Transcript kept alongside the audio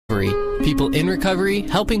People in recovery,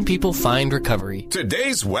 helping people find recovery.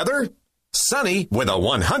 Today's weather? Sunny with a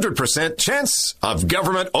 100% chance of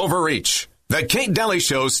government overreach. The Kate Daly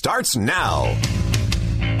Show starts now.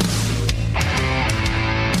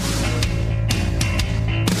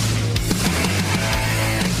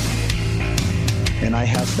 And I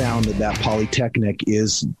have found that Polytechnic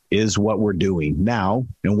is what we're doing now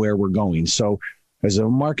and where we're going. So as a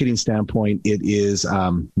marketing standpoint, it is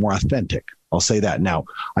more authentic. I'll say that. Now,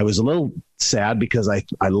 I was a little sad because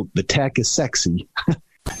the tech is sexy.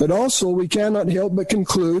 But also, we cannot help but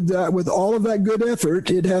conclude that with all of that good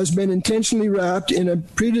effort, it has been intentionally wrapped in a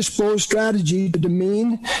predisposed strategy to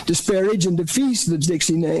demean, disparage, and defeat the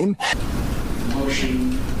Dixie name. The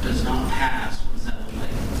motion does not pass. What does that look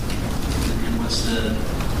like? And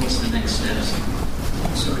what's the next steps?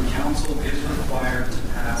 So the council is required to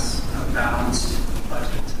pass a balanced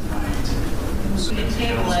budget tonight. We can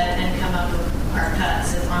table it and come up with our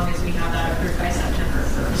cuts as long as we have that approved by September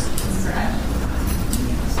 1st, correct?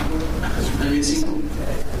 I mean,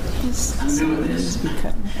 I'm new at this.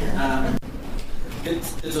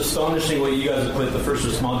 It's astonishing what you guys have put the first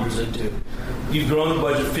responders into. You've grown the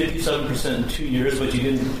budget 57% in 2 years, but you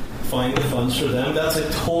didn't find the funds for them. That's a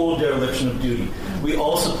total dereliction of duty. We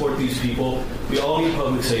all support these people. We all need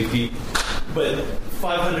public safety. But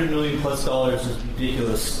 $500 million plus is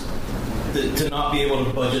ridiculous to not be able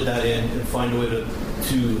to budget that in and find a way to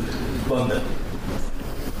fund them.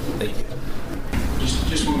 Thank you.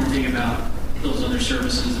 Just one more thing about those other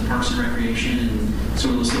services, the Parks and Recreation, and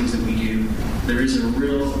some of those things that we do. There is a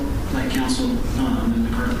real, like Councilman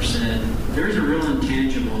MacArthur said, there is a real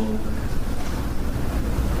intangible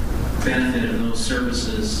benefit of those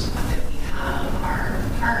services. That we have our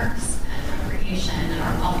parks and recreation and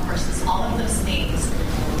our golf courses, all of those things.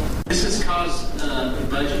 This has caused the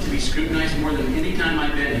budget to be scrutinized more than any time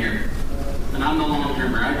I've been here. And I'm the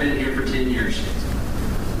long-termer. I've been here for 10 years.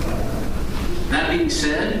 That being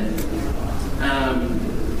said,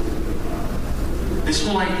 this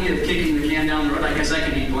whole idea of kicking the can down the road, I guess I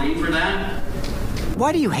could be blamed for that.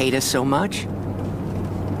 Why do you hate us so much?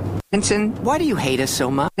 Vincent, why do you hate us so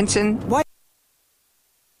much? Vincent, why?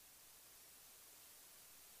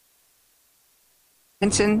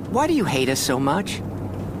 Vincent, why do you hate us so much?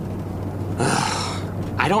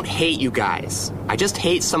 I don't hate you guys. I just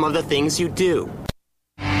hate some of the things you do.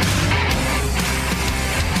 Hi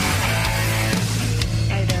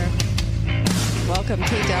there. Welcome,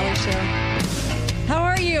 Kate Daly Show. How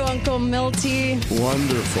are you, Uncle Milty?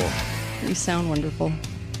 Wonderful. You sound wonderful.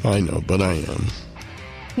 I know, but I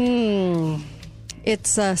am.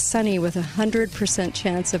 It's sunny with 100%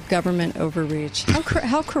 chance of government overreach.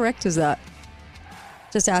 How correct is that?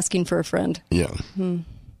 Just asking for a friend. Yeah.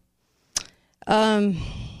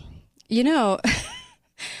 You know,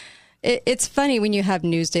 it's funny when you have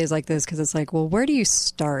news days like this because it's like, well, where do you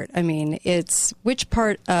start? I mean, it's which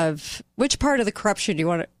part of the corruption do you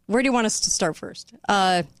want? Where do you want us to start first?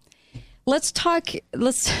 Let's talk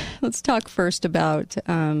first about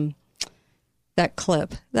that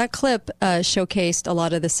clip. That clip showcased a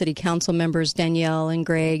lot of the city council members, Danielle and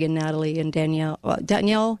Greg and Natalie and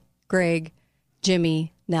Danielle, Greg,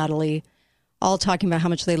 Jimmy, Natalie, all talking about how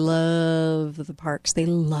much they love the parks. They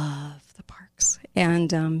love the parks.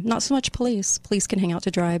 And not so much police. Police can hang out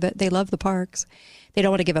to dry, but they love the parks. They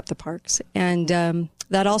don't want to give up the parks. And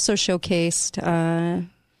that also showcased,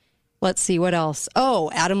 let's see, what else?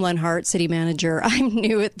 Oh, Adam Lenhart, city manager. I'm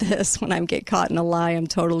new at this. When I get caught in a lie, I'm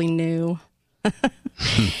totally new.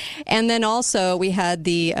 And then also we had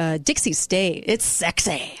the Dixie State. It's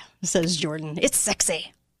sexy, says Jordan. It's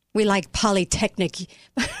sexy. We like Polytechnic.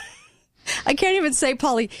 I can't even say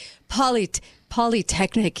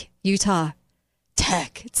Polytechnic, Utah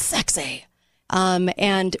Tech. It's sexy.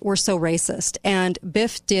 And we're so racist. And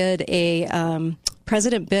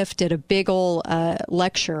President Biff did a big old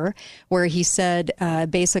lecture where he said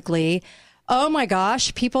basically, oh my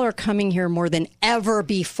gosh, people are coming here more than ever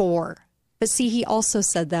before. But see, he also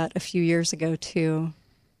said that a few years ago too.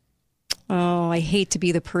 Oh, I hate to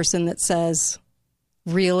be the person that says,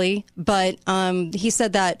 really? But he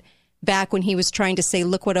said that back when he was trying to say,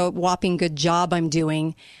 look what a whopping good job I'm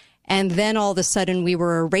doing. And then all of a sudden we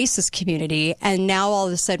were a racist community. And now all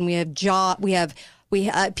of a sudden we have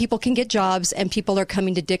people can get jobs and people are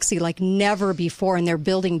coming to Dixie like never before. And they're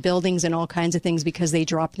building buildings and all kinds of things because they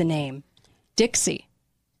dropped the name Dixie.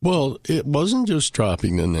 Well, it wasn't just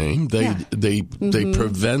dropping the name. They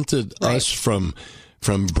prevented us from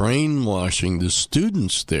brainwashing the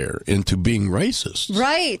students there into being racist.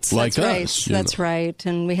 Right. Like That's us. right. That's right.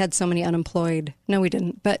 And we had so many unemployed. No, we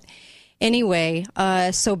didn't. But anyway,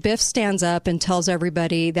 so Biff stands up and tells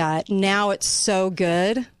everybody that now it's so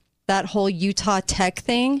good that whole Utah Tech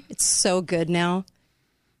thing. It's so good now.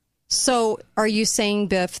 So are you saying,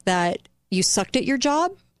 Biff, that you sucked at your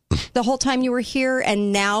job the whole time you were here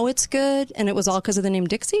and now it's good and it was all because of the name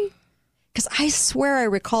Dixie? Because I swear I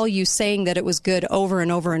recall you saying that it was good over and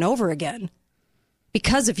over and over again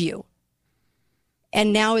because of you.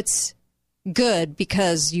 And now it's good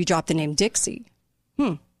because you dropped the name Dixie.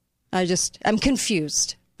 I'm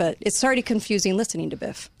confused, but it's already confusing listening to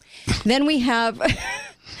Biff. Then we have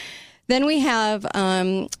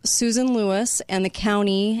Susan Lewis and the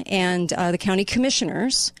county and the county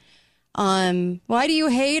commissioners. Why do you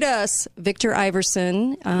hate us? Victor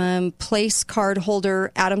Iverson, place card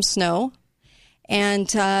holder Adam Snow, and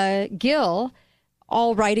Gil,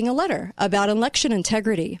 all writing a letter about election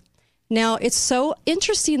integrity. Now, it's so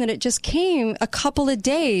interesting that it just came a couple of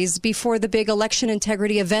days before the big election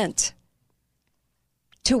integrity event,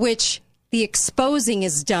 to which the exposing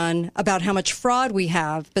is done about how much fraud we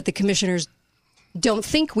have, but the commissioners don't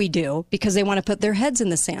think we do because they want to put their heads in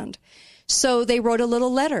the sand. So they wrote a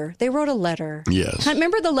little letter. Yes. I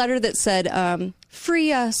remember the letter that said,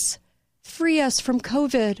 free us from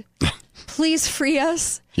COVID. Please free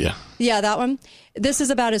us. Yeah. Yeah, that one. This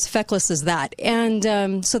is about as feckless as that.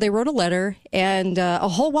 And so they wrote a letter, and a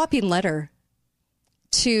whole whopping letter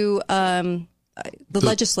to the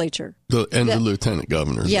legislature. The lieutenant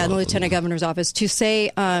governor's office. Yeah, the lieutenant governor's office to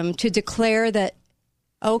say, to declare that,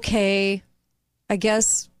 okay, I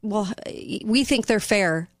guess, well, we think they're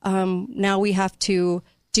fair. Now we have to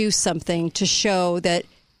do something to show that,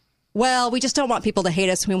 well, we just don't want people to hate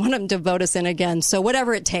us. We want them to vote us in again. So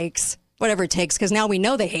whatever it takes, because now we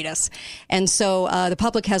know they hate us. And so the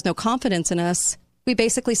public has no confidence in us. We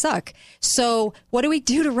basically suck. So what do we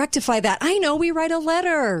do to rectify that? I know, we write a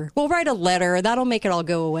letter. We'll write a letter. That'll make it all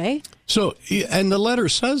go away. So, and the letter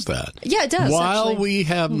says that. Yeah, it does. While actually. we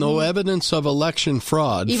have no evidence of election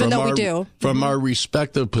fraud Even though we do. From our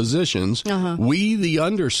respective positions, we, the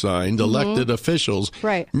undersigned elected officials,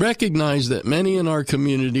 recognize that many in our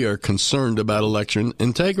community are concerned about election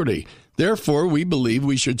integrity. Therefore, we believe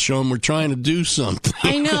we should show them we're trying to do something.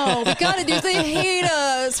 I know. We got to do. They hate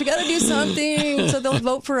us. We got to do something so they'll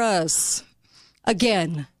vote for us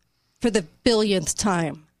again for the billionth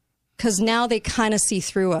time. Because now they kind of see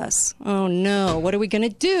through us. Oh no! What are we going to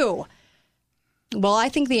do? Well, I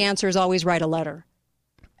think the answer is always write a letter,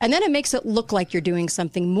 and then it makes it look like you're doing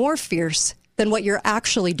something more fierce than what you're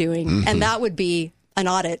actually doing, and that would be an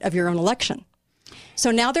audit of your own election. So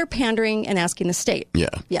now they're pandering and asking the state.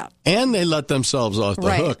 Yeah. And they let themselves off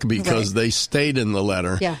the hook because they stayed in the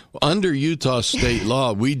letter. Yeah. Under Utah state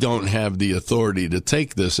law, we don't have the authority to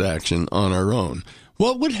take this action on our own.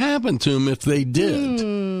 What would happen to them if they did?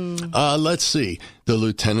 Let's see. The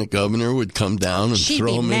lieutenant governor would come down and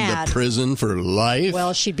throw them into prison for life.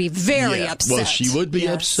 Well, she'd be very upset. Well, she would be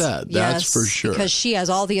upset. That's for sure. Because she has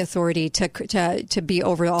all the authority to be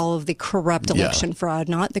over all of the corrupt election fraud,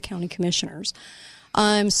 not the county commissioners.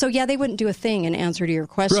 So, they wouldn't do a thing in answer to your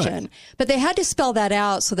question. Right. But they had to spell that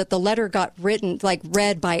out so that the letter got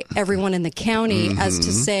read by everyone in the county as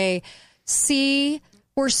to say, see,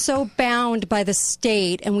 we're so bound by the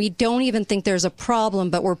state and we don't even think there's a problem,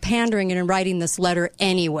 but we're pandering and writing this letter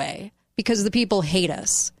anyway because the people hate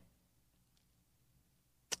us.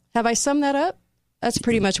 Have I summed that up? That's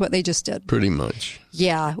pretty much what they just did. Pretty much.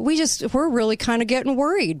 Yeah, we're really kind of getting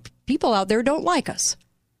worried. People out there don't like us.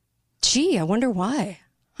 Gee, I wonder why.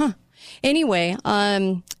 Anyway,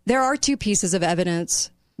 there are two pieces of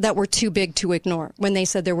evidence that were too big to ignore when they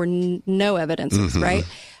said there were no evidences, right?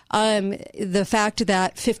 The fact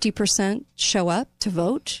that 50% show up to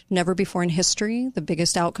vote, never before in history. The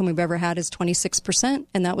biggest outcome we've ever had is 26%,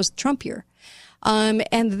 and that was Trump year. And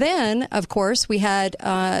then, of course, we had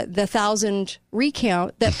the 1,000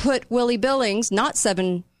 recount that put Willie Billings, not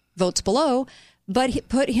 7 votes below, but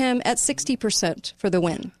put him at 60% for the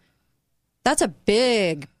win. That's a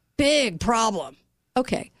big, big problem.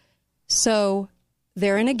 Okay, so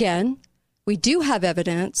there and again, we do have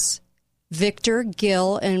evidence. Victor,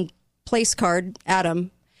 Gil, and place card Adam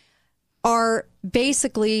are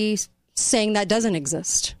basically saying that doesn't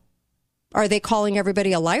exist. Are they calling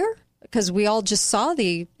everybody a liar? Because we all just saw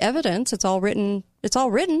the evidence. It's all written. It's all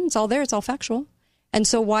there. It's all factual. And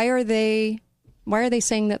so why are they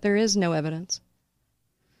saying that there is no evidence?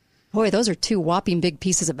 Boy, those are two whopping big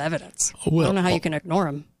pieces of evidence. Well, I don't know how you can ignore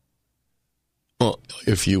them. Well,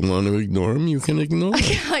 if you want to ignore them, you can ignore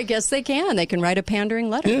them. I guess they can. They can write a pandering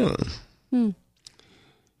letter. Yeah.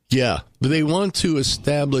 Yeah. They want to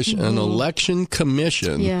establish an election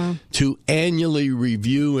commission to annually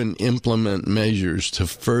review and implement measures to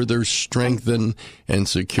further strengthen and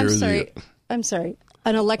secure I'm sorry.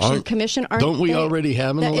 an election commission. Don't we already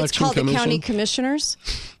have an election commission? It's called the county commissioners.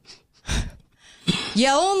 You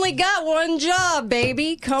only got one job,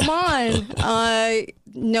 baby. Come on.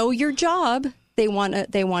 Know your job. They want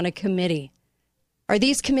a committee. Are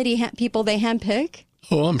these committee people they handpick?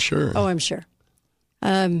 Oh, I'm sure. Oh, I'm sure.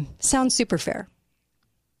 Sounds super fair.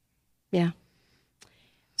 Yeah.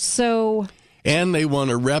 So. And they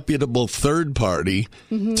want a reputable third party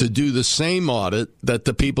to do the same audit that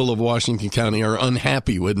the people of Washington County are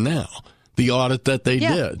unhappy with now. The audit that they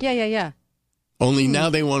did. Yeah. Only now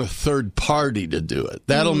they want a third party to do it.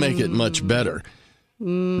 That'll make it much better.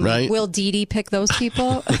 Right? Will Dee Dee pick those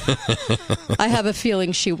people? I have a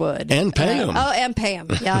feeling she would. And pay them. And pay them.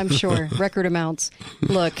 Yeah, I'm sure. Record amounts.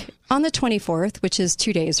 Look, on the 24th, which is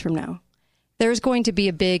 2 days from now, there's going to be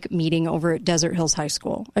a big meeting over at Desert Hills High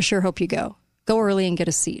School. I sure hope you go. Go early and get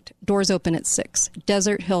a seat. Doors open at 6.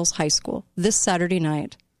 Desert Hills High School. This Saturday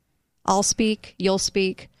night. I'll speak. You'll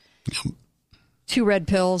speak. 2 red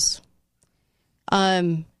pills.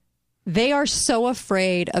 They are so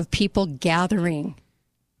afraid of people gathering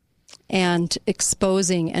and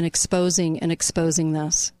exposing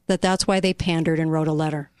this, that's why they pandered and wrote a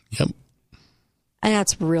letter. Yep. And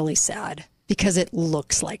that's really sad because it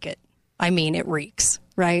looks like it. I mean, it reeks,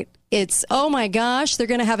 right? It's, oh my gosh, they're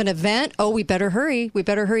going to have an event. Oh, we better hurry. We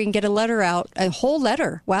better hurry and get a letter out. A whole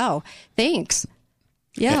letter. Wow. Thanks.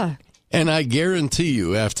 Yeah. And I guarantee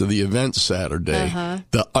you, after the event Saturday,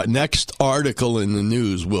 the next article in the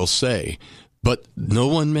news will say, but no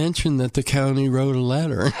one mentioned that the county wrote a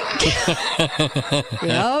letter.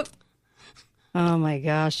 Yep. Oh my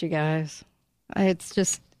gosh, you guys.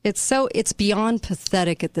 It's beyond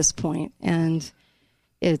pathetic at this point, and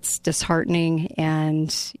it's disheartening,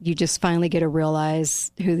 and you just finally get to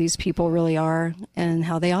realize who these people really are and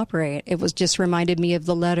how they operate. It was just reminded me of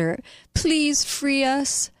the letter, please free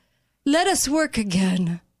us. Let us work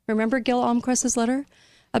again. Remember Gil Almquist's letter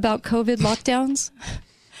about COVID lockdowns?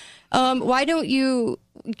 Why don't you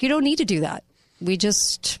don't need to do that. We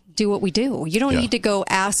just do what we do. You don't need to go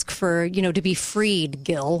ask for, to be freed,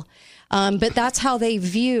 Gil. But that's how they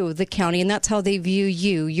view the county, and that's how they view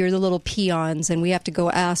you. You're the little peons, and we have to go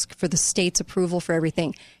ask for the state's approval for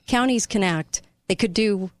everything. Counties can act. They could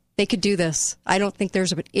do this. I don't think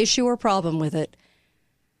there's an issue or problem with it.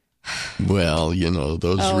 Well,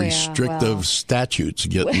 those restrictive statutes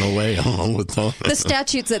get in the way along with them. The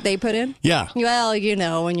statutes that they put in? Yeah. Well,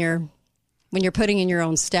 when you're putting in your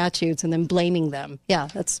own statutes and then blaming them. Yeah,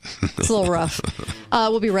 it's a little rough.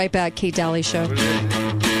 We'll be right back. Kate Daly Show.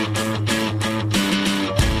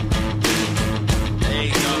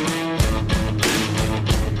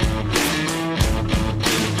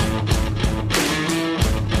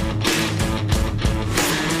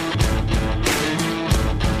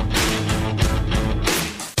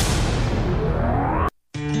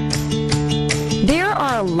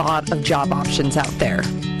 A lot of job options out there,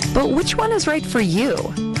 but which one is right for you?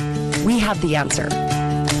 We have the answer.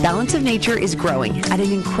 Balance of Nature is growing at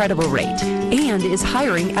an incredible rate and is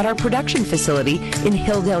hiring at our production facility in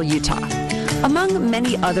Hilldale, Utah. Among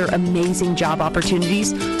many other amazing job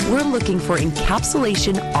opportunities, we're looking for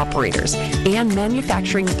encapsulation operators and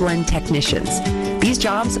manufacturing blend technicians. These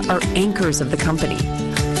jobs are anchors of the company.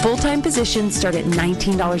 Full-time positions start at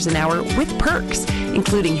 $19 an hour with perks,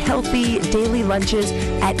 including healthy daily lunches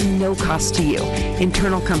at no cost to you,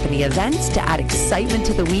 internal company events to add excitement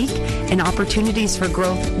to the week, and opportunities for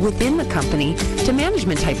growth within the company to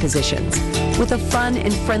management-type positions. With a fun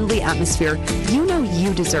and friendly atmosphere, you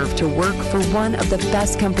deserve to work for one of the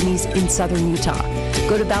best companies in Southern Utah.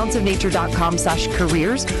 Go to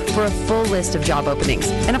balanceofnature.com/careers for a full list of job openings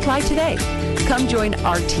and apply today. Come join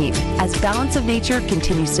our team as Balance of Nature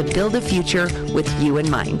continues to build a future with you in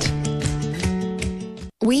mind.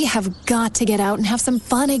 We have got to get out and have some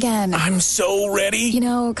fun again. I'm so ready.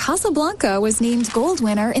 Casablanca was named gold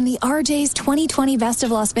winner in the RJ's 2020 Best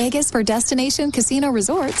of Las Vegas for Destination Casino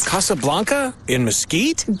Resorts. Casablanca? In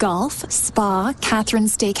Mesquite? Golf, spa, Catherine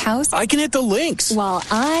Steakhouse. I can hit the links. While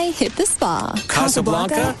I hit the spa.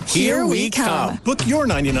 Casablanca, here we come. Book your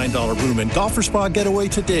 $99 room and golf or spa getaway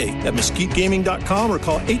today at mesquitegaming.com or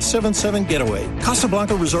call 877-GETAWAY.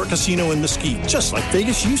 Casablanca Resort Casino in Mesquite, just like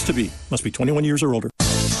Vegas used to be. Must be 21 years or older.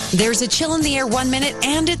 There's a chill in the air 1 minute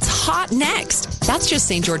and it's hot next. That's just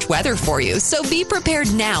St. George weather for you. So be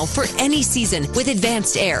prepared now for any season with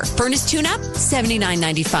Advanced Air. Furnace tune-up,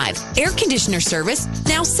 $79.95. Air conditioner service,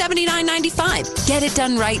 now $79.95. Get it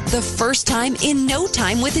done right the first time in no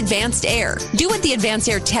time with Advanced Air. Do what the Advanced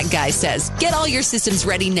Air tech guy says. Get all your systems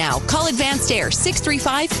ready now. Call Advanced Air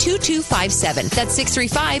 635-2257. That's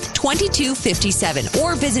 635-2257.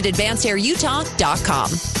 Or visit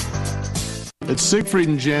AdvancedAirUtah.com. At Siegfried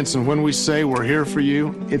and Jensen, when we say we're here for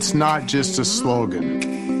you, it's not just a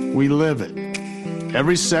slogan. We live it.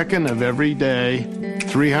 Every second of every day,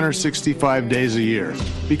 365 days a year.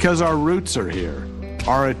 Because our roots are here.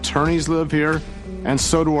 Our attorneys live here, and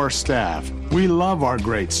so do our staff. We love our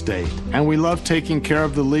great state, and we love taking care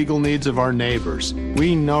of the legal needs of our neighbors.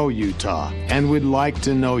 We know Utah, and we'd like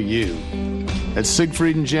to know you. At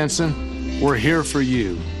Siegfried and Jensen, we're here for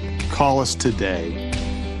you. Call us today.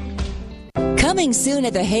 Coming soon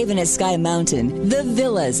at the Haven at Sky Mountain, The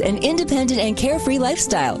Villas, an independent and carefree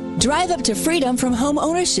lifestyle. Drive up to freedom from home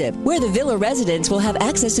ownership, where the villa residents will have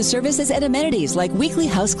access to services and amenities like weekly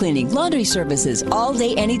house cleaning, laundry services,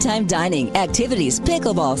 all-day anytime dining, activities,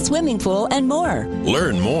 pickleball, swimming pool, and more.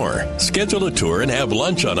 Learn more. Schedule a tour and have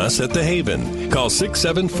lunch on us at the Haven. Call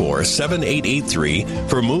 674-7883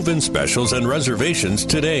 for move-in specials and reservations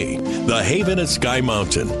today. The Haven at Sky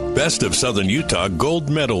Mountain, Best of Southern Utah Gold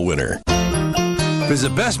Medal winner.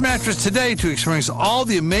 Visit Best Mattress today to experience all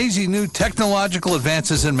the amazing new technological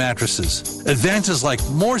advances in mattresses. Advances like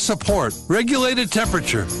more support, regulated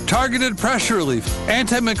temperature, targeted pressure relief,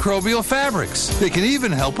 antimicrobial fabrics. They can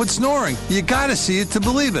even help with snoring. You gotta see it to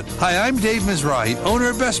believe it. Hi, I'm Dave Mizrahi,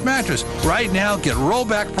 owner of Best Mattress. Right now, get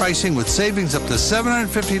rollback pricing with savings up to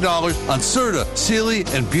 $750 on Serta, Sealy,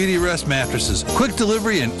 and Beauty Rest mattresses. Quick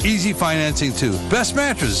delivery and easy financing too. Best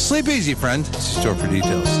Mattress. Sleep easy, friend. See store for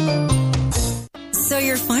details. So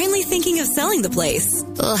you're finally thinking of selling the place.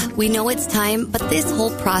 Ugh, we know it's time, but this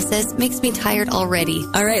whole process makes me tired already.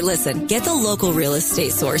 All right, listen, get the local real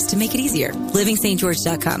estate source to make it easier.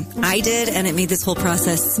 LivingStGeorge.com. I did, and it made this whole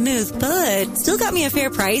process smooth, but still got me a fair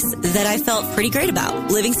price that I felt pretty great about.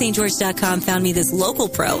 LivingStGeorge.com found me this local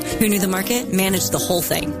pro who knew the market, managed the whole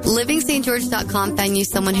thing. LivingStGeorge.com found you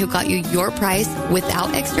someone who got you your price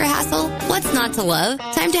without extra hassle. What's not to love?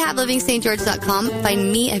 Time to have LivingStGeorge.com find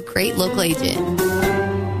me a great local agent.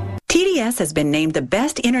 TDS has been named the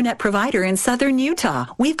best internet provider in southern Utah.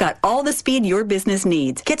 We've got all the speed your business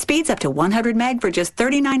needs. Get speeds up to 100 meg for just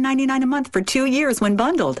 $39.99 a month for 2 years when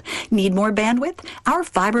bundled. Need more bandwidth? Our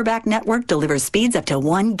fiber-backed network delivers speeds up to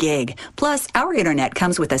 1 gig. Plus, our internet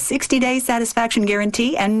comes with a 60-day satisfaction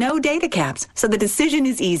guarantee and no data caps, so the decision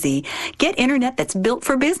is easy. Get internet that's built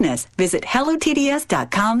for business. Visit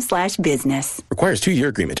hellotds.com/business. Requires 2-year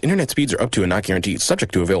agreement. Internet speeds are up to and not guaranteed,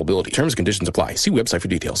 subject to availability. Terms and conditions apply. See website for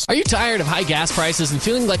details. Are you tired of high gas prices and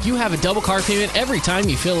feeling like you have a double car payment every time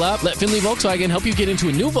you fill up? Let Finley Volkswagen help you get into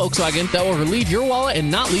a new Volkswagen that will relieve your wallet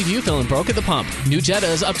and not leave you feeling broke at the pump. New Jetta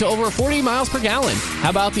is up to over 40 miles per gallon.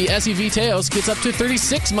 How about the SUV Teos gets up to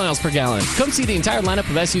 36 miles per gallon? Come see the entire lineup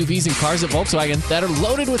of SUVs and cars at Volkswagen that are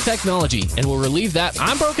loaded with technology and will relieve that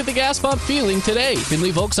I'm broke at the gas pump feeling today.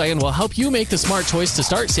 Finley Volkswagen will help you make the smart choice to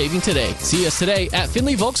start saving today. See us today at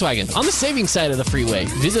Finley Volkswagen on the saving side of the freeway.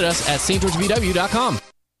 Visit us at stgeorgevw.com.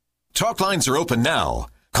 Talk lines are open now.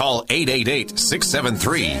 Call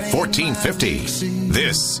 888-673-1450.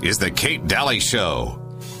 This is the Kate Daly Show.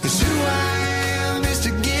 'Cause who I am is to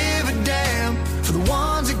give a damn for the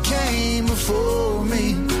ones that came before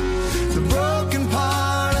me. The broken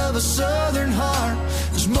part of a southern heart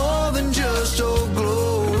is more than just old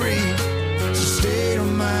glory. It's a state of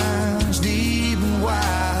mind as deep and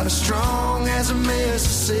wide, as strong as a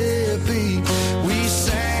Mississippi. We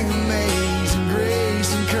sang Amazing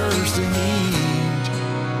Grace and cursed the heat.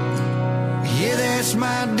 Yeah, that's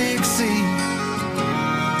my Dixie.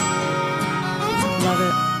 Love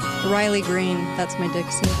it. Riley Green, that's my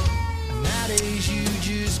Dixie.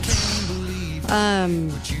 I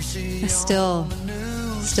still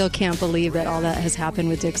can't believe that all that has happened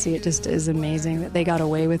with Dixie. It just is amazing that they got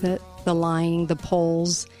away with it. The lying, the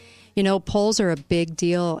polls. You know, polls are a big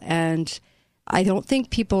deal, and I don't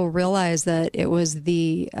think people realize that it was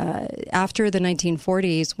the after the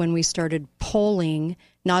 1940s when we started polling.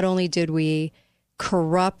 Not only did we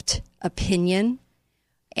corrupt opinion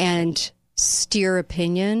and steer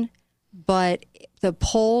opinion, but the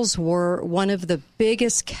polls were one of the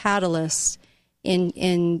biggest catalysts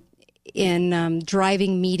in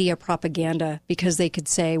driving media propaganda, because they could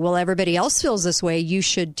say, well, everybody else feels this way, you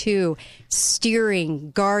should too.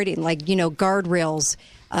 Steering, guarding, like, you know, guardrails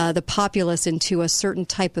the populace into a certain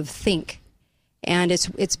type of think. And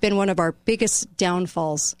it's been one of our biggest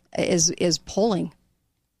downfalls is polling.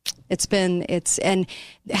 And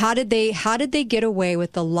how did they get away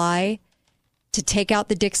with the lie to take out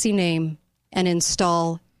the Dixie name and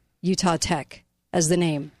install Utah Tech as the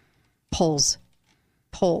name? Polls.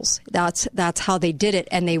 That's how they did it,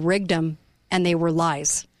 and they rigged them, and they were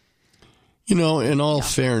lies. You know, in all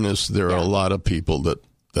fairness, there are a lot of people that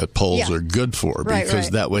that polls are good for,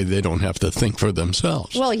 because that way they don't have to think for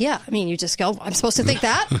themselves. Well, yeah. I mean, you just go, I'm supposed to think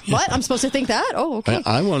that? What? I'm supposed to think that? Oh, okay.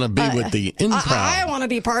 I want to be with the in crowd. I want to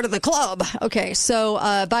be part of the club. Okay. So,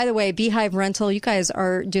 by the way, Beehive Rental, you guys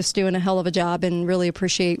are just doing a hell of a job and really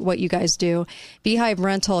appreciate what you guys do. Beehive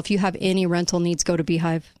Rental, if you have any rental needs, go to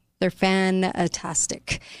Beehive. They're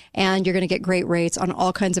fantastic. And you're going to get great rates on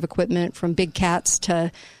all kinds of equipment, from big cats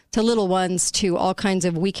to little ones, to all kinds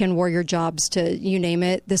of weekend warrior jobs, to you name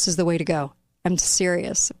it. This is the way to go. I'm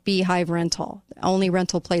serious. Beehive Rental, the only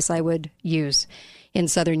rental place I would use in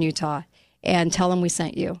Southern Utah. And tell them we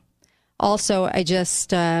sent you. Also, I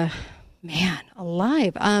just, alive.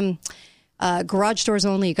 Garage Doors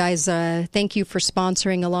Only, you guys, thank you for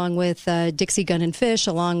sponsoring, along with Dixie Gun and Fish,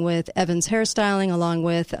 along with Evans Hairstyling, along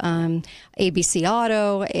with ABC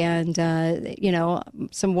Auto, and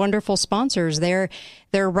some wonderful sponsors. They're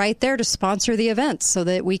right there to sponsor the events so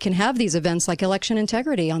that we can have these events like Election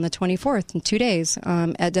Integrity on the 24th in 2 days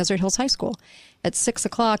at Desert Hills High School at 6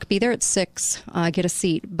 o'clock. Be there at 6, get a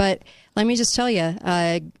seat. But let me just tell you,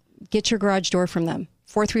 get your garage door from them.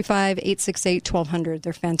 435-868-1200.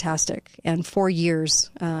 They're fantastic. And 4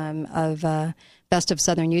 years of Best of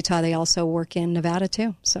Southern Utah. They also work in Nevada,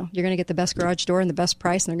 too. So you're going to get the best garage door and the best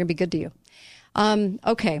price, and they're going to be good to you.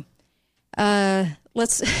 Okay.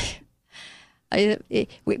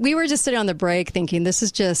 We were just sitting on the break thinking this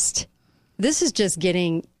is just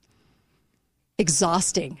getting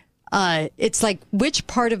exhausting. It's like, which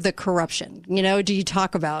part of the corruption, do you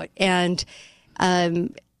talk about? And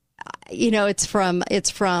it's from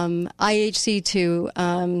IHC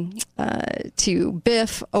to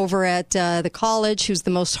Biff over at the college, who's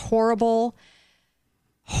the most horrible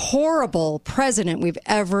president we've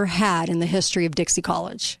ever had in the history of Dixie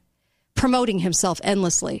College, promoting himself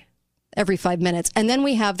endlessly every 5 minutes. And then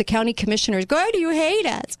we have the county commissioners. Why do you hate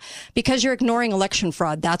us? Because you're ignoring election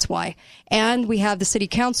fraud. That's why. And we have the city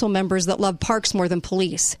council members that love parks more than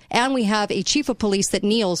police. And we have a chief of police that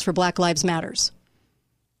kneels for Black Lives Matters.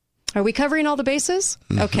 Are we covering all the bases?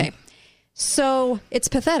 Mm-hmm. Okay. So it's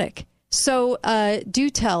pathetic. So do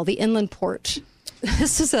tell the inland port.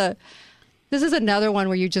 This is another one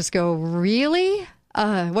where you just go, really?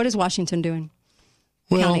 What is Washington doing?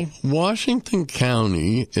 Well, County? Washington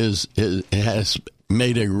County has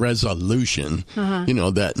made a resolution,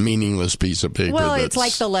 that meaningless piece of paper. Well, it's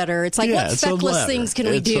like the letter. It's like, what feckless things can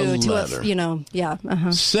we do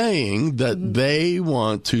to, saying that they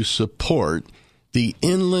want to support the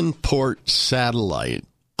inland port satellite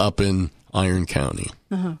up in Iron County.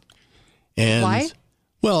 Uh-huh. And why?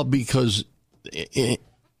 Well, because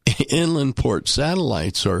inland port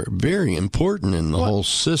satellites are very important in the whole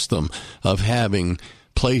system of having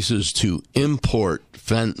places to import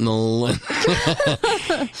fentanyl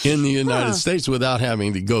in the United States without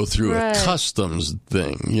having to go through a customs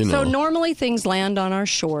thing. So normally things land on our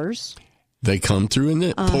shores. They come through in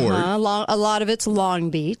the port. A lot of it's Long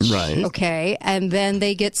Beach. Right. Okay. And then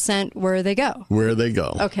they get sent where they go.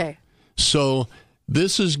 Okay. So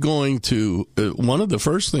this is going to, one of the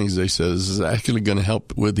first things they said is actually going to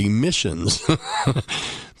help with emissions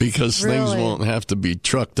because things won't have to be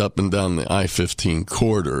trucked up and down the I-15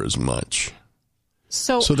 corridor as much.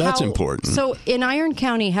 So that's important. So in Iron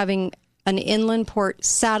County, having an inland port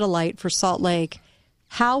satellite for Salt Lake,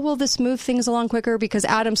 how will this move things along quicker? Because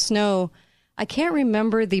Adam Snow, I can't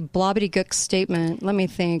remember the Blobbedygook statement. Let me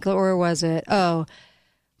think. Or was it? Oh,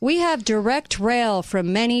 we have direct rail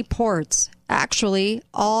from many ports. Actually,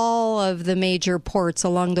 all of the major ports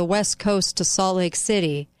along the west coast to Salt Lake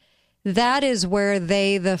City. That is where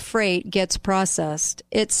the freight gets processed.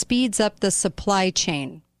 It speeds up the supply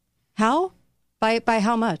chain. How? By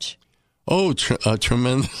how much? Oh,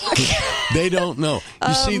 tremendous. They don't know.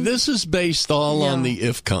 You see, this is based all on the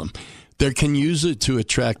IFCOM. They can use it to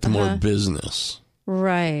attract more business.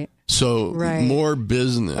 Right. So more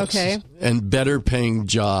business and better paying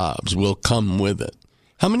jobs will come with it.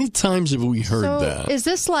 How many times have we heard that? Is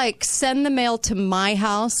this like send the mail to my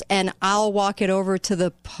house and I'll walk it over to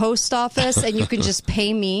the post office and you can just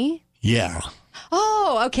pay me? Yeah.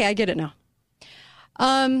 Oh, okay. I get it now.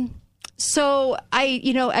 So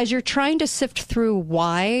as you're trying to sift through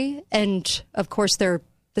why, and of course the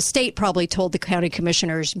state probably told the county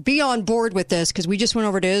commissioners, be on board with this because we just went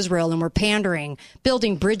over to Israel and we're pandering,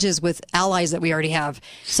 building bridges with allies that we already have.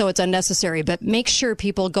 So it's unnecessary. But make sure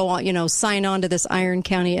people go on, sign on to this Iron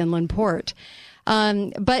County Inland Port.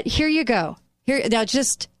 But here you go.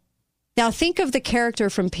 Now think of the character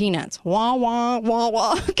from Peanuts. Wah, wah, wah,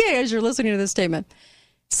 wah. Okay, as you're listening to this statement.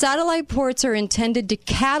 Satellite ports are intended to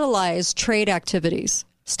catalyze trade activities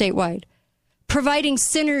statewide, providing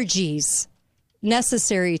synergies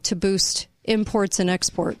necessary to boost imports and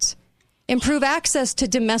exports, improve access to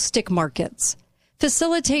domestic markets,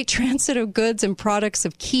 facilitate transit of goods and products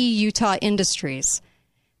of key Utah industries.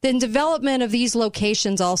 The development of these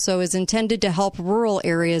locations also is intended to help rural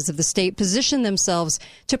areas of the state position themselves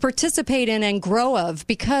to participate in and grow of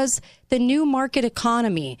because the new market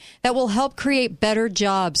economy that will help create better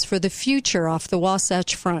jobs for the future off the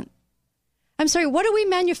Wasatch Front. I'm sorry, what do we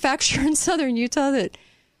manufacture in southern Utah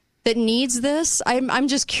that needs this? I'm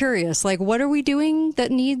just curious. Like, what are we doing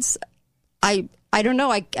that needs... I don't know.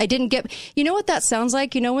 I didn't get... You know what that sounds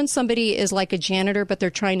like? You know when somebody is like a janitor, but they're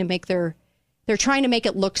trying to make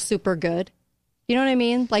it look super good. You know what I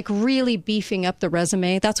mean? Like really beefing up the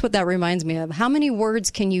resume. That's what that reminds me of. How many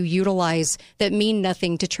words can you utilize that mean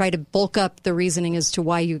nothing to try to bulk up the reasoning as to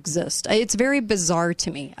why you exist? It's very bizarre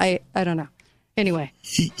to me. I don't know. Anyway.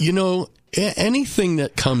 You know, anything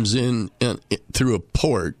that comes in through a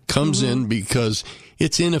port comes in because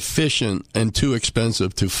it's inefficient and too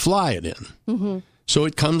expensive to fly it in. Mm-hmm. So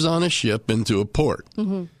it comes on a ship into a port.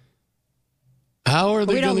 Mm-hmm. How are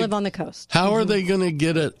they? We don't live on the coast. How are they going to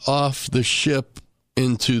get it off the ship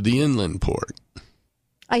into the inland port?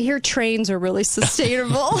 I hear trains are really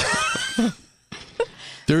sustainable.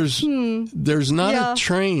 There's not a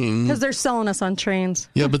train. Because they're selling us on trains.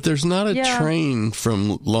 Yeah, but there's not a train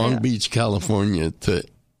from Long Beach, California to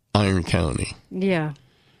Iron County. Yeah.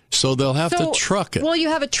 So they'll have to truck it. Well, you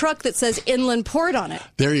have a truck that says inland port on it.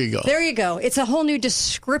 There you go. There you go. It's a whole new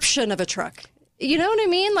description of a truck. You know what I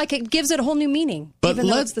mean? Like it gives it a whole new meaning, but even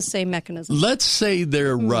though it's the same mechanism. Let's say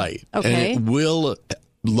they're right, okay. And it will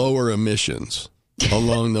lower emissions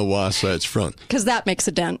along the Wasatch Front. Because that makes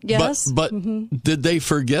a dent, yes. But did they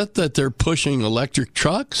forget that they're pushing electric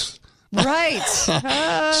trucks? Right.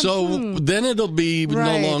 So then it'll be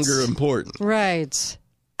no longer important. Right.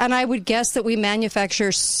 And I would guess that we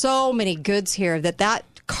manufacture so many goods here that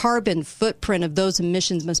carbon footprint of those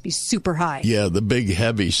emissions must be super high. Yeah, the big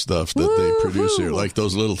heavy stuff that they produce here, like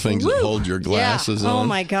those little things that hold your glasses on. Oh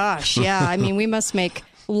my gosh, yeah. I mean, we must make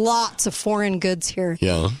lots of foreign goods here.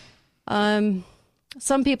 Yeah.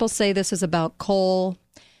 Some people say this is about coal.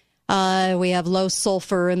 We have low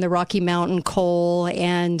sulfur in the Rocky Mountain coal,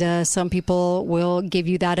 and some people will give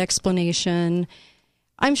you that explanation.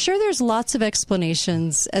 I'm sure there's lots of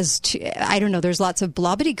explanations as to, I don't know, there's lots of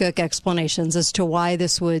blobbedygook explanations as to why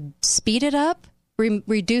this would speed it up,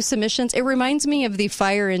 reduce emissions. It reminds me of the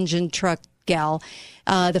fire engine truck gal,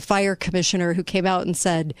 the fire commissioner who came out and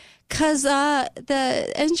said, because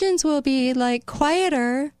the engines will be like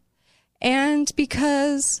quieter, and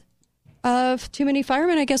because of too many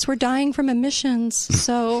firemen, I guess we're dying from emissions.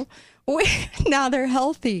 So now they're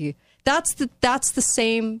healthy. That's the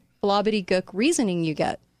same blobbedygook reasoning you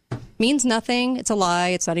get. Means nothing. It's a lie.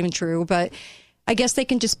 It's not even true. But I guess they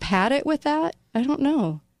can just pad it with that. I don't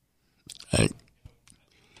know.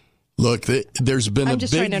 Look, there's been I'm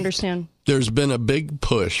just trying to understand. There's been a big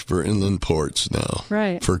push for inland ports now.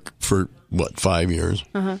 Right. For what, 5 years?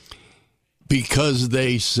 Uh-huh. Because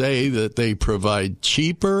they say that they provide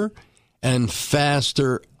cheaper and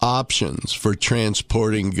faster options for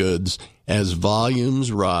transporting goods as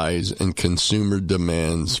volumes rise and consumer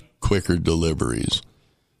demands quicker deliveries.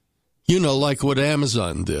 You know, like what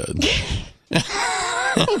Amazon did.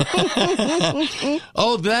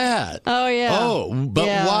 Oh, that. Oh, yeah. Oh, but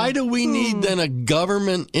why do we need then a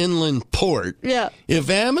government inland port? Yeah.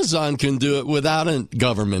 If Amazon can do it without a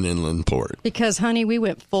government inland port. Because, honey, we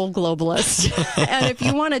went full globalist. And if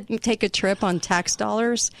you want to take a trip on tax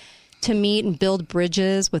dollars to meet and build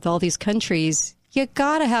bridges with all these countries, you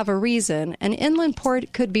got to have a reason. An inland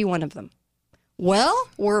port could be one of them. Well,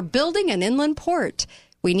 we're building an inland port.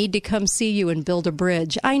 We need to come see you and build a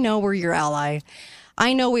bridge. I know we're your ally.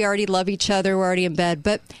 I know we already love each other. We're already in bed.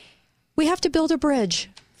 But we have to build a bridge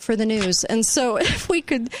for the news. And so if we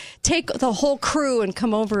could take the whole crew and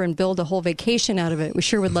come over and build a whole vacation out of it, we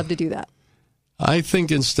sure would love to do that. I think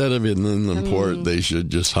instead of an inland port, they should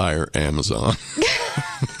just hire Amazon.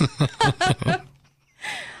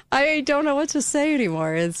 I don't know what to say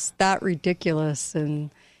anymore. It's that ridiculous. And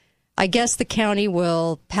I guess the county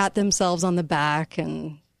will pat themselves on the back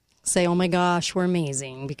and say, oh my gosh, we're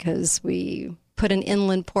amazing because we put an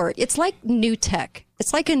inland port. It's like new tech.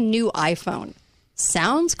 It's like a new iPhone.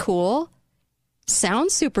 Sounds cool.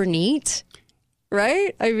 Sounds super neat.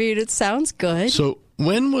 Right? I mean, it sounds good. So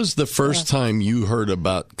when was the first time you heard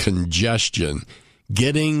about congestion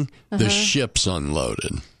getting the ships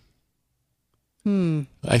unloaded?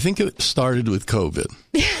 I think it started with COVID.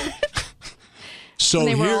 So when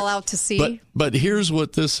they were all out to sea. But here's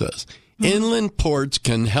what this says. Inland ports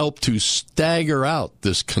can help to stagger out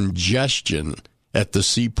this congestion at the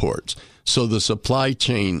seaports. So the supply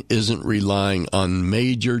chain isn't relying on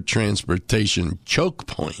major transportation choke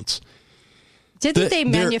points. Didn't they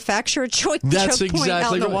manufacture a choke point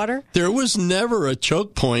out in the water? There was never a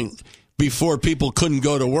choke point before people couldn't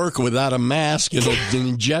go to work without a mask and an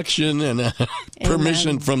injection and a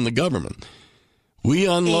permission from the government. We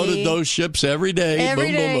unloaded those ships every day.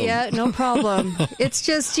 Every day, boom. yeah, no problem. It's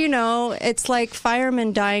just, it's like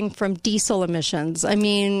firemen dying from diesel emissions. I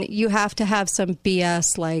mean, you have to have some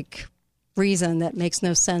BS like reason that makes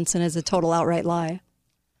no sense and is a total outright lie.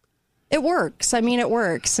 It works. I mean, it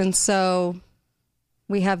works. And so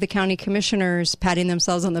we have the county commissioners patting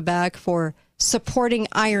themselves on the back for supporting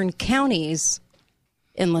Iron County's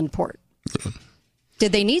inland port. Yeah.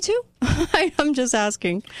 Did they need to? I'm just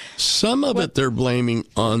asking. Some of it they're blaming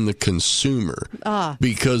on the consumer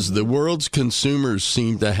because the world's consumers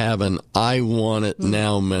seem to have an I want it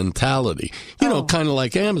now mentality. Kind of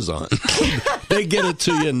like Amazon. They get it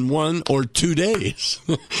to you in 1 or 2 days.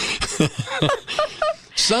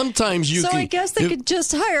 Sometimes you can. So I guess they could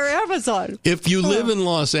just hire Amazon. If you live in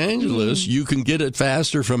Los Angeles, you can get it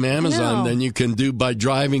faster from Amazon than you can do by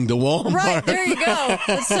driving to Walmart. Right, there you go.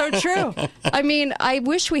 That's so true. I mean, I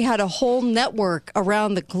wish we had a whole network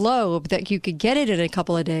around the globe that you could get it in a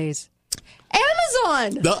couple of days.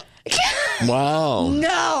 Amazon! Wow.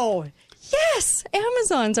 No. Yes,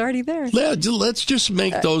 Amazon's already there. Yeah, let's just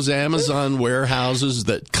make those Amazon warehouses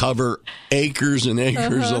that cover acres and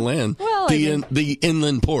acres of land. Well, the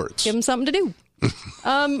inland ports. Give them something to do.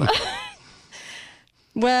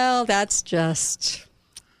 Well, that's just...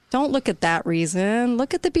 Don't look at that reason.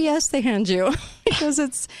 Look at the BS they hand you. Because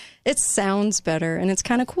it sounds better, and it's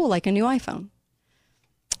kind of cool, like a new iPhone.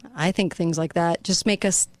 I think things like that just make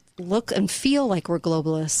us look and feel like we're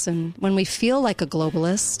globalists. And when we feel like a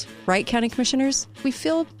globalist, right, county commissioners, we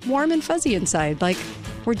feel warm and fuzzy inside, like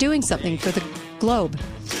we're doing something for the globe.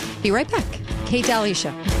 Be right back. Kate Daly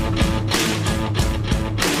Show.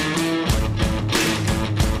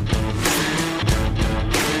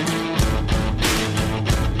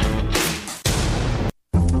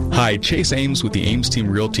 Hi, Chase Ames with the Ames Team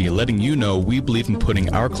Realty, letting you know we believe in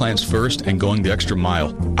putting our clients first and going the extra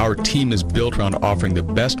mile. Our team is built around offering the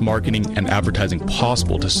best marketing and advertising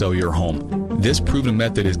possible to sell your home. This proven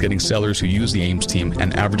method is getting sellers who use the Ames Team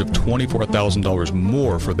an average of $24,000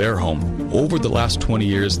 more for their home. Over the last 20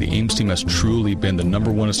 years, the Ames Team has truly been the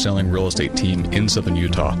 #1 selling real estate team in Southern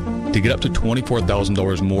Utah. To get up to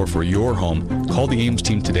 $24,000 more for your home, call the Ames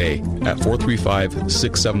Team today at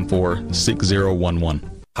 435-674-6011.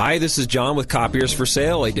 Hi, this is John with Copiers for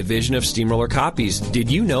Sale, a division of Steamroller Copies. Did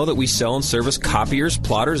you know that we sell and service copiers,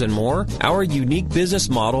 plotters, and more? Our unique business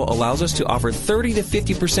model allows us to offer 30 to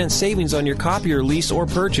 50% savings on your copier lease or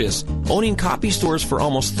purchase. Owning copy stores for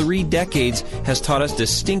almost 3 decades has taught us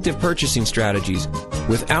distinctive purchasing strategies.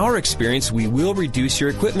 With our experience, we will reduce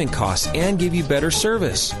your equipment costs and give you better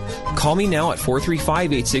service. Call me now at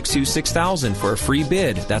 435-862-6000 for a free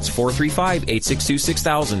bid. That's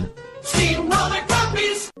 435-862-6000. Steamroller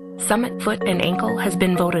Copies! Summit Foot and Ankle has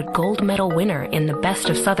been voted gold medal winner in the Best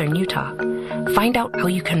of Southern Utah. Find out how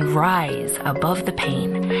you can rise above the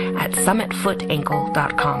pain at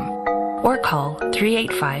summitfootankle.com or call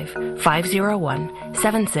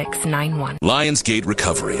 385-501-7691. Lionsgate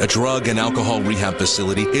Recovery, a drug and alcohol rehab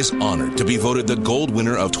facility, is honored to be voted the gold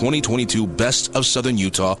winner of 2022 Best of Southern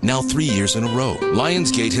Utah, now 3 years in a row.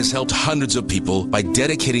 Lionsgate has helped hundreds of people by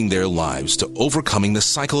dedicating their lives to overcoming the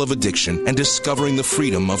cycle of addiction and discovering the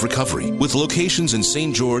freedom of recovery. With locations in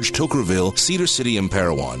St. George, Toquerville, Cedar City, and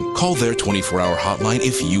Parowan, call their 24-hour hotline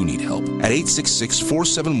if you need help at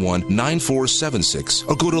 866-471-9476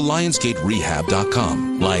 or go to lionsgaterehab.com.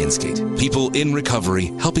 Lionsgate, people in recovery,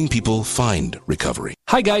 helping people find recovery.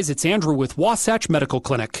 Hi guys, it's Andrew with Wasatch Medical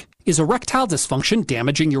Clinic. Is erectile dysfunction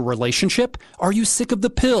damaging your relationship? Are you sick of the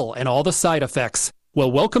pill and all the side effects?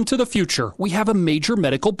 Well, welcome to the future. We have a major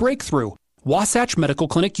medical breakthrough. Wasatch Medical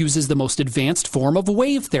Clinic uses the most advanced form of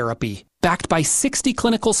wave therapy. Backed by 60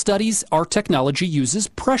 clinical studies, our technology uses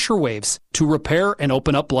pressure waves to repair and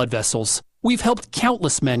open up blood vessels. We've helped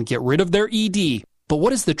countless men get rid of their ED. But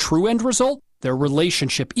what is the true end result? Their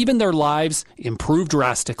relationship, even their lives, improve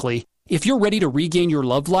drastically. If you're ready to regain your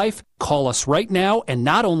love life, call us right now, and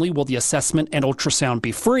not only will the assessment and ultrasound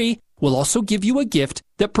be free, we'll also give you a gift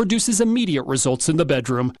that produces immediate results in the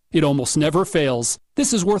bedroom. It almost never fails.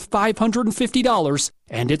 This is worth $550,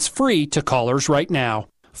 and it's free to callers right now.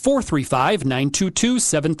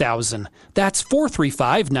 435-922-7000. That's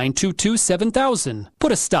 435-922-7000.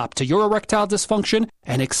 Put a stop to your erectile dysfunction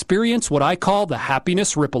and experience what I call the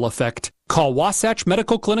happiness ripple effect. Call Wasatch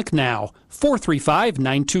Medical Clinic now.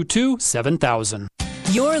 435-922-7000.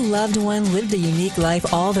 Your loved one lived a unique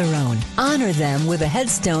life all their own. Honor them with a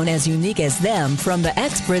headstone as unique as them from the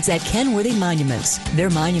experts at Kenworthy Monuments. Their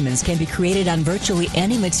monuments can be created on virtually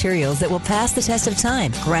any materials that will pass the test of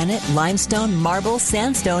time. Granite, limestone, marble,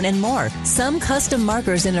 sandstone, and more. Some custom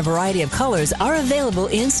markers in a variety of colors are available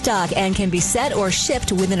in stock and can be set or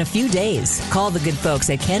shipped within a few days. Call the good folks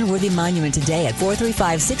at Kenworthy Monument today at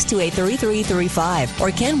 435-628-3335 or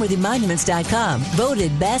kenworthymonuments.com.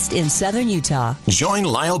 Voted best in Southern Utah. Join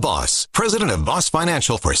Lyle Boss, president of Boss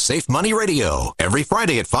Financial, for Safe Money Radio every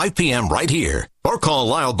Friday at 5 p.m. right here. Or call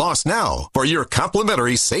Lyle Boss now for your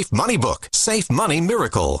complimentary Safe Money book, Safe Money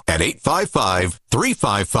Miracle, at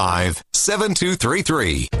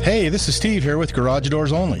 855-355-7233. Hey, this is Steve here with Garage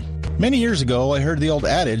Doors Only. Many years ago, I heard the old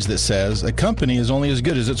adage that says a company is only as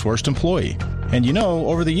good as its worst employee. And you know,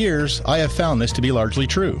 over the years, I have found this to be largely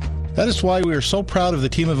true. That is why we are so proud of the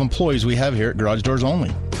team of employees we have here at Garage Doors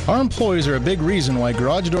Only. Our employees are a big reason why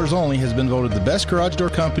Garage Doors Only has been voted the best garage door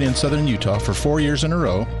company in Southern Utah for 4 years in a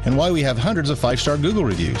row, and why we have hundreds of 5-star Google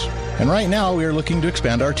reviews. And right now, we are looking to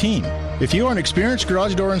expand our team. If you are an experienced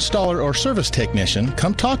garage door installer or service technician,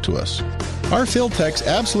 come talk to us. Our field techs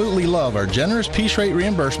absolutely love our generous piece rate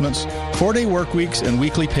reimbursements, 4-day work weeks, and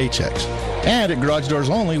weekly paychecks. And at Garage Doors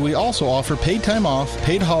Only, we also offer paid time off,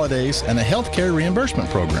 paid holidays, and a health care reimbursement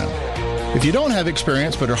program. If you don't have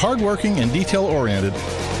experience but are hardworking and detail-oriented,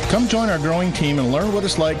 come join our growing team and learn what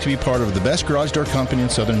it's like to be part of the best garage door company in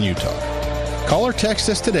Southern Utah. Call or text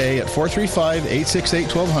us today at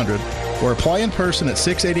 435-868-1200 or apply in person at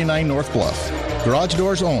 689 North Bluff. Garage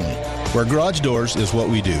Doors Only, where garage doors is what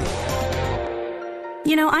we do.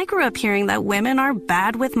 You know, I grew up hearing that women are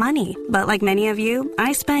bad with money. But like many of you,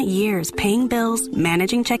 I spent years paying bills,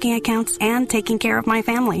 managing checking accounts, and taking care of my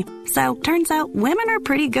family. So, turns out women are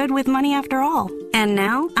pretty good with money after all. And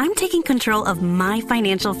now, I'm taking control of my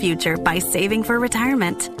financial future by saving for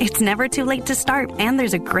retirement. It's never too late to start, and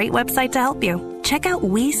there's a great website to help you. Check out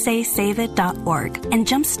WeSaySaveIt.org and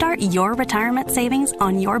jumpstart your retirement savings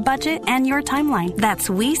on your budget and your timeline. That's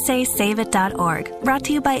WeSaySaveIt.org. Brought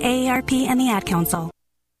to you by AARP and the Ad Council.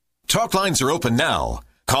 Talk lines are open now.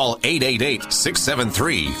 Call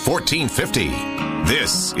 888-673-1450.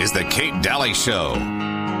 This is the Kate Daly Show.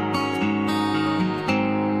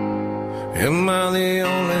 Am I the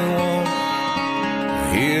only one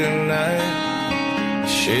here tonight?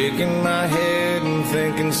 Shaking my head and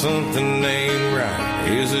thinking something ain't right.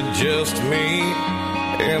 Is it just me?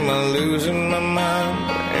 Am I losing my mind?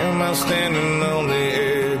 Am I standing on the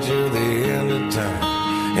edge of the end of time?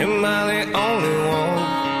 Am I the only one?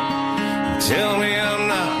 Tell me I'm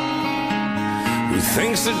not. Who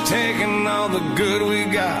thinks of taking all the good we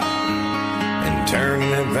got and turning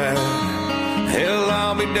it back? Hell,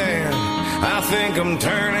 I'll be damned. I think I'm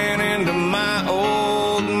turning into my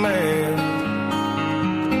old man.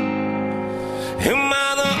 Am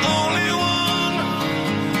I the only one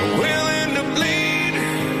willing to bleed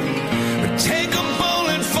or take a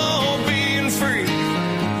bullet for being free?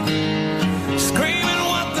 Screaming,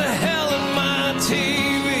 what the hell am I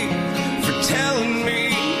TV for telling me?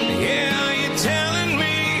 Yeah, you're telling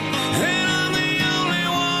me that I'm the only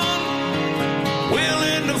one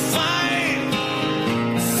willing to fight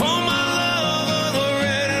for my love of the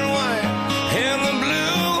red and white and the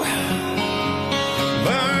blue,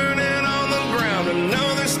 burning on the ground.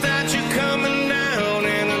 Another statue coming down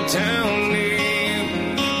in a town near you,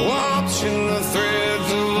 watching the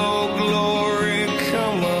threads of old glory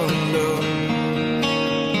come undone.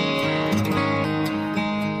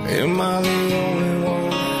 Am I the only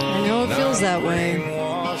one? I know it feels that way.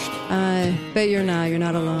 But you're not. You're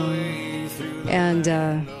not alone. And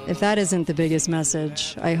if that isn't the biggest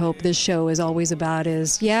message I hope this show is always about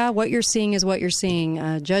is, yeah, what you're seeing is what you're seeing.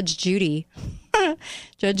 Judge Judy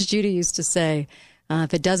used to say,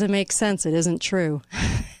 if it doesn't make sense, it isn't true.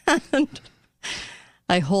 And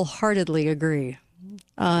I wholeheartedly agree.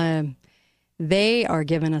 They are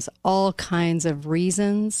giving us all kinds of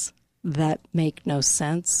reasons that make no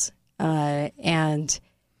sense. And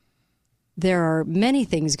there are many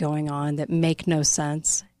things going on that make no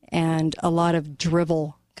sense, and a lot of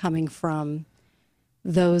drivel coming from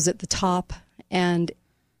those at the top. And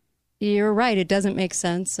you're right, it doesn't make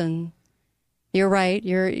sense. And you're right,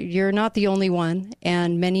 you're not the only one,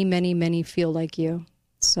 and many, many, many feel like you.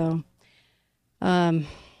 So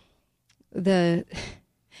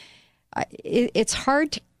it's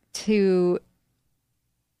hard to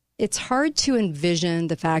envision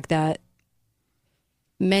the fact that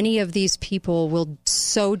many of these people will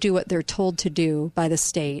so do what they're told to do by the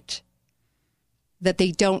state that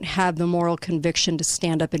they don't have the moral conviction to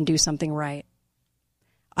stand up and do something right.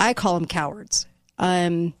 I call them cowards.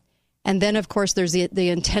 And then, of course, there's the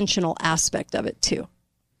intentional aspect of it, too.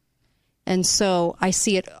 And so I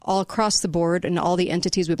see it all across the board in all the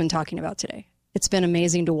entities we've been talking about today. It's been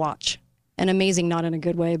amazing to watch. And amazing not in a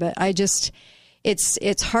good way, but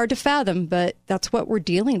it's hard to fathom, but that's what we're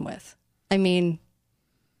dealing with. I mean,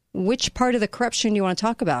 which part of the corruption do you want to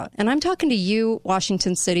talk about? And I'm talking to you,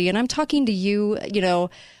 Washington City, and I'm talking to you,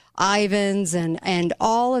 Ivans and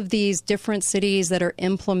all of these different cities that are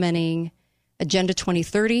implementing Agenda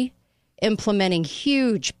 2030, implementing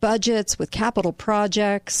huge budgets with capital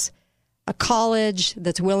projects, a college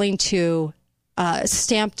that's willing to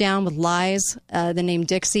stamp down with lies the name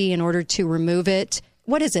Dixie in order to remove it.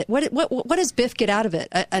 What is it? What does Biff get out of it?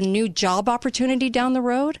 A new job opportunity down the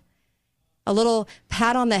road? A little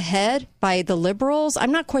pat on the head by the liberals?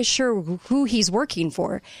 I'm not quite sure who he's working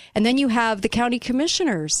for. And then you have the county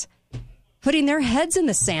commissioners putting their heads in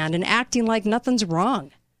the sand and acting like nothing's wrong.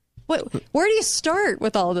 Where do you start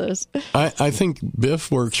with all this? I think Biff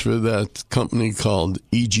works for that company called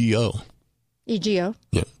EGO. EGO?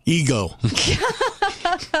 Yeah, Ego.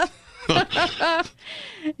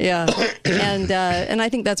 Yeah, and I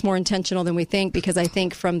think that's more intentional than we think, because I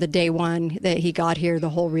think from the day one that he got here, the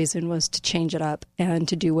whole reason was to change it up and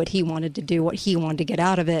to do what he wanted to do, what he wanted to get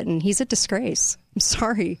out of it, and he's a disgrace. I'm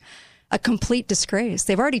sorry. A complete disgrace.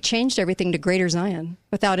 They've already changed everything to Greater Zion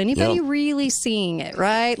without anybody really seeing it,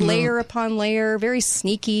 right? Layer upon layer, very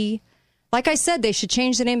sneaky. Like I said, they should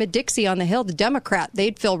change the name of Dixie on the Hill to Democrat.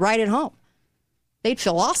 They'd feel right at home. They'd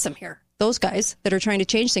feel awesome here, those guys that are trying to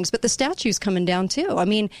change things. But the statue's coming down, too. I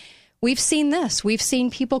mean, we've seen this. We've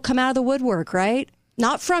seen people come out of the woodwork, right?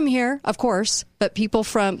 Not from here, of course, but people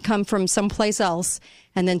come from someplace else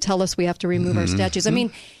and then tell us we have to remove our statues. I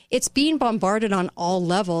mean, it's being bombarded on all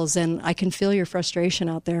levels, and I can feel your frustration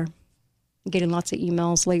out there. I'm getting lots of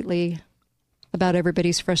emails lately about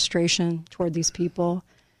everybody's frustration toward these people.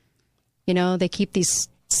 You know, they keep these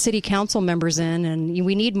city council members in, and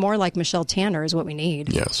we need more like Michelle Tanner is what we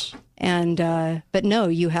need. Yes. And but no,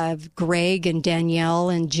 you have Greg and Danielle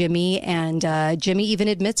and Jimmy, and Jimmy even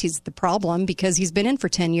admits he's the problem because he's been in for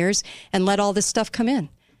 10 years and let all this stuff come in.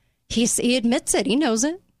 He admits it. He knows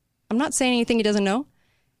it. I'm not saying anything he doesn't know.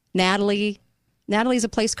 Natalie's a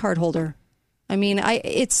place card holder. I mean,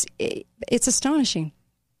 it's astonishing.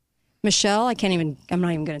 Michelle, I'm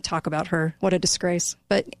not even going to talk about her. What a disgrace.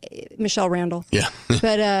 But Michelle Randall. Yeah.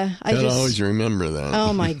 But I just always remember that.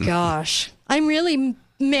 Oh my gosh. I'm really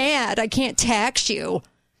mad I can't tax you.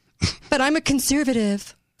 But I'm a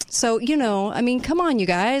conservative. So, I mean, come on, you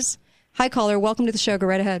guys. Hi, caller. Welcome to the show. Go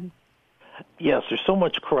right ahead. Yes, there's so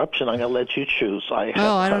much corruption. I'm going to let you choose. I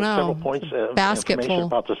have several points of information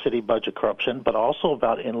about the city budget corruption, but also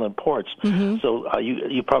about inland ports. Mm-hmm. So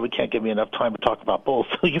you probably can't give me enough time to talk about both.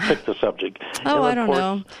 So you pick the subject. Oh, I don't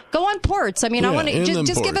know. Go on ports. I mean, I want to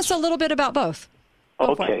just give us a little bit about both.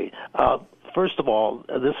 Okay. First of all,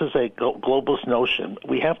 this is a globalist notion.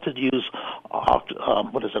 We have to use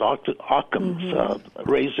Occam's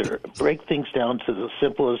razor, break things down to the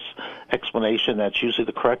simplest explanation. That's usually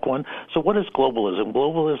the correct one. So what is globalism?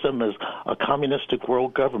 Globalism is a communistic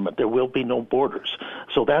world government. There will be no borders.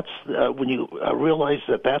 So that's when you realize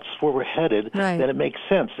that that's where we're headed, then it makes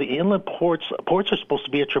sense. The inland ports are supposed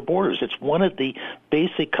to be at your borders. It's one of the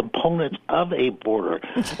basic components of a border.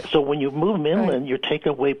 So when you move them inland, you're taking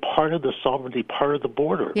away part of the sovereignty, part of the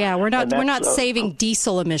border. Yeah, we're not saving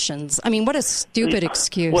diesel emissions. I mean, what a stupid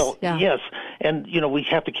excuse. Well, yes. And, we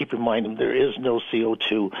have to keep in mind there is no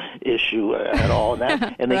CO2 issue at all.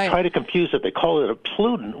 And they try to confuse it. They call it a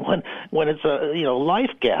pollutant when it's a,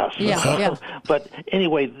 life gas. Yeah. But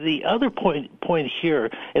anyway, the other point here,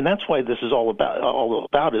 and that's why this is all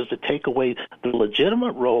about is to take away the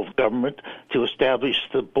legitimate role of government to establish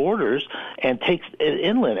the borders and take it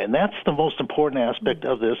inland. And that's the most important aspect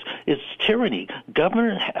of this is tyranny.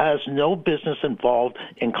 Government has no business involved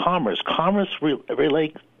in commerce. Commerce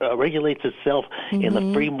regulates itself in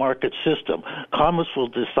the free market system. Commerce will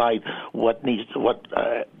decide what means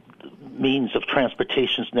of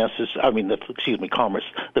transportation is necessary. Commerce.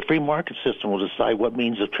 The free market system will decide what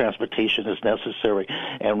means of transportation is necessary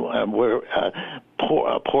and where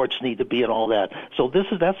ports need to be and all that. So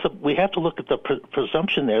we have to look at the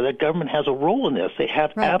presumption there that government has a role in this. They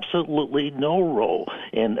have absolutely no role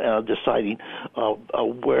in deciding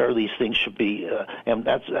where these things should be, and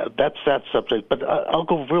that's that subject. But I'll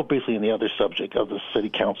go real briefly in the other subject of the city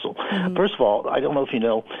council. First of all, I don't know if you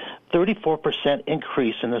know, 34%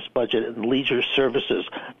 increase in this budget in leisure services,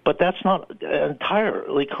 but that's not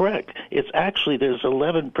entirely correct. It's actually there's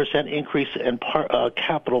 11% increase in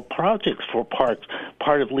capital projects for parks,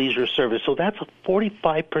 part of leisure service. So that's a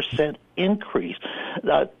 45% increase.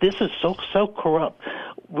 This is so corrupt.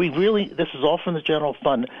 this is all from the general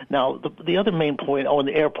fund. Now, the other main point, in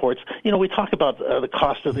the airports, we talk about the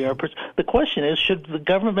cost of the airports. The question is, should the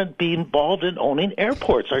government be involved in owning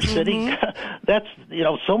airports? Our city, that's,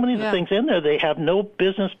 so many of the things in there, they have no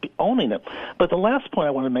business owning them. But the last point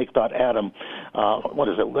I want to make about Adam,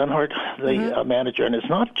 Lenhart, the manager, and it's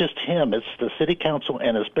not just him, it's the city council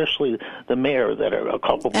and especially the mayor that are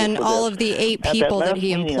culpable and for all this. of the 8 people that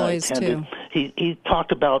he employs, too. He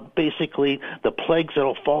talked about basically the plagues that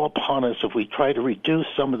will fall upon us if we try to reduce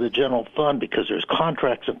some of the general fund because there's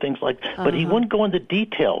contracts and things like that. But he wouldn't go into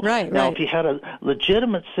details. Now, if you had a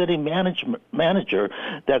legitimate city manager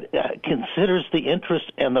that considers the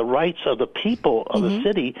interest and the rights of the people of the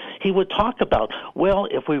city, he would talk about, well,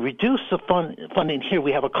 if we reduce the funding here,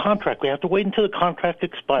 we have a contract. We have to wait until the contract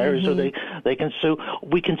expires or they can sue.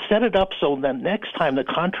 We can set it up so that next time the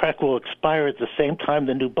contract will expire at the same time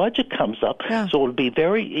the new budget comes up. So it would be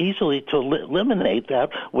very easily to eliminate that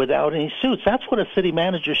without any suits. That's what a city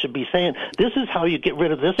manager should be saying. This is how you get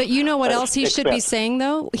rid of this. But you know what else he should be saying,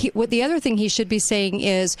 though? The other thing he should be saying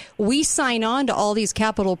is we sign on to all these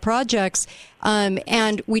capital projects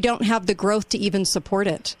and we don't have the growth to even support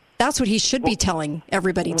it. That's what he should be telling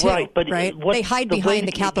everybody, too. Right? They hide behind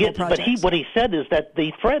the capital projects. But what he said is that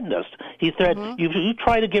they threatened us. He said, you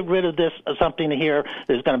try to get rid of this something here,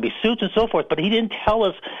 there's going to be suits and so forth. But he didn't tell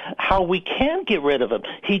us how we can get rid of it.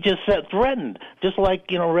 He just said threatened. Just like,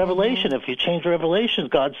 Revelation. If you change Revelations,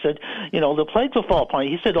 God said, the plagues will fall upon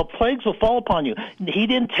you. He said, the plagues will fall upon you. He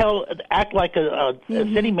didn't act like a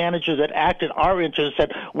city manager that acted our interest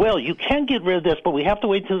and said, well, you can get rid of this, but we have to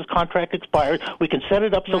wait until this contract expires. We can set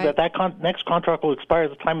it up so that next contract will expire at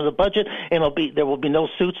the time of the budget, and there will be no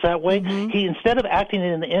suits that way. He, instead of acting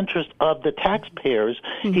in the interest of the taxpayers,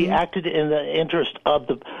 he acted in the interest of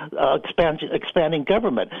the expanding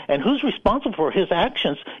government. And who's responsible for his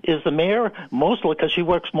actions is the mayor, mostly because she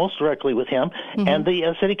works most directly with him, and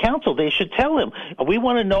the city council. They should tell him, we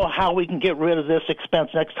want to know how we can get rid of this expense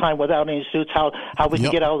next time without any suits, how we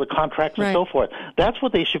can get out of the contracts and so forth. That's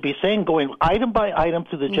what they should be saying, going item by item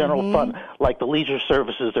to the general fund, like the leisure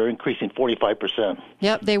services are increasing 45%.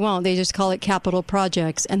 Yep, they won't. They just call it capital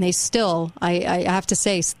projects, and they still, I have to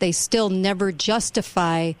say, they still never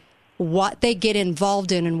justify what they get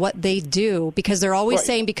involved in and what they do, because they're always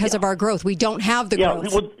saying because of our growth. We don't have the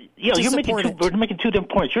growth. We're making two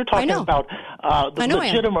different points. You're talking about the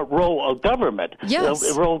legitimate role of government.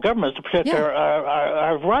 The role of government is to protect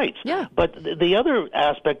our rights. But the other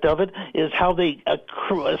aspect of it is how they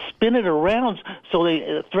spin it around so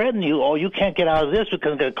they threaten you, you can't get out of this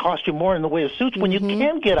because it's going to cost you more in the way of suits when you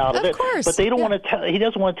can get out of it. But they don't want to he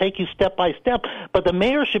doesn't want to take you step by step. But the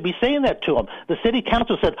mayor should be saying that to him. The city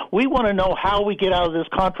council said, we want to know how we get out of this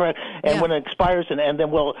contract and when it expires, and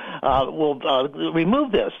then we'll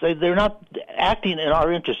remove this. They're not acting in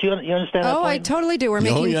our interest. You understand that point? I totally do. We're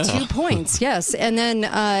making 2 points, yes. And then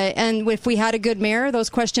and if we had a good mayor, those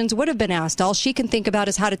questions would have been asked. All she can think about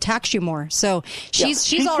is how to tax you more. So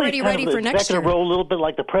she's already ready for next year. Role a little bit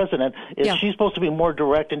like the president. She's supposed to be more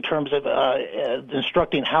direct in terms of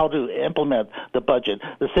instructing how to implement the budget.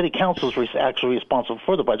 The city council is actually responsible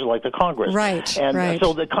for the budget, like the Congress.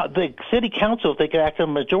 So the city council, if they could act in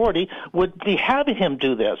a majority, would be having him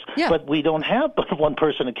do this. But we don't have but one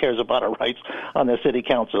person that cares about our rights on the city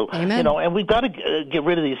council. And we've got to get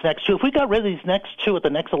rid of these next 2. If we got rid of these next 2 at the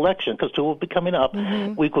next election, because 2 will be coming up,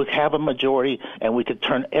 we could have a majority and we could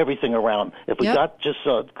turn everything around. If we got just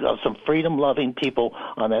some freedom-loving people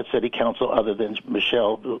on that city council other than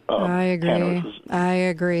Michelle I agree. Tanner. I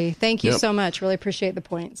agree. Thank you so much. Really appreciate the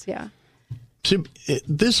points. See,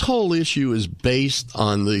 this whole issue is based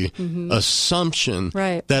on the assumption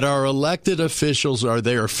that our elected officials are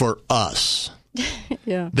there for us.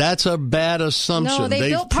 That's a bad assumption. No, they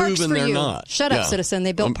built parks proven for they're you. not. Shut up, citizen.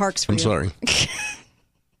 They built parks for you. I'm sorry.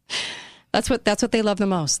 That's what they love the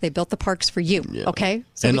most. They built the parks for you. Okay,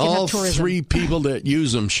 so and we can all have tourism. 3 people that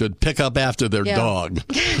use them should pick up after their dog.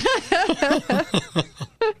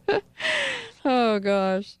 Oh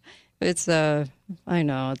gosh, it's I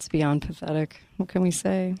know it's beyond pathetic. What can we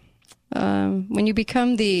say? When you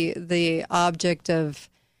become the object of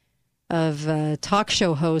talk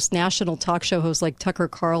show hosts, national talk show hosts like Tucker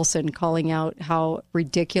Carlson, calling out how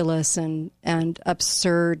ridiculous and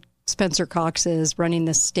absurd Spencer Cox is running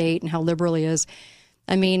this state and how liberal he is.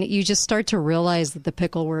 I mean, you just start to realize that the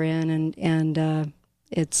pickle we're in, and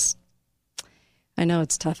it's. I know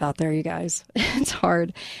it's tough out there, you guys. It's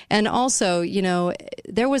hard. And also,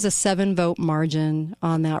 there was a 7-vote margin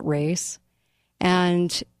on that race,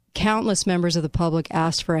 and countless members of the public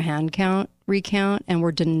asked for a recount, and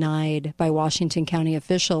were denied by Washington County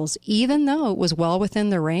officials, even though it was well within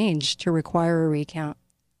the range to require a recount.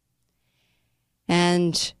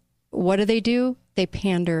 And what do? They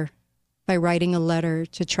pander by writing a letter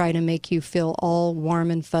to try to make you feel all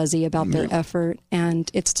warm and fuzzy about their effort.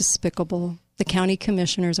 And it's despicable. The county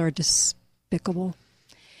commissioners are despicable.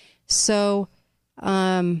 So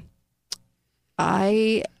the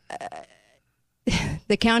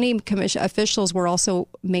county commission officials were also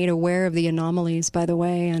made aware of the anomalies, by the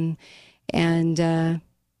way, and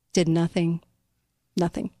did nothing.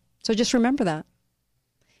 So just remember that.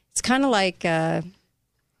 It's kind of like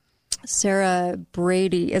Sarah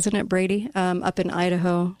Brady, isn't it Brady, up in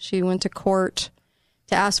Idaho. She went to court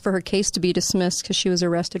to ask for her case to be dismissed because she was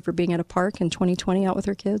arrested for being at a park in 2020 out with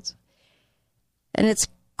her kids. And it's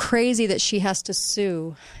crazy that she has to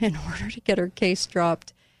sue in order to get her case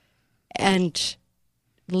dropped. And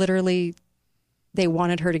literally, they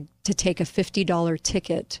wanted her to take a $50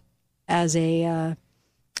 ticket as a,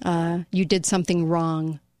 you did something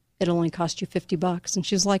wrong. It only cost you $50. And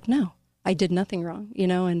she was like, no, I did nothing wrong.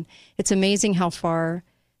 And it's amazing how far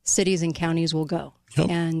cities and counties will go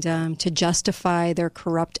and to justify their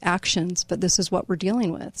corrupt actions. But this is what we're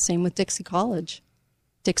dealing with. Same with Dixie College.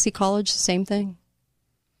 Dixie College, same thing.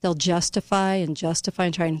 They'll justify and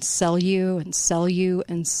try and sell you and sell you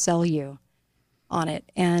and sell you on it.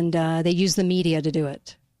 And they use the media to do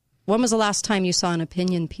it. When was the last time you saw an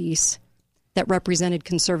opinion piece that represented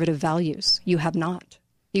conservative values? You have not.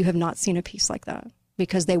 You have not seen a piece like that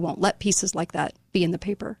because they won't let pieces like that be in the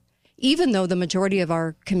paper, even though the majority of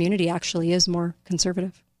our community actually is more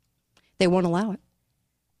conservative. They won't allow it.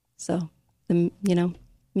 So,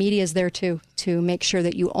 media is there to make sure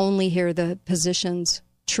that you only hear the positions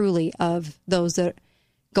truly of those that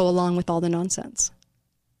go along with all the nonsense.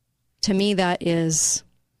 To me, that is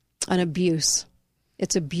an abuse.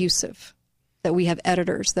 It's abusive that we have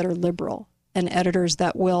editors that are liberal and editors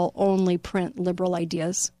that will only print liberal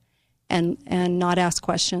ideas and not ask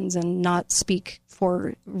questions and not speak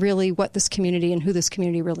for really what this community and who this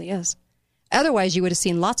community really is. Otherwise, you would have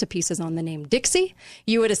seen lots of pieces on the name Dixie.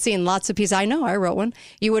 You would have seen lots of pieces. I know, I wrote one.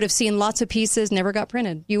 You would have seen lots of pieces, never got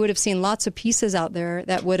printed. You would have seen lots of pieces out there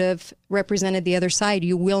that would have represented the other side.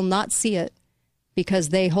 You will not see it because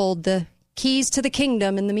they hold the keys to the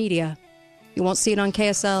kingdom in the media. You won't see it on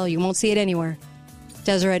KSL. You won't see it anywhere.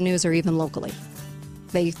 Deseret News or even locally.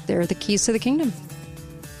 They're the keys to the kingdom.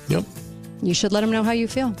 Yep. You should let them know how you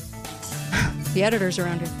feel. The editors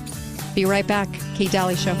around here. Be right back. Kate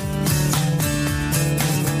Daly Show.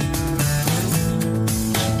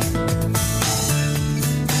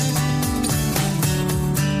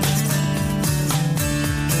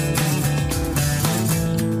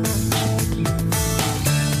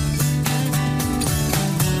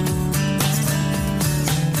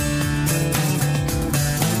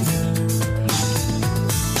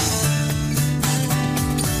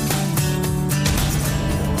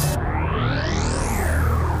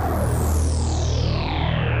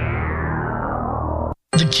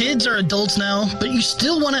 Kids are adults now, but you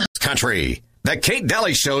still want to... Country. The Kate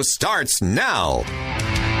Daly Show starts now.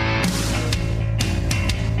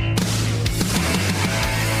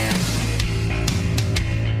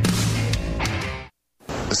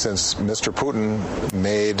 Since Mr. Putin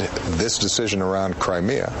made this decision around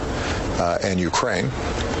Crimea and Ukraine,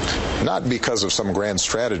 not because of some grand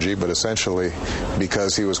strategy, but essentially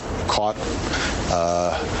because he was caught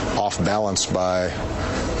off balance by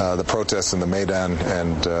the protests in the Maidan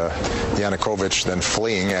and Yanukovych then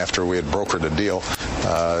fleeing after we had brokered a deal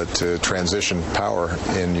to transition power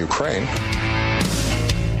in Ukraine.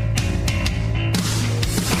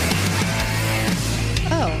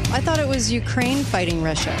 Oh, I thought it was Ukraine fighting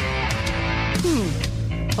Russia.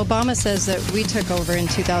 Obama says that we took over in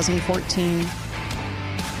 2014.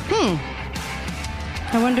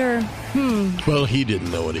 I wonder, Well, he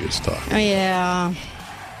didn't know what he was talking about. Yeah.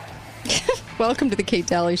 Welcome to the Kate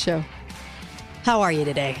Daly Show. How are you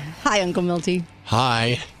today? Hi, Uncle Milty.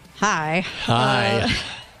 Hi. Hi.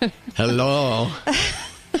 Hello.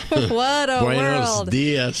 What a Buenos world.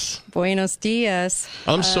 dias. Buenos dias.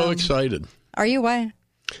 I'm so excited. Are you? Why?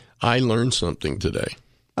 I learned something today.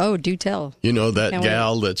 Oh, do tell. You know that Can't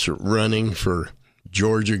gal that's running for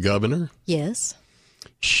Georgia governor? Yes.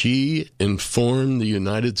 She informed the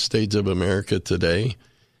United States of America today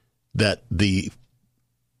that the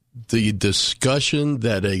discussion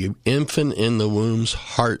that an infant in the womb's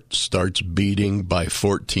heart starts beating by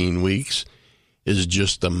 14 weeks is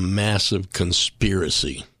just a massive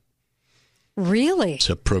conspiracy. Really?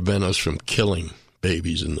 To prevent us from killing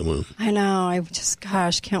babies in the womb. I know. I just,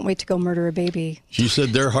 can't wait to go murder a baby. She said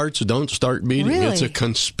their hearts don't start beating. Really? It's a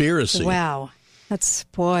conspiracy. Wow. That's,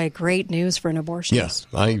 great news for an abortionist. Yes,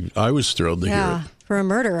 I was thrilled to hear it. for a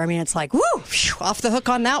murder. I mean, it's like, woo, off the hook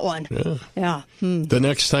on that one. Yeah. The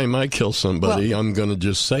next time I kill somebody, I'm going to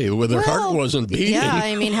just say, their heart wasn't beating. Yeah,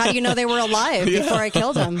 I mean, how do you know they were alive before I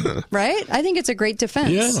killed them, right? I think it's a great defense.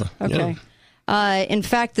 Yeah. Okay. Yeah. In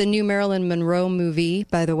fact, the new Marilyn Monroe movie,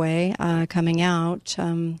 by the way, coming out,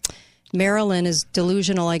 Marilyn is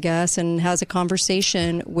delusional, I guess, and has a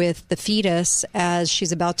conversation with the fetus as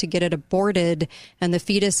she's about to get it aborted. And the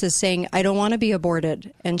fetus is saying, I don't want to be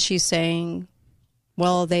aborted. And she's saying,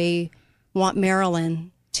 well, they want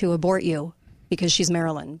Marilyn to abort you because she's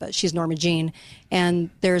Marilyn, but she's Norma Jean. And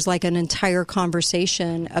there's like an entire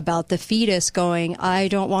conversation about the fetus going, I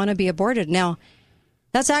don't want to be aborted. Now,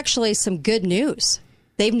 that's actually some good news.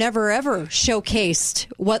 They've never, ever showcased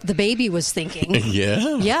what the baby was thinking.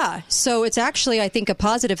 Yeah. Yeah. So it's actually, I think, a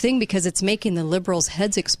positive thing because it's making the liberals'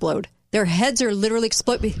 heads explode. Their heads are literally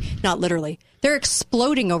exploding. Not literally. They're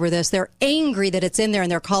exploding over this. They're angry that it's in there,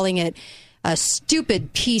 and they're calling it a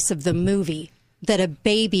stupid piece of the movie that a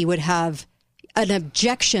baby would have an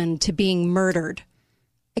objection to being murdered.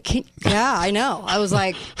 Yeah, I know. I was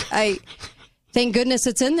like, thank goodness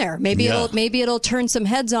it's in there. Maybe it'll turn some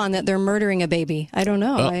heads on that they're murdering a baby. I don't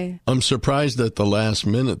know. I'm surprised at the last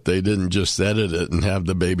minute they didn't just edit it and have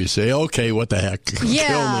the baby say, "Okay, what the heck?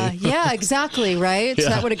 Yeah, Kill me." Yeah, exactly. Right. Yeah. So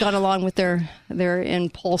that would have gone along with their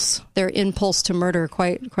impulse to murder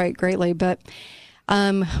quite greatly. But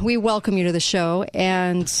we welcome you to the show,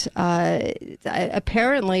 and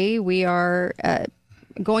apparently we are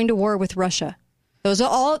going to war with Russia. Those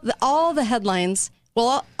are all the headlines.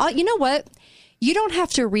 Well, you know what? You don't have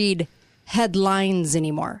to read headlines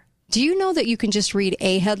anymore. Do you know that you can just read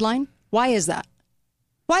a headline? Why is that?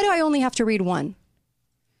 Why do I only have to read one?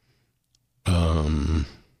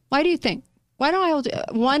 Why do you think? Why don't I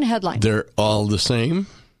one headline? They're all the same?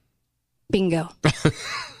 Bingo.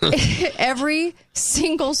 Every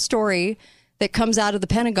single story that comes out of the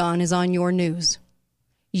Pentagon is on your news.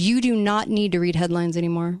 You do not need to read headlines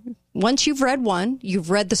anymore. Once you've read one, you've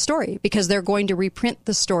read the story because they're going to reprint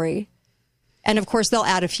the story. And of course, they'll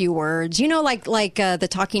add a few words, like the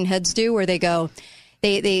talking heads do, where they go,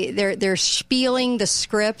 they're spieling the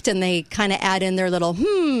script and they kind of add in their little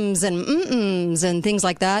hmms and mm-ms and things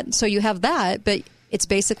like that. So you have that, but it's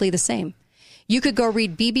basically the same. You could go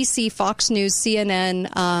read BBC, Fox News,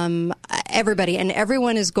 CNN, everybody, and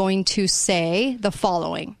everyone is going to say the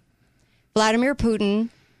following. Vladimir Putin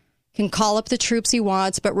can call up the troops he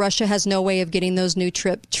wants, but Russia has no way of getting those new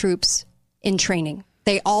troops in training.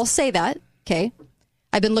 They all say that. Okay.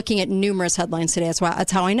 I've been looking at numerous headlines today.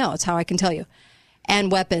 That's how I know. It's how I can tell you.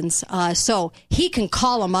 And weapons. So he can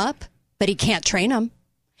call them up, but he can't train them.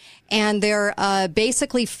 And they're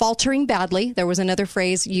basically faltering badly. There was another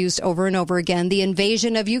phrase used over and over again. The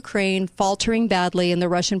invasion of Ukraine faltering badly, and the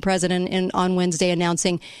Russian president on Wednesday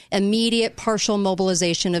announcing immediate partial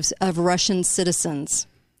mobilization of Russian citizens.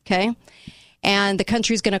 Okay. And the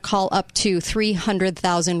country's going to call up to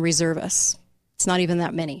 300,000 reservists. It's not even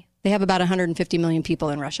that many. They have about 150 million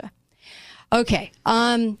people in Russia. Okay.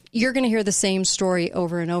 You're going to hear the same story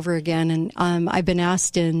over and over again. And I've been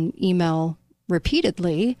asked in email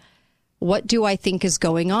repeatedly, what do I think is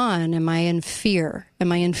going on? Am I in fear?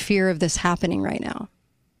 Am I in fear of this happening right now?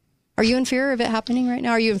 Are you in fear of it happening right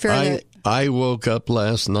now? Are you in fear of it? I woke up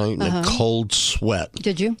last night in a cold sweat.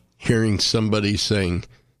 Did you? Hearing somebody saying,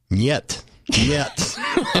 "Yet."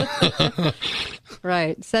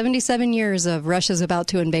 Right. 77 years of Russia's about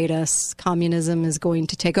to invade us. Communism is going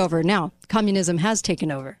to take over. Now, communism has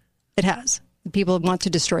taken over. It has. People want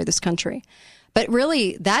to destroy this country. But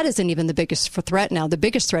really, that isn't even the biggest threat now. The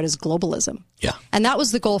biggest threat is globalism. Yeah. And that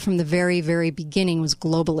was the goal from the very, very beginning, was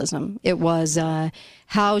globalism. It was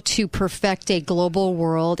how to perfect a global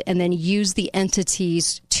world and then use the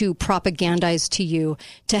entities to propagandize to you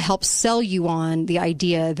to help sell you on the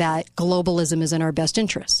idea that globalism is in our best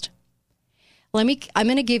interest. I'm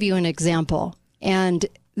going to give you an example. And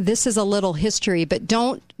this is a little history, but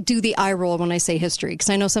don't do the eye roll when I say history, because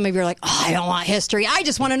I know some of you are like, oh, I don't want history. I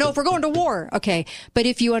just want to know if we're going to war. Okay. But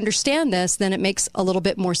if you understand this, then it makes a little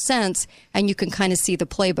bit more sense and you can kind of see the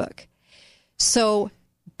playbook. So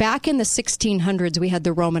back in the 1600s, we had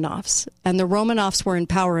the Romanovs, and the Romanovs were in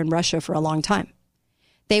power in Russia for a long time.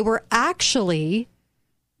 They actually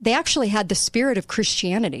had the spirit of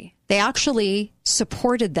Christianity. They actually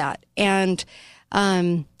supported that. And,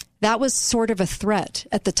 that was sort of a threat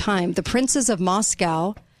at the time. The princes of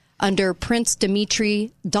Moscow, under Prince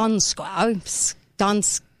Dmitry Donskoy,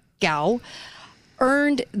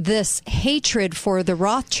 earned this hatred for the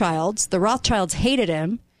Rothschilds. The Rothschilds hated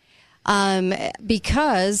him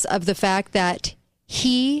because of the fact that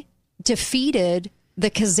he defeated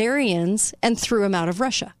the Khazarians and threw him out of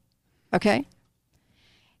Russia. Okay?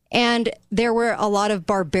 And there were a lot of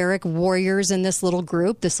barbaric warriors in this little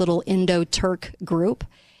group, this little Indo-Turk group.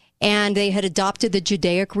 And they had adopted the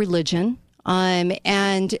Judaic religion.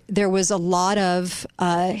 And there was a lot of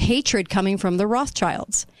hatred coming from the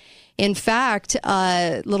Rothschilds. In fact,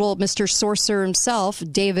 little Mr. Sorcerer himself,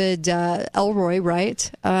 David Elroy,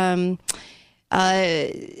 right?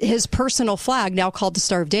 His personal flag, now called the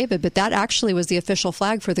Star of David, but that actually was the official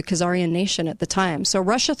flag for the Khazarian nation at the time. So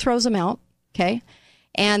Russia throws him out, okay?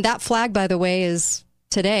 And that flag, by the way, is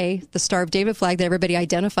today the Star of David flag that everybody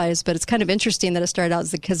identifies, but it's kind of interesting that it started out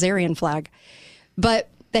as the Khazarian flag. But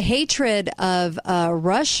the hatred of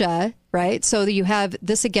Russia, right? So you have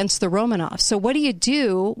this against the Romanovs. So what do you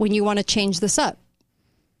do when you want to change this up?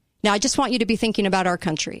 Now, I just want you to be thinking about our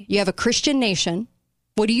country. You have a Christian nation.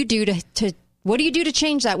 What do you do to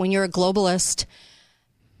change that when you're a globalist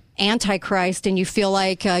antichrist and you feel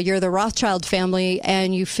like you're the Rothschild family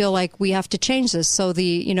and you feel like we have to change this? So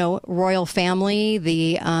the, royal family,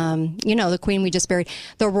 the queen we just buried,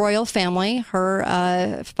 the royal family,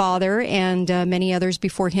 her father and many others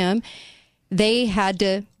before him, they had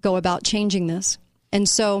to go about changing this. And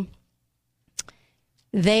so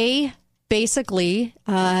they basically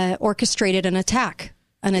orchestrated an attack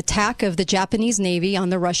of the Japanese Navy on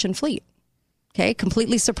the Russian fleet. Okay,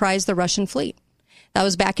 completely surprised the Russian fleet. That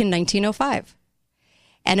was back in 1905.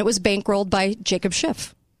 And it was bankrolled by Jacob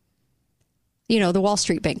Schiff, the Wall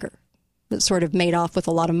Street banker that sort of made off with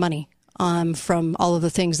a lot of money from all of the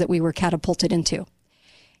things that we were catapulted into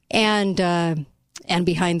and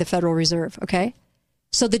behind the Federal Reserve, okay?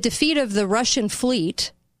 So the defeat of the Russian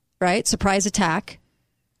fleet, right, surprise attack,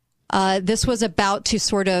 this was about to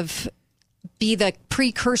sort of be the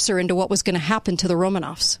precursor into what was going to happen to the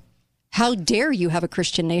Romanovs. How dare you have a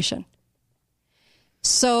Christian nation?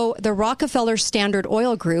 So the Rockefeller Standard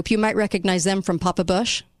Oil Group, you might recognize them from Papa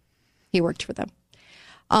Bush. He worked for them.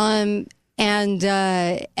 And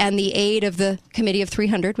the aid of the Committee of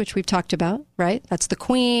 300, which we've talked about, right? That's the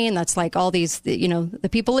Queen. That's like all these, the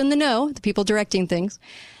people in the know, the people directing things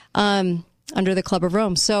under the Club of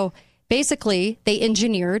Rome. So basically, they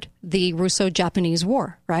engineered the Russo-Japanese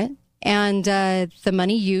War, right? And the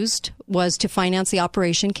money used was to finance the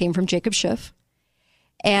operation came from Jacob Schiff.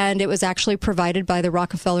 And it was actually provided by the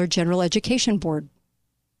Rockefeller General Education Board.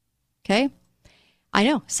 Okay? I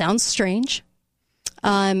know, sounds strange.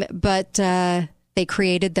 But they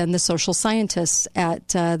created then the social scientists at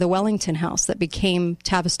the Wellington House that became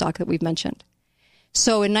Tavistock that we've mentioned.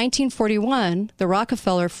 So in 1941, the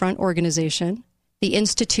Rockefeller Front Organization, the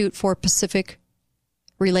Institute for Pacific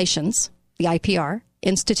Relations, the IPR,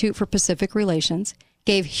 Institute for Pacific Relations,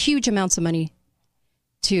 gave huge amounts of money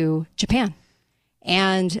to Japan.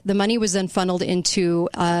 And the money was then funneled into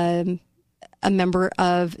a member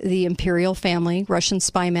of the imperial family, Russian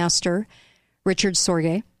spy master, Richard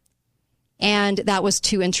Sorge. And that was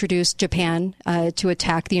to introduce Japan to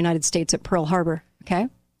attack the United States at Pearl Harbor. Okay?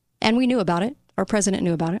 And we knew about it. Our president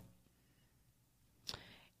knew about it.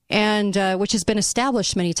 And which has been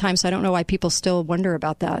established many times, so I don't know why people still wonder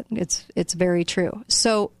about that. It's very true.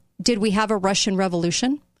 So did we have a Russian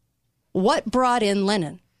Revolution? What brought in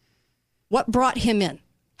Lenin? What brought him in?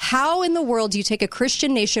 How in the world do you take a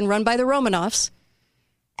Christian nation run by the Romanovs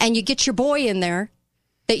and you get your boy in there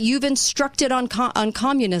that you've instructed on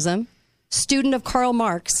communism, student of Karl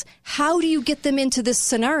Marx? How do you get them into this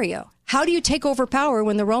scenario? How do you take over power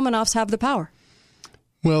when the Romanovs have the power?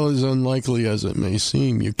 Well, as unlikely as it may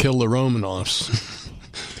seem, you kill the Romanovs.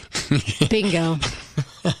 Bingo.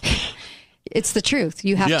 It's the truth.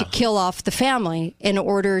 You have to kill off the family in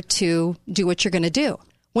order to do what you're going to do.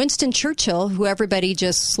 Winston Churchill, who everybody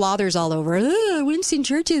just slathers all over, Winston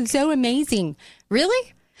Churchill is so amazing.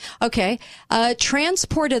 Really? Okay.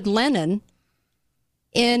 Transported Lenin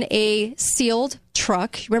in a sealed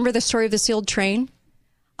truck. Remember the story of the sealed train?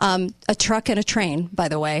 A truck and a train, by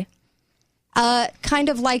the way. Kind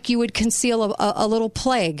of like you would conceal a little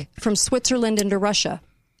plague from Switzerland into Russia.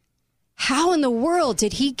 How in the world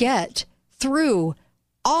did he get through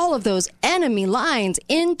all of those enemy lines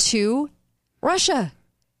into Russia?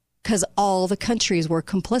 Because all the countries were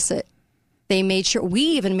complicit. They made sure, we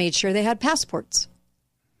even made sure they had passports.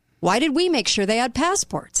 Why did we make sure they had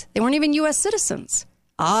passports? They weren't even U.S. citizens.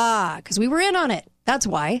 Because we were in on it. That's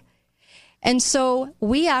why. And so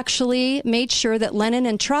we actually made sure that Lenin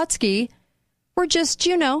and Trotsky were just,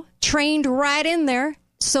 trained right in there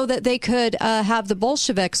so that they could have the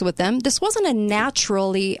Bolsheviks with them. This wasn't a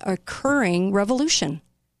naturally occurring revolution.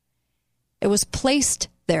 It was placed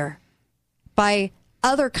there by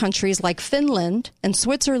other countries like Finland and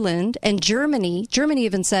Switzerland and Germany. Germany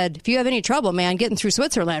even said, if you have any trouble, man, getting through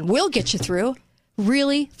Switzerland, we'll get you through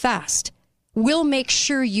really fast. we'll make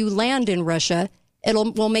sure you land in Russia.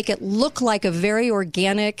 We'll make it look like a very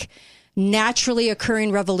organic, naturally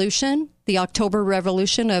occurring revolution, the October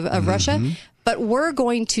Revolution of Russia. But we're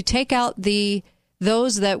going to take out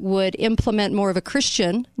those that would implement more of a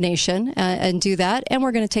Christian nation and do that. And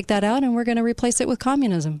we're going to take that out and we're going to replace it with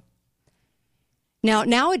communism. Now,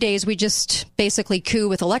 nowadays, we just basically coup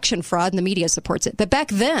with election fraud and the media supports it. But back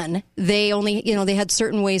then, they only, they had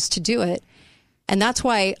certain ways to do it. And that's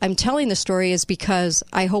why I'm telling the story, is because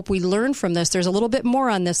I hope we learn from this. There's a little bit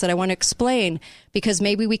more on this that I want to explain, because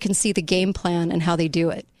maybe we can see the game plan and how they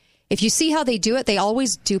do it. If you see how they do it, they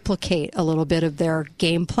always duplicate a little bit of their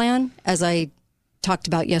game plan, as I talked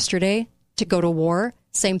about yesterday, to go to war.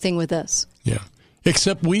 Same thing with this. Yeah.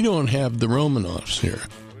 Except we don't have the Romanovs here.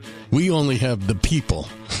 We only have the people.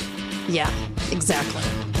 Yeah, exactly.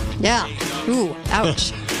 Yeah. Ooh,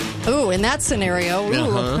 ouch. Ooh, in that scenario.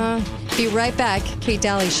 Ooh, Be right back. Kate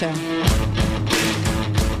Daly Show.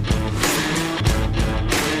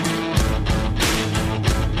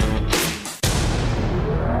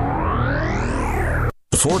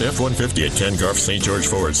 The Ford F-150 at Ken Garff St. George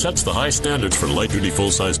Ford sets the high standards for light-duty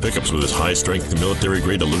full-size pickups with its high-strength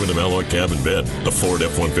military-grade aluminum alloy cab and bed. The Ford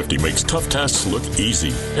F-150 makes tough tasks look easy.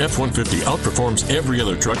 F-150 outperforms every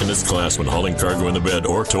other truck in its class when hauling cargo in the bed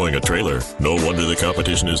or towing a trailer. No wonder the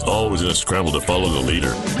competition is always in a scramble to follow the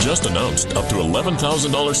leader. Just announced up to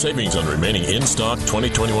 $11,000 savings on remaining in-stock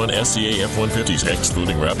 2021 SCA F-150s,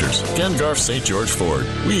 excluding Raptors. Ken Garff St. George Ford.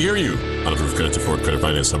 We hear you. Unapproved credit to Ford Credit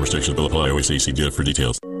Finance. Some restrictions will apply. Always see dealer for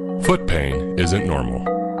details. Foot pain isn't normal.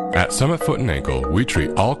 At Summit Foot and Ankle, we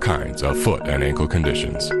treat all kinds of foot and ankle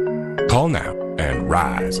conditions. Call now and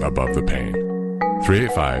rise above the pain.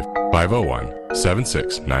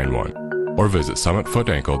 385-501-7691 or visit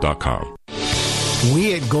summitfootankle.com.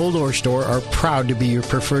 We at Gold Ore Store are proud to be your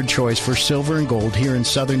preferred choice for silver and gold here in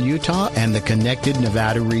southern Utah and the connected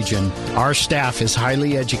Nevada region. Our staff is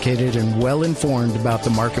highly educated and well informed about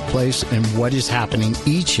the marketplace and what is happening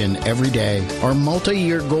each and every day. Our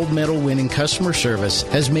multi-year gold medal winning customer service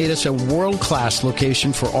has made us a world-class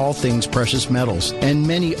location for all things precious metals and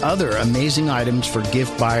many other amazing items for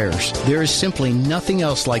gift buyers. There is simply nothing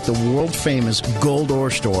else like the world-famous Gold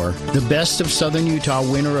Ore Store, the best of southern Utah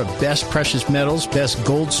winner of Best Precious Metals, Best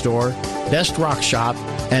Gold Store, Best Rock Shop,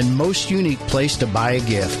 and most unique place to buy a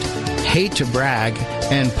gift. Hate to brag,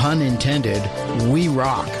 and pun intended, we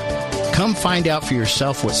rock. Come find out for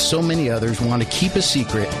yourself what so many others want to keep a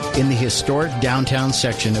secret in the historic downtown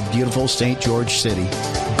section of beautiful St. George City.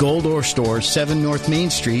 Gold Ore Store, 7 North Main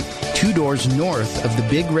Street, 2 doors north of the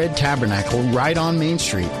Big Red Tabernacle, right on Main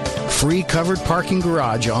Street. Free covered parking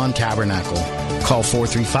garage on Tabernacle. Call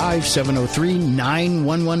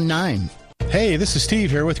 435-703-9119. Hey, this is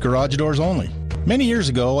Steve here with Garage Doors Only. Many years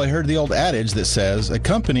ago, I heard the old adage that says a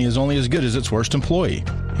company is only as good as its worst employee.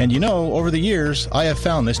 And over the years, I have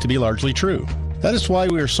found this to be largely true. That is why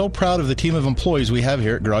we are so proud of the team of employees we have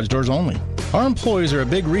here at Garage Doors Only. Our employees are a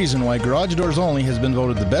big reason why Garage Doors Only has been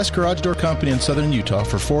voted the best garage door company in southern Utah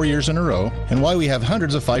for 4 years in a row, and why we have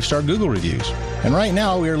hundreds of 5-star Google reviews. And right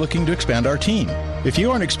now, we are looking to expand our team. If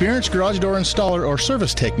you are an experienced garage door installer or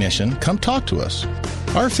service technician, come talk to us.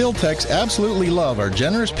 Our field techs absolutely love our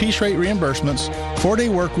generous piece rate reimbursements, 4-day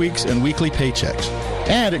work weeks, and weekly paychecks.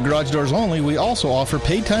 And at Garage Doors Only, we also offer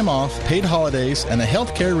paid time off, paid holidays, and a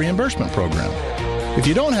health care reimbursement program. If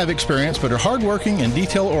you don't have experience but are hardworking and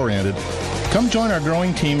detail-oriented, come join our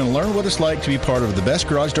growing team and learn what it's like to be part of the best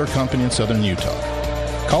garage door company in southern Utah.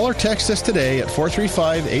 Call or text us today at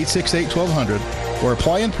 435-868-1200 or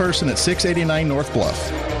apply in person at 689 North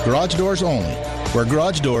Bluff. Garage Doors Only, where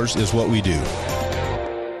garage doors is what we do.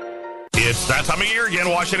 It's that time of year again,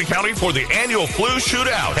 Washington County, for the annual flu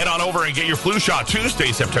shootout. Head on over and get your flu shot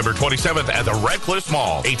Tuesday, September 27th at the Red Cliffs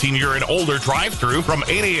Mall. 18-year and older drive-through from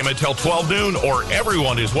 8 a.m. until 12 noon, or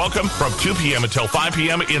everyone is welcome from 2 p.m. until 5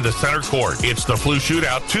 p.m. in the center court. It's the flu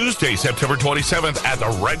shootout Tuesday, September 27th at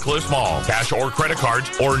the Red Cliffs Mall. Cash or credit cards,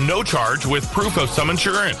 or no charge with proof of some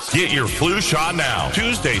insurance. Get your flu shot now.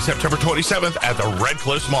 Tuesday, September 27th at the Red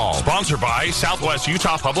Cliffs Mall. Sponsored by Southwest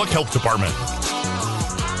Utah Public Health Department.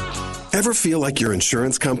 Ever feel like your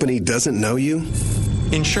insurance company doesn't know you?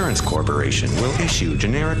 Insurance Corporation will issue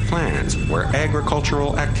generic plans where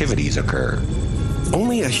agricultural activities occur.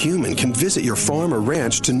 Only a human can visit your farm or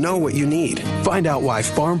ranch to know what you need. Find out why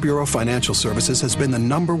Farm Bureau Financial Services has been the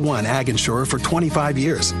 #1 ag insurer for 25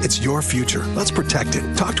 years. It's your future. Let's protect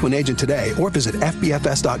it. Talk to an agent today or visit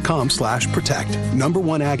fbfs.com/protect.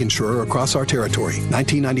 #1 ag insurer across our territory.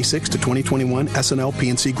 1996 to 2021 SNL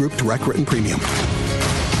P&C Group direct written premium.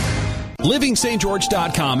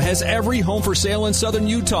 LivingSt. has every home for sale in southern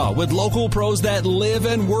Utah with local pros that live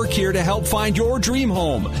and work here to help find your dream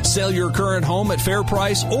home. Sell your current home at fair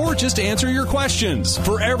price or just answer your questions.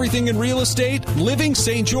 For everything in real estate,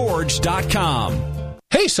 LivingSt.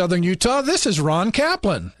 Hey, Southern Utah, this is Ron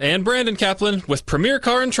Kaplan. And Brandon Kaplan with Premier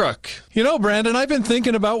Car and Truck. You know, Brandon, I've been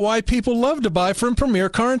thinking about why people love to buy from Premier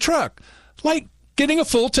Car and Truck. Like getting a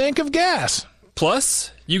full tank of gas.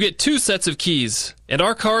 Plus, you get 2 sets of keys, and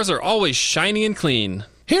our cars are always shiny and clean.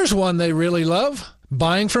 Here's one they really love.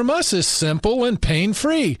 Buying from us is simple and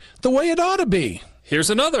pain-free, the way it ought to be. Here's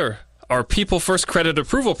another. Our People First credit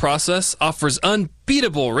approval process offers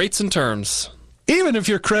unbeatable rates and terms. Even if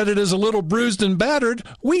your credit is a little bruised and battered,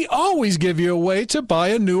 we always give you a way to buy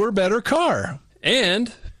a newer, better car.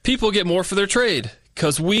 And people get more for their trade,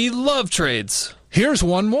 because we love trades. Here's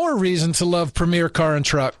one more reason to love Premier Car and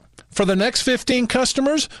Truck. For the next 15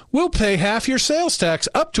 customers, we'll pay half your sales tax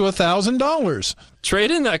up to $1,000.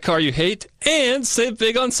 Trade in that car you hate and save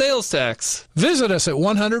big on sales tax. Visit us at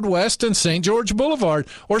 100 West and St. George Boulevard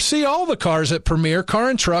or see all the cars at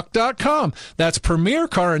PremierCarandTruck.com. That's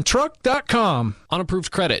PremierCarandTruck.com.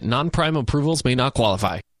 Unapproved credit. Non-prime approvals may not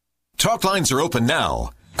qualify. Talk lines are open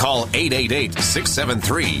now. Call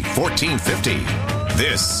 888-673-1450.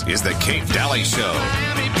 This is the Kate Daly Show.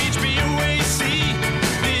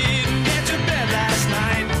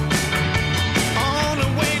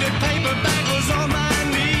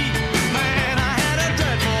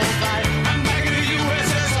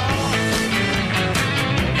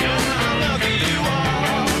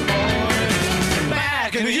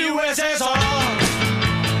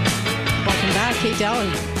 Kate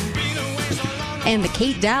Daly. And the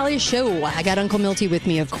Kate Daly Show. I got Uncle Milty with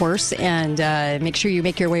me, of course, and make sure you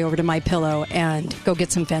make your way over to MyPillow and go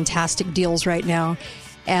get some fantastic deals right now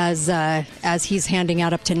as he's handing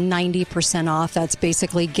out up to 90% off. That's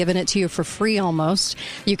basically giving it to you for free almost.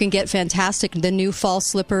 You can get the new fall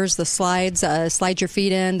slippers, the slides, slide your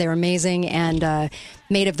feet in. They're amazing and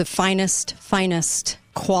made of the finest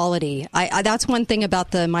quality. That's one thing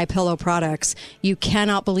about the MyPillow products. You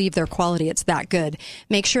cannot believe their quality. It's that good.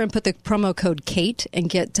 Make sure and put the promo code KATE and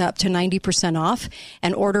get up to 90% off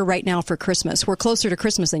and order right now for Christmas. We're closer to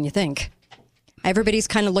Christmas than you think. Everybody's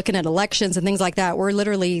kind of looking at elections and things like that. We're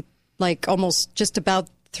literally like almost just about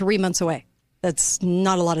 3 months away. That's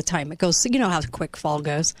not a lot of time. It goes, you know how quick fall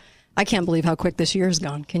goes. I can't believe how quick this year's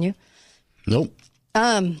gone. Can you? Nope.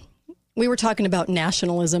 We were talking about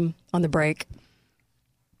nationalism on the break.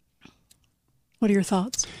 What are your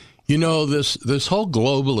thoughts? You know, this whole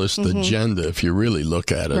globalist agenda, if you really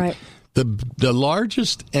look at it, right. The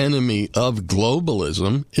largest enemy of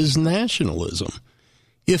globalism is nationalism.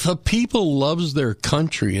 If a people loves their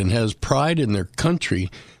country and has pride in their country,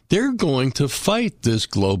 they're going to fight this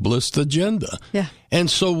globalist agenda. Yeah. And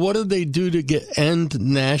so what do they do to end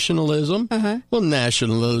nationalism? Well,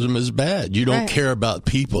 nationalism is bad. You don't care about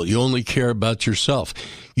people. You only care about yourself.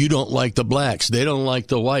 You don't like the blacks. They don't like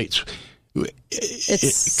the whites.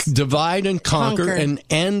 It's divide and conquer and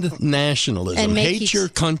end nationalism. And hate your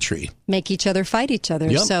country. Make each other fight each other.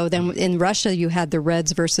 Yep. So then in Russia, you had the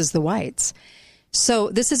Reds versus the Whites. So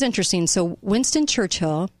this is interesting. So Winston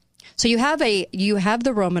Churchill. So you have the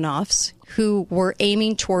Romanovs who were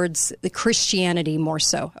aiming towards the Christianity more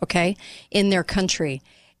so, okay, in their country,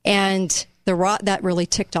 and that really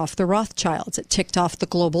ticked off the Rothschilds. It ticked off the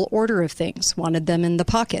global order of things. Wanted them in the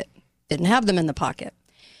pocket. Didn't have them in the pocket.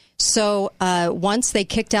 So once they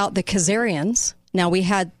kicked out the Khazarians, now we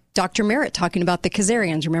had Dr. Merritt talking about the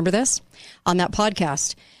Khazarians. Remember this on that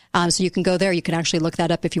podcast? So you can go there. You can actually look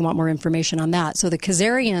that up if you want more information on that. So the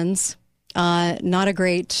Khazarians, not a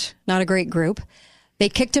great group. They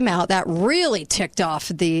kicked him out. That really ticked off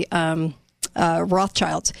the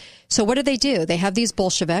Rothschilds. So what do? They have these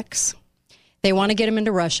Bolsheviks. They want to get them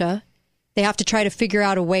into Russia. They have to try to figure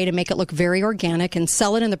out a way to make it look very organic and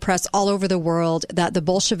sell it in the press all over the world that the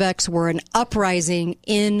Bolsheviks were an uprising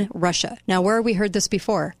in Russia. Now, where have we heard this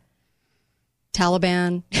before?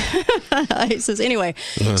 Taliban. ISIS. Anyway,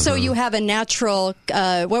 so you have a natural,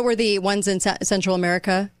 what were the ones in Central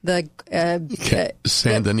America? The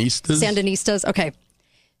Sandinistas? Sandinistas. Okay.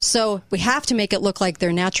 So we have to make it look like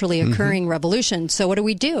they're naturally occurring revolution. So what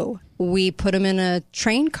do? We put them in a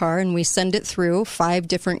train car and we send it through 5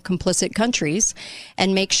 different complicit countries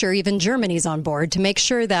and make sure even Germany's on board to make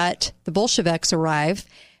sure that the Bolsheviks arrive,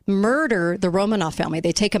 murder the Romanov family.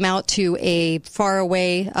 They take them out to a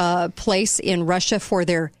faraway place in Russia for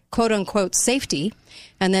their quote-unquote safety,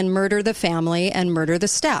 and then murder the family and murder the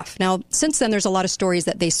staff. Now, since then, there's a lot of stories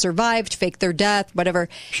that they survived, faked their death, whatever.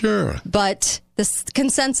 Sure. But the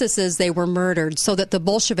consensus is they were murdered so that the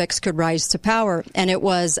Bolsheviks could rise to power. And it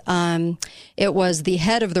was the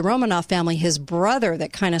head of the Romanov family, his brother,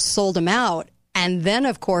 that kind of sold him out. And then,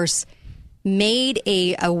 of course, made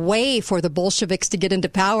a way for the Bolsheviks to get into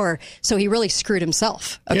power. So he really screwed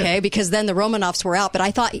himself, okay? Yeah. Because then the Romanovs were out. But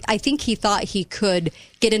I think he thought he could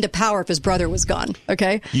get into power if his brother was gone,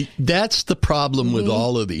 okay? That's the problem with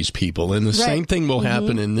all of these people. And the same thing will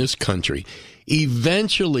happen in this country.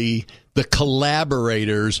 Eventually, the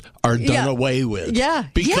collaborators are done away with. Yeah.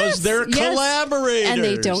 Because they're collaborators. And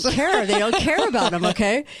they don't care. They don't care about them,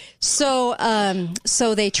 okay? So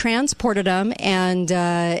they transported them, and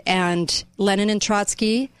Lenin and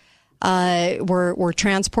Trotsky were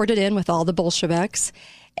transported in with all the Bolsheviks.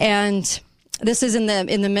 And this is in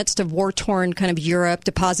the midst of war-torn kind of Europe,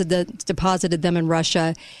 deposited them in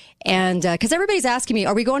Russia. And because everybody's asking me,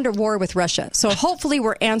 are we going to war with Russia? So hopefully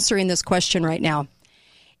we're answering this question right now.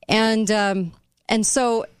 And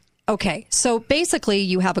so, okay, so basically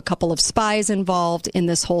you have a couple of spies involved in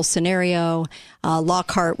this whole scenario.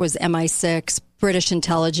 Lockhart was MI6, British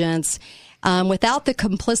intelligence. Without the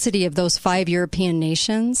complicity of those 5 European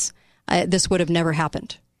nations, this would have never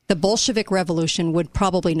happened. The Bolshevik Revolution would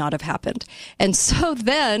probably not have happened. And so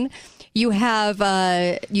then you have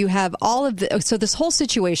all of the, so this whole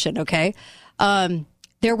situation, okay,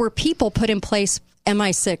 there were people put in place,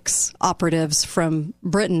 MI6 operatives from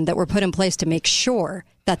Britain that were put in place to make sure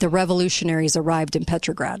that the revolutionaries arrived in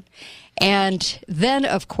Petrograd. And then,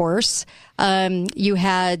 of course, you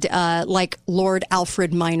had like Lord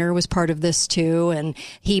Alfred Minor was part of this too, and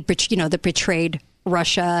he, that betrayed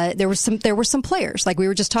Russia. There were some players, like we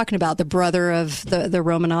were just talking about, the brother of the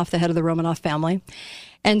Romanov, the head of the Romanov family.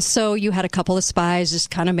 And so you had a couple of spies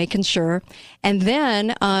just kind of making sure. And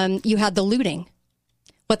then you had the looting.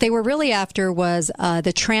 What they were really after was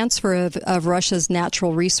the transfer of Russia's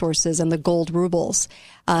natural resources and the gold rubles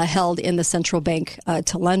held in the central bank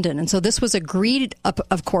to London. And so this was agreed,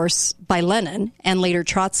 of course, by Lenin and later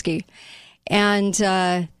Trotsky, and,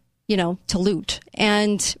 to loot.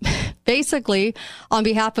 And basically, on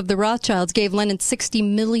behalf of the Rothschilds, gave Lenin 60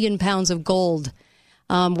 million pounds of gold,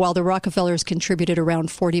 while the Rockefellers contributed around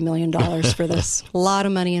 $40 million for this. A lot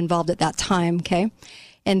of money involved at that time, okay?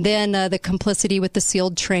 And then the complicity with the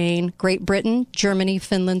sealed train, Great Britain, Germany,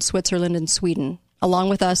 Finland, Switzerland, and Sweden, along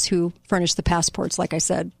with us who furnished the passports, like I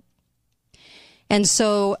said. And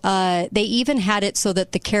so they even had it so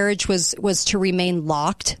that the carriage was to remain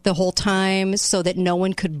locked the whole time so that no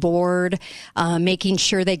one could board, making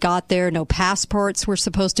sure they got there. No passports were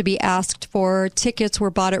supposed to be asked for. Tickets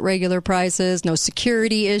were bought at regular prices. No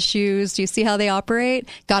security issues. Do you see how they operate?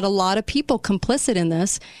 Got a lot of people complicit in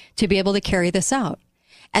this to be able to carry this out.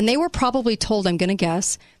 And they were probably told, I'm going to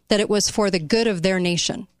guess, that it was for the good of their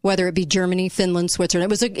nation, whether it be Germany, Finland, Switzerland.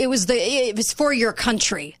 It was for your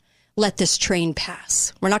country. Let this train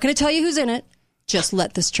pass. We're not going to tell you who's in it. Just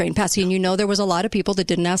let this train pass. And there was a lot of people that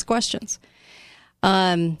didn't ask questions.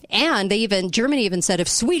 And Germany even said if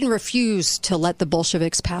Sweden refused to let the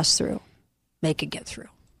Bolsheviks pass through, they could get through.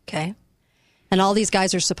 Okay. And all these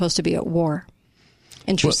guys are supposed to be at war.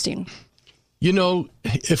 Interesting. Well,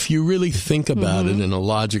 if you really think about it in a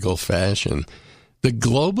logical fashion, the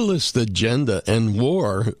globalist agenda and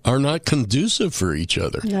war are not conducive for each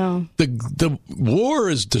other. No. The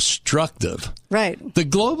war is destructive. Right. The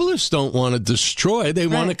globalists don't want to destroy. They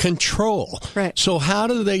want to control. Right. So how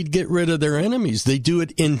do they get rid of their enemies? They do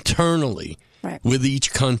it internally with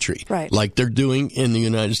each country, like they're doing in the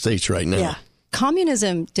United States right now. Yeah.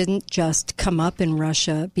 Communism didn't just come up in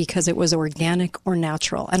Russia because it was organic or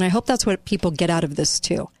natural. And I hope that's what people get out of this,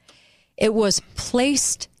 too. It was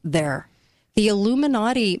placed there. The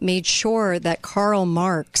Illuminati made sure that Karl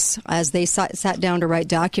Marx, as they sat down to write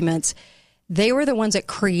documents, they were the ones that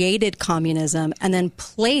created communism and then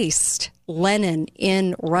placed Lenin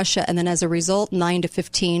in Russia. And then as a result, 9 to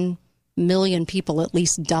 15 million people at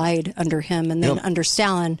least died under him. And then under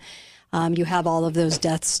Stalin, you have all of those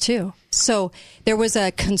deaths, too. So there was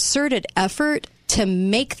a concerted effort to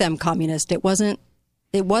make them communist. It wasn't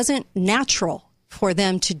natural for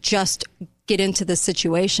them to just get into this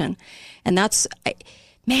situation. And that's,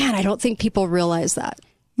 I don't think people realize that.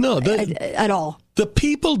 No, at all. The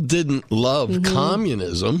people didn't love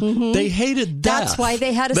communism. They hated death. That's why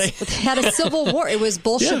they had a civil war. It was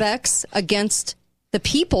Bolsheviks against the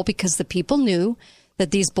people because the people knew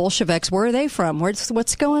that these Bolsheviks, where are they from?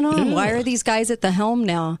 What's going on? Yeah. Why are these guys at the helm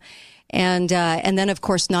now? And then, of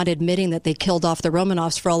course, not admitting that they killed off the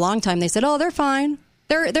Romanovs for a long time. They said, oh, they're fine.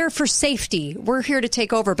 They're for safety. We're here to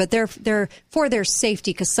take over, but they're for their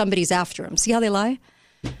safety because somebody's after them. See how they lie?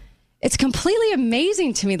 It's completely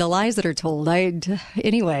amazing to me, the lies that are told.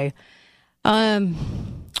 Anyway.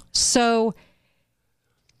 So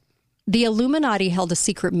the Illuminati held a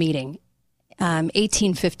secret meeting,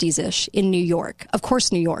 1850s-ish, in New York. Of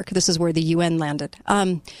course, New York. This is where the UN landed,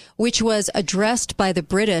 which was addressed by the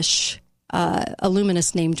British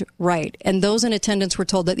illuminist named Wright. And those in attendance were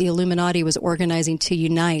told that the Illuminati was organizing to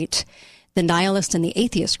unite the nihilist and the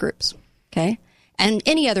atheist groups, okay? And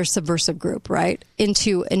any other subversive group, right,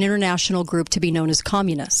 into an international group to be known as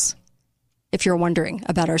communists, if you're wondering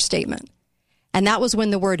about our statement. And that was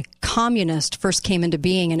when the word communist first came into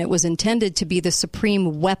being, and it was intended to be the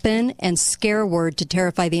supreme weapon and scare word to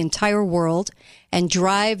terrify the entire world and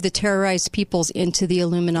drive the terrorized peoples into the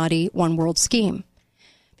Illuminati one world scheme.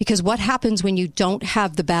 Because what happens when you don't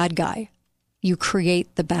have the bad guy? You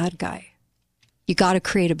create the bad guy. You got to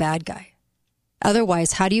create a bad guy.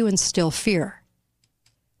 Otherwise, how do you instill fear?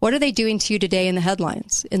 What are they doing to you today in the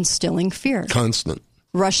headlines? Instilling fear. Constant.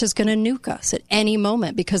 Russia's going to nuke us at any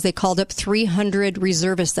moment because they called up 300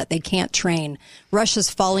 reservists that they can't train. Russia's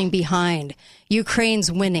falling behind.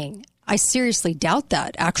 Ukraine's winning. I seriously doubt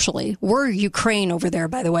that, actually. We're Ukraine over there,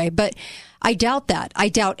 by the way. But I doubt that. I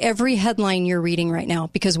doubt every headline you're reading right now.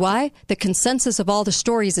 Because why? The consensus of all the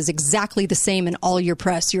stories is exactly the same in all your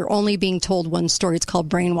press. You're only being told one story. It's called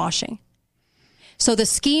brainwashing. So the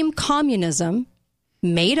scheme communism,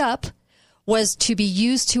 made up, was to be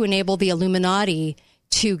used to enable the Illuminati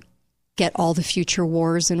to get all the future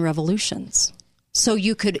wars and revolutions. So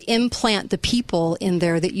you could implant the people in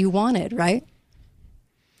there that you wanted, right?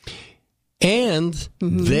 And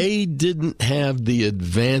they didn't have the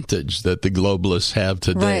advantage that the globalists have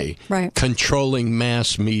today, right. Controlling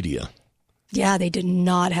mass media. Yeah, they did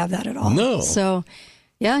not have that at all. No. So,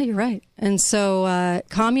 yeah, you're right. And so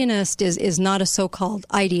communist is not a so-called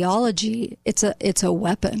ideology. It's a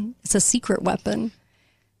weapon. It's a secret weapon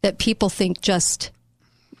that people think just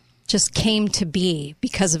came to be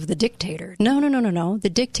because of the dictator. No. The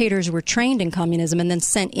dictators were trained in communism and then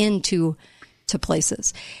sent into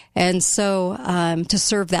places. And so to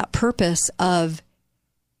serve that purpose of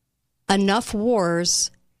enough wars,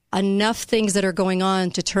 enough things that are going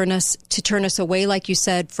on to turn us away, like you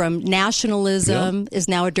said, from nationalism is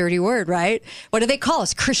now a dirty word, right? What do they call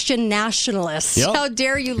us? Christian nationalists. Yep. How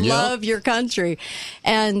dare you love your country?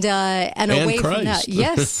 And away Christ. from that.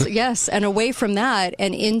 Yes. And away from that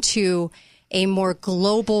and into a more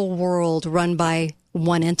global world run by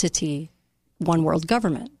one entity, one world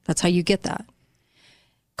government. That's how you get that.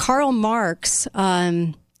 Karl Marx,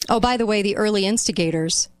 by the way, the early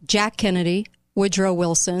instigators, Jack Kennedy, Woodrow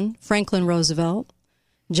Wilson, Franklin Roosevelt,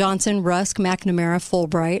 Johnson, Rusk, McNamara,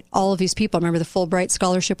 Fulbright, all of these people. Remember the Fulbright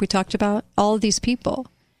scholarship we talked about? All of these people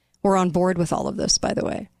were on board with all of this, by the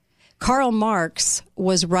way. Karl Marx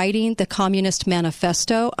was writing the Communist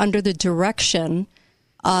Manifesto under the direction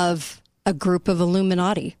of a group of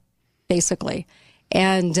Illuminati, basically.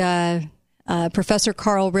 And Professor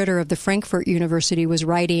Carl Ritter of the Frankfurt University was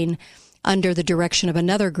writing under the direction of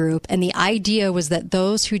another group. And the idea was that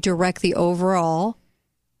those who direct the overall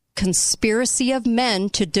conspiracy of men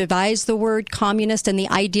to devise the word communist and the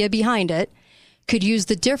idea behind it could use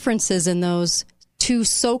the differences in those two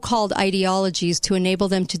so-called ideologies to enable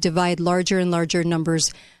them to divide larger and larger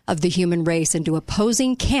numbers of the human race into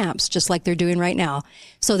opposing camps, just like they're doing right now,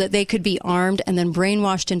 so that they could be armed and then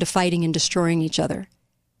brainwashed into fighting and destroying each other.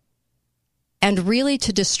 And really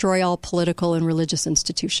to destroy all political and religious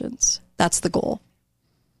institutions. That's the goal.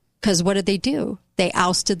 Because what did they do? They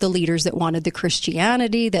ousted the leaders that wanted the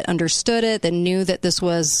Christianity, that understood it, that knew that this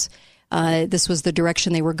was the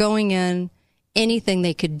direction they were going in. Anything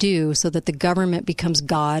they could do so that the government becomes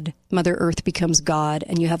God, Mother Earth becomes God,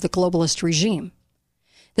 and you have the globalist regime.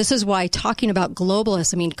 This is why talking about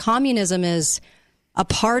globalists, communism is a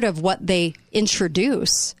part of what they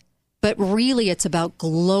introduce. But really, it's about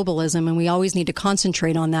globalism, and we always need to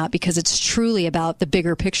concentrate on that because it's truly about the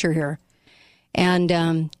bigger picture here.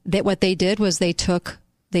 And that what they did was they took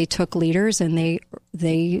leaders and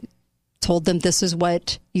they told them, this is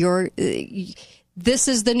what this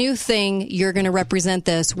is the new thing. You're going to represent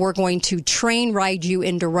this. We're going to train ride you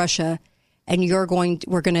into Russia, and we're going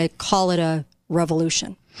to call it a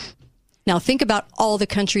revolution. Now, think about all the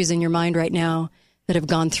countries in your mind right now that have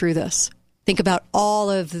gone through this. Think about all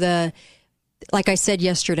of the, like I said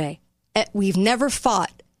yesterday, we've never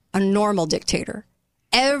fought a normal dictator.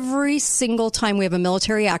 Every single time we have a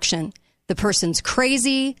military action, the person's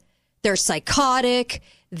crazy, they're psychotic,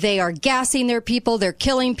 they are gassing their people, they're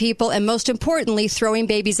killing people, and most importantly, throwing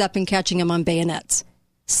babies up and catching them on bayonets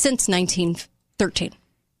since 1913.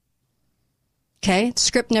 Okay? The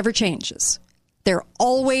script never changes. They're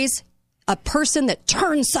always a person that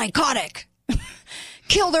turns psychotic.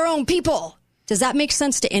 Kill their own people. Does that make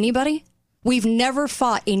sense to anybody? We've never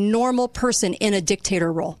fought a normal person in a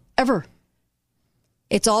dictator role. Ever.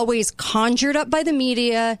 It's always conjured up by the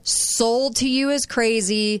media, sold to you as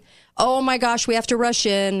crazy. Oh my gosh, we have to rush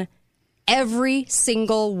in. Every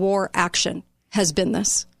single war action has been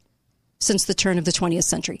this since the turn of the 20th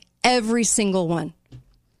century. Every single one.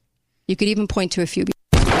 You could even point to a few.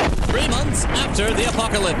 3 months after the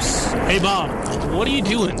apocalypse. Hey, Bob, what are you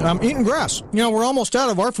doing? I'm eating grass. You know, we're almost out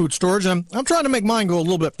of our food storage, and I'm trying to make mine go a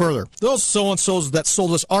little bit further. Those so-and-sos that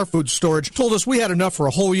sold us our food storage told us we had enough for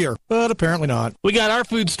a whole year, but apparently not. We got our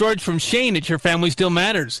food storage from Shane at Your Family Still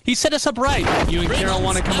Matters. He set us up right. You and Carol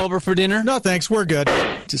want to come over for dinner? No, thanks. We're good.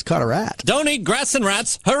 Just caught a rat. Don't eat grass and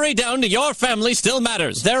rats. Hurry down to Your Family Still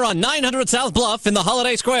Matters. They're on 900 South Bluff in the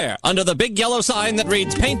Holiday Square, under the big yellow sign that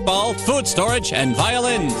reads paintball, food storage, and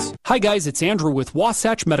violins. Hi, guys. It's Andrew with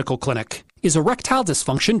Wasatch Medical Clinic. Is erectile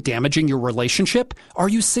dysfunction damaging your relationship? Are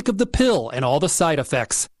you sick of the pill and all the side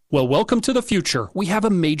effects? Well, welcome to the future. We have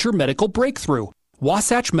a major medical breakthrough.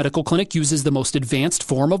 Wasatch Medical Clinic uses the most advanced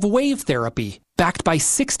form of wave therapy. Backed by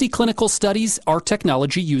 60 clinical studies, our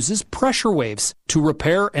technology uses pressure waves to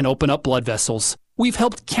repair and open up blood vessels. We've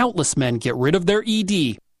helped countless men get rid of their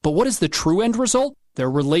ED. But what is the true end result?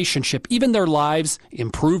 Their relationship, even their lives,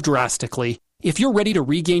 improve drastically. If you're ready to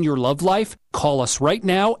regain your love life, call us right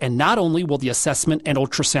now, and not only will the assessment and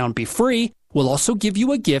ultrasound be free, we'll also give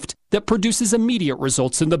you a gift that produces immediate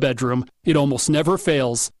results in the bedroom. It almost never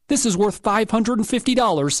fails. This is worth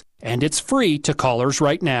 $550, and it's free to callers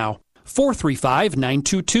right now.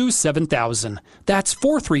 435-922-7000. That's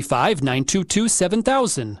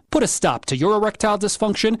 435-922-7000. Put a stop to your erectile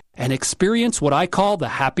dysfunction and experience what I call the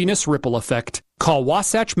happiness ripple effect. Call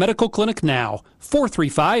Wasatch Medical Clinic now.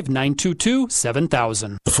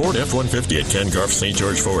 435-922-7000. The Ford F-150 at Ken Garff St.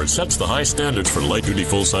 George Ford sets the high standards for light-duty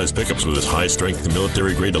full-size pickups with its high-strength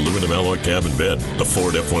military-grade aluminum alloy cab and bed. The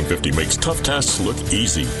Ford F-150 makes tough tasks look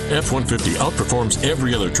easy. F-150 outperforms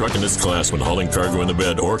every other truck in its class when hauling cargo in the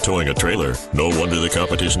bed or towing a trailer. No wonder the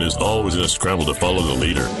competition is always in a scramble to follow the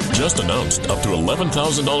leader. Just announced up to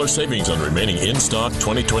 $11,000 savings on remaining in-stock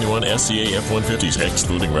 2021 SCA F-150s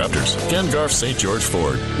excluding Raptors. Ken Garff St. George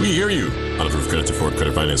Ford. We hear you. Unapproved credit to Ford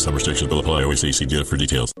Credit Finance. Some restrictions will apply. Always see dealer for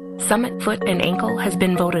details. Summit Foot and Ankle has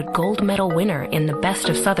been voted gold medal winner in the Best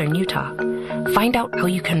of Southern Utah. Find out how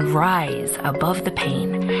you can rise above the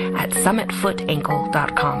pain at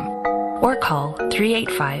summitfootankle.com or call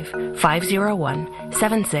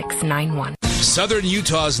 385-501-7691. Southern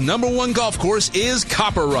Utah's #1 golf course is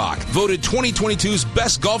Copper Rock, voted 2022's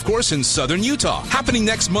best golf course in Southern Utah. Happening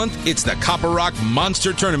next month, it's the Copper Rock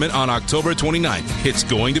Monster Tournament on October 29th. It's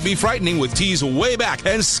going to be frightening with tees way back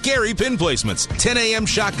and scary pin placements. 10 a.m.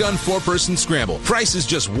 shotgun 4-person scramble. Price is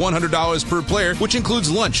just $100 per player, which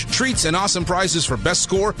includes lunch, treats, and awesome prizes for best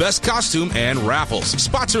score, best costume, and raffles.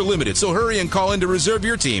 Spots are limited, so hurry and call in to reserve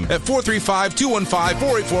your team at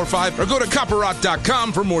 435-215-4845 or go to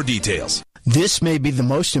copperrock.com for more details. This may be the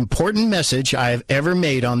most important message I have ever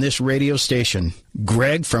made on this radio station.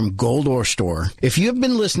 Greg from Gold Ore Store. If you have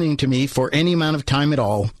been listening to me for any amount of time at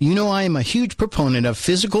all, you know I am a huge proponent of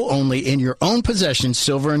physical only in your own possession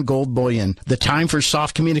silver and gold bullion. The time for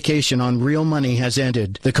soft communication on real money has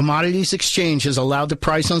ended. The commodities exchange has allowed the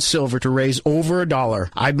price on silver to raise over $1.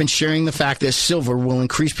 I've been sharing the fact that silver will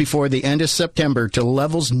increase before the end of September to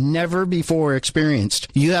levels never before experienced.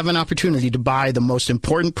 You have an opportunity to buy the most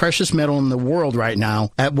important precious metal in the world right now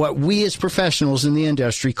at what we as professionals in the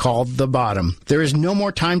industry call the bottom. There is no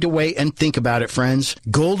more time to wait and think about it, friends.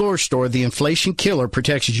 Gold Ore Store, the inflation killer,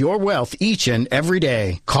 protects your wealth each and every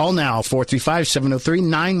day. Call now,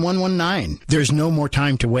 435-703-9119. There's no more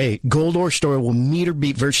time to wait. Gold Ore Store will meet or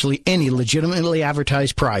beat virtually any legitimately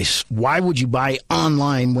advertised price. Why would you buy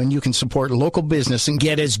online when you can support local business and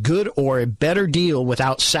get as good or a better deal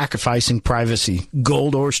without sacrificing privacy?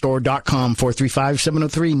 GoldOreStore.com,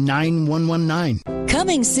 435-703-9119.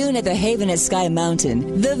 Coming soon at the Haven at Sky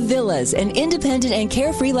Mountain, The Villas, an independent and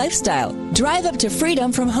carefree lifestyle. Drive up to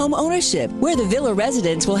freedom from home ownership, where the villa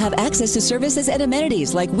residents will have access to services and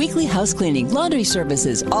amenities like weekly house cleaning, laundry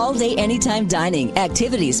services, all-day anytime dining,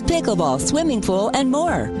 activities, pickleball, swimming pool, and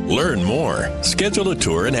more. Learn more. Schedule a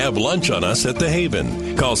tour and have lunch on us at the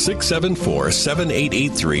Haven. Call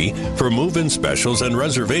 674-7883 for move-in specials and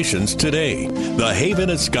reservations today. The Haven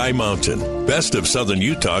at Sky Mountain. Best of Southern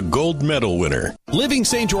Utah Gold Medal winner.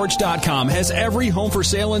 LivingStGeorge.com has every home for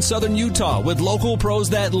sale in Southern Utah with local pros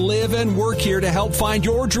that live and work here to help find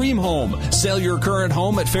your dream home. Sell your current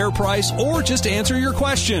home at fair price or just answer your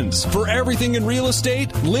questions. For everything in real estate,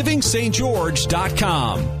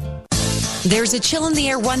 LivingStGeorge.com. There's a chill in the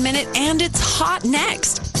air 1 minute and it's hot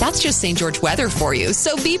next. That's just St. George weather for you.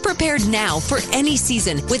 So be prepared now for any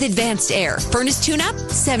season with Advanced Air. Furnace tune-up,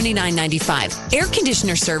 $79.95. Air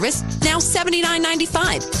conditioner service, now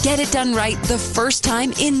 $79.95. Get it done right the first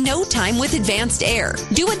time in no time with Advanced Air.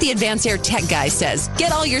 Do what the Advanced Air tech guy says.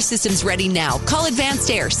 Get all your systems ready now. Call Advanced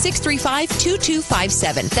Air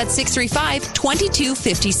 635-2257. That's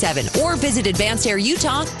 635-2257. Or visit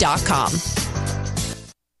AdvancedAirUtah.com.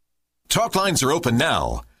 Talk lines are open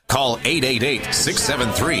now. Call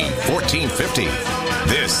 888-673-1450.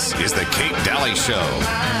 This is the Kate Daly Show.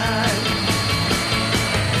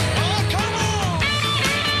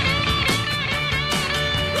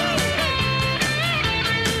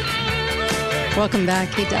 Welcome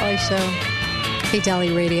back, Kate Daly Show,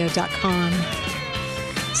 KateDalyRadio.com.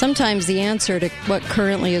 Sometimes the answer to what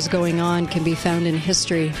currently is going on can be found in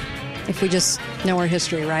history, if we just know our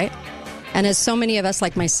history, right? And as so many of us,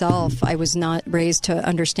 like myself, I was not raised to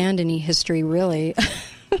understand any history, really,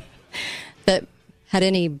 that had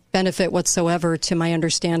any benefit whatsoever to my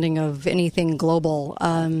understanding of anything global.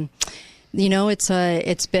 It's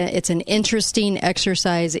an interesting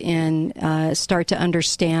exercise in start to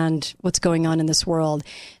understand what's going on in this world.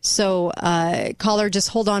 So, caller, just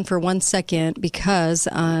hold on for 1 second because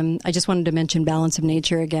I just wanted to mention balance of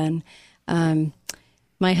nature again.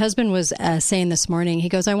 My husband was saying this morning, he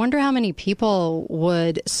goes, I wonder how many people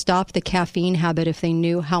would stop the caffeine habit if they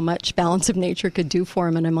knew how much balance of nature could do for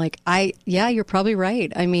them. And I'm like, yeah, you're probably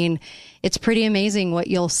right. I mean, it's pretty amazing what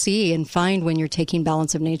you'll see and find when you're taking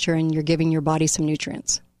balance of nature and you're giving your body some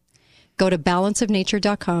nutrients. Go to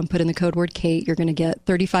balanceofnature.com, put in the code word Kate. You're going to get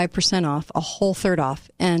 35% off, a whole third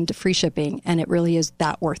off, and free shipping. And it really is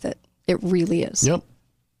that worth it. It really is. Yep.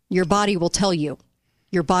 Your body will tell you.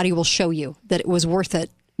 Your body will show you that it was worth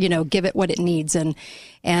it. Give it what it needs, and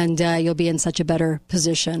you'll be in such a better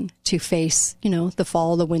position to face, the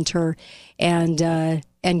fall, the winter, and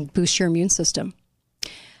boost your immune system.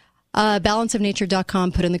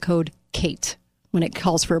 Balanceofnature.com, put in the code Kate when it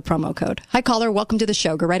calls for a promo code. Hi, caller. Welcome to the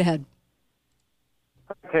show. Go right ahead.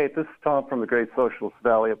 Kate, this is Tom from the Great Socialist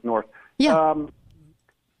Valley up north. Yeah.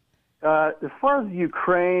 As far as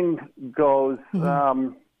Ukraine goes,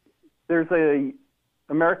 there's a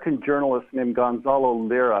American journalist named Gonzalo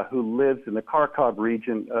Lira who lives in the Kharkov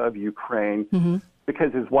region of Ukraine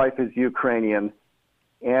because his wife is Ukrainian.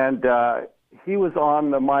 And he was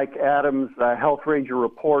on the Mike Adams Health Ranger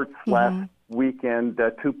Reports last weekend,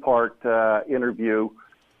 a two-part interview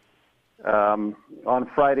on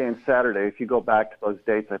Friday and Saturday. If you go back to those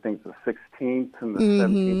dates, I think it's the 16th and the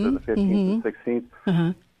 17th or the 15th and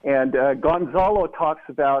 16th. And Gonzalo talks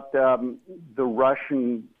about the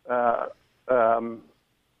Russian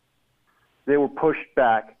they were pushed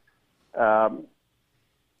back, but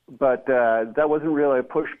that wasn't really a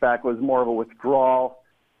pushback. It was more of a withdrawal,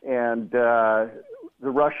 and the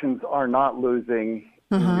Russians are not losing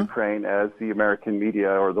in Ukraine as the American media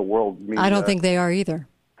or the world media. I don't think they are either.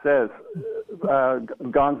 Says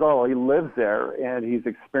Gonzalo, he lives there, and he's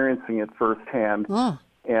experiencing it firsthand.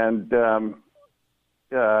 And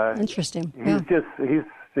interesting. He's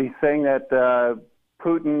saying that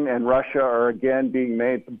Putin and Russia are again being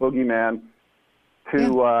made the boogeyman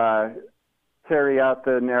to carry out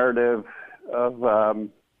the narrative of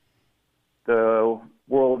the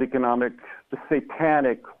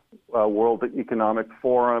satanic World Economic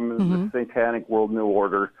Forum, the satanic World New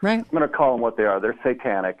Order. Right. I'm going to call them what they are. They're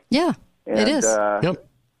satanic. Yeah, and, it is.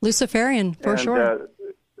 Luciferian, for sure.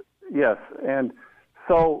 Yes, and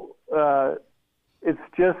so it's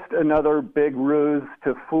just another big ruse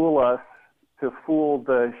to fool us, to fool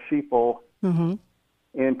the sheeple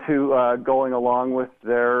into going along with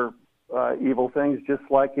their evil things, just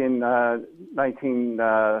like in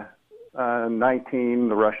 1919,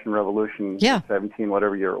 the Russian Revolution, 17,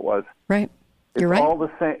 whatever year it was. Right. You're right. All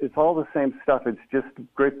the same. It's all the same stuff. It's just a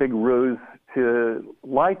great big ruse to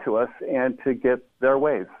lie to us and to get their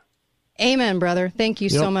ways. Amen, brother. Thank you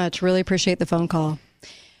so much. Really appreciate the phone call.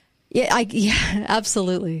 Yeah,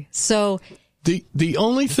 absolutely. So the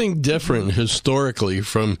only thing different historically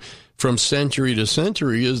from century to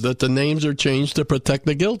century is that the names are changed to protect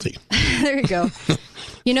the guilty. There you go.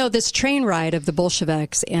 This train ride of the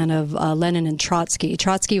Bolsheviks and of Lenin and Trotsky.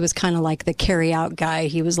 Trotsky was kind of like the carry-out guy.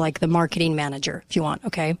 He was like the marketing manager, if you want,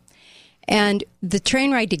 okay? And the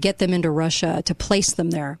train ride to get them into Russia, to place them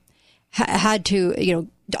there, had to,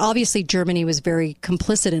 obviously Germany was very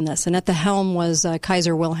complicit in this, and at the helm was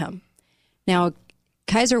Kaiser Wilhelm. Now,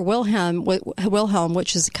 Kaiser Wilhelm,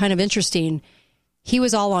 which is kind of interesting, he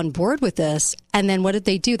was all on board with this, and then what did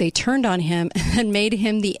they do? They turned on him and made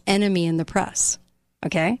him the enemy in the press.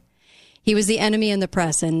 Okay? He was the enemy in the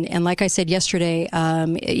press, and like I said yesterday,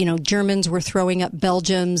 Germans were throwing up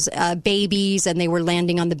Belgium's babies, and they were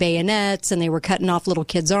landing on the bayonets, and they were cutting off little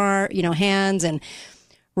kids' hands, and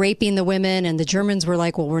raping the women, and the Germans were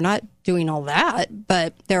like, well, we're not doing all that,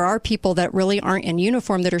 but there are people that really aren't in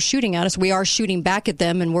uniform that are shooting at us. We are shooting back at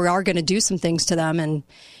them, and we are going to do some things to them,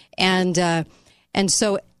 and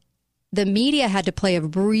so the media had to play a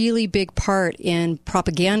really big part in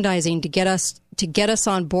propagandizing to get us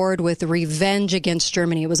on board with the revenge against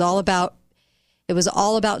Germany. It was all about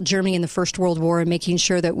Germany in the First World War and making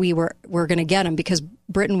sure that we were going to get them because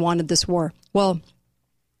Britain wanted this war. Well,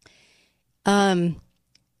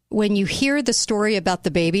 when you hear the story about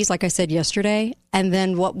the babies, like I said yesterday, and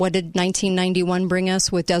then what did 1991 bring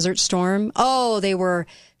us with Desert Storm? Oh, they were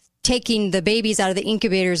taking the babies out of the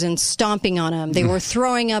incubators and stomping on them. They were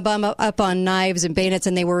throwing up on knives and bayonets,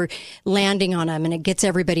 and they were landing on them, and it gets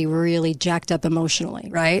everybody really jacked up emotionally,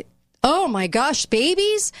 right? Oh my gosh,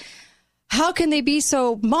 babies? How can they be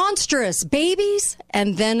so monstrous? Babies?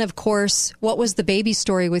 And then, of course, what was the baby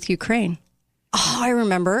story with Ukraine? Oh, I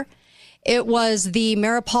remember. It was the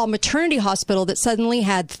Mariupol Maternity Hospital that suddenly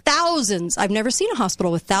had thousands. I've never seen a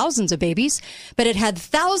hospital with thousands of babies, but it had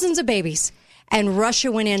thousands of babies. And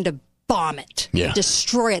Russia went in to bomb it,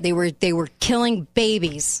 destroy it. They were killing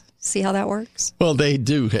babies. See how that works? Well, they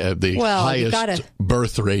do have the highest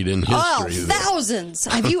birth rate in history. Oh, thousands.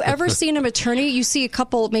 Have you ever seen a maternity? You see a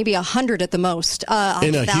couple, maybe 100 at the most.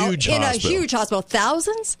 In a huge hospital.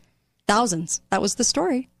 Thousands? Thousands. That was the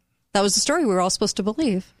story. That was the story we were all supposed to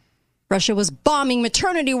believe. Russia was bombing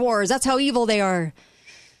maternity wards. That's how evil they are.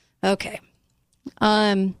 Okay.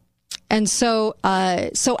 And so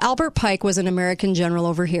Albert Pike was an American general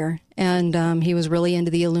over here, and he was really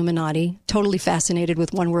into the Illuminati, totally fascinated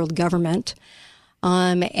with one world government.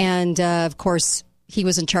 Of course, he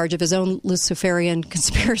was in charge of his own Luciferian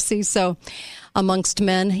conspiracy, so amongst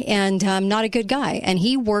men, and not a good guy. And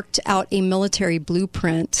he worked out a military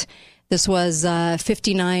blueprint. This was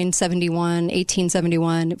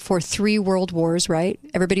 1871 for 3 world wars, right?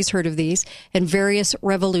 Everybody's heard of these. And various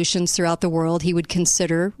revolutions throughout the world he would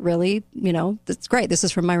consider really, that's great. This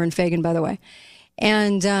is from Myron Fagan, by the way.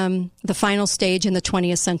 And the final stage in the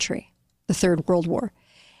 20th century, the Third World War.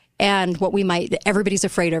 And what everybody's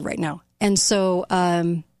afraid of right now. And so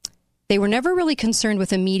they were never really concerned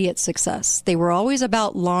with immediate success. They were always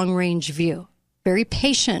about long-range view, very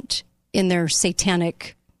patient in their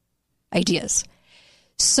satanic ideas.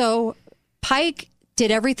 So Pike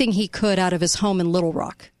did everything he could out of his home in Little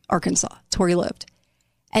Rock, Arkansas. That's where he lived.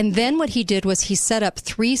 And then what he did was he set up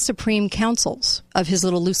 3 supreme councils of his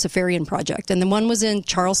little Luciferian project. And the one was in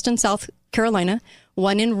Charleston, South Carolina,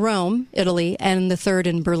 one in Rome, Italy, and the third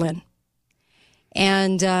in Berlin.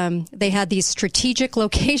 And they had these strategic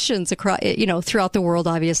locations across, throughout the world,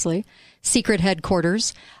 obviously, secret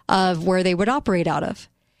headquarters of where they would operate out of.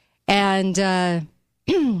 And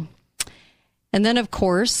and then, of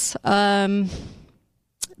course,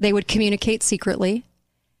 they would communicate secretly.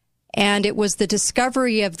 And it was the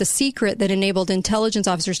discovery of the secret that enabled intelligence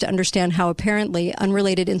officers to understand how apparently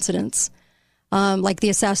unrelated incidents, like the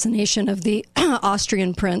assassination of the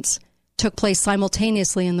Austrian prince, took place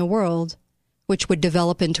simultaneously in the world, which would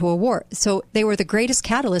develop into a war. So they were the greatest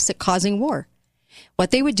catalysts at causing war.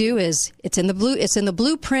 What they would do is, it's in the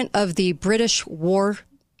blueprint of the British war,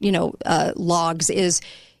 logs, is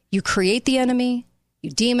you create the enemy,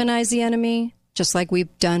 you demonize the enemy, just like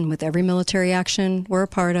we've done with every military action we're a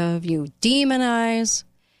part of. You demonize,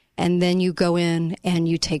 and then you go in and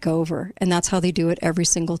you take over. And that's how they do it every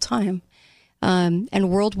single time. And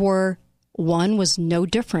World War I was no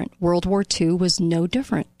different. World War II was no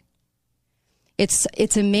different.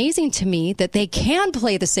 It's amazing to me that they can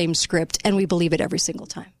play the same script and we believe it every single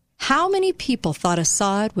time. How many people thought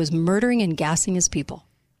Assad was murdering and gassing his people?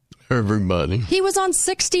 Everybody. He was on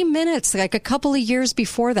 60 Minutes like a couple of years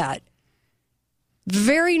before that.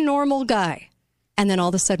 Very normal guy. And then all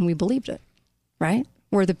of a sudden we believed it, right?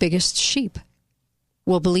 We're the biggest sheep.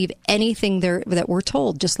 We'll believe anything that we're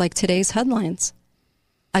told, just like today's headlines.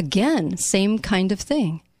 Again, same kind of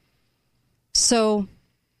thing. So,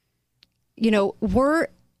 we're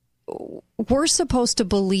supposed to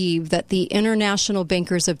believe that the international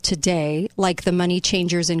bankers of today, like the money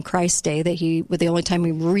changers in Christ's day, the only time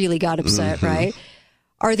we really got upset, right,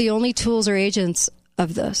 are the only tools or agents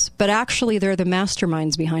of this, but actually they're the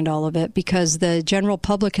masterminds behind all of it, because the general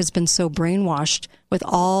public has been so brainwashed with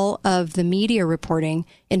all of the media reporting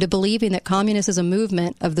into believing that communist is a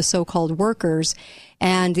movement of the so-called workers.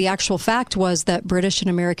 And the actual fact was that British and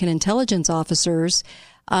American intelligence officers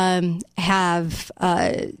have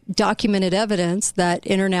documented evidence that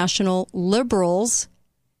international liberals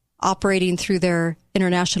operating through their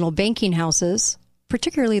international banking houses,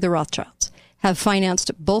 particularly the Rothschilds, have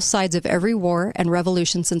financed both sides of every war and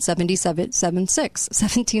revolution since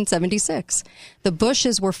 1776. The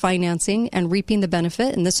Bushes were financing and reaping the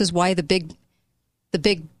benefit, and this is why the big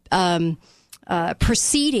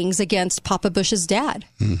proceedings against Papa Bush's dad,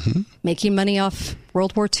 making money off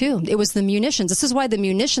World War II. It was the munitions. This is why the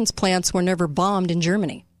munitions plants were never bombed in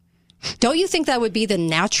Germany. Don't you think that would be the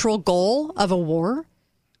natural goal of a war?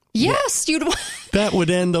 Yes, you'd. That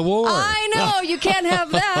would end the war. I know, you can't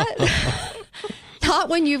have that. Not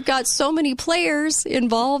when you've got so many players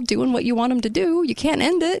involved doing what you want them to do. You can't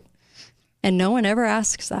end it. And no one ever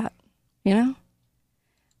asks that, you know?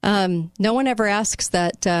 No one ever asks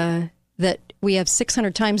that we have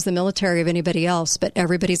 600 times the military of anybody else, but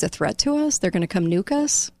everybody's a threat to us. They're going to come nuke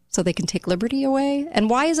us so they can take liberty away. And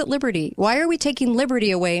why is it liberty? Why are we taking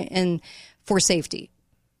liberty away for safety?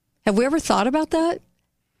 Have we ever thought about that?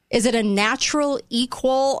 Is it a natural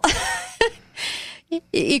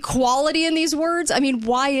equality in these words? I mean,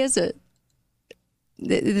 why is it?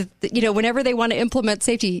 You know, whenever they want to implement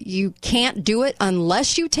safety, you can't do it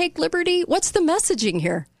unless you take liberty. What's the messaging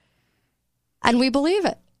here? And we believe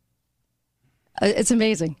it. It's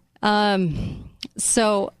amazing. You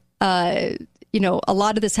know, a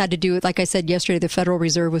lot of this had to do with, like I said yesterday, the Federal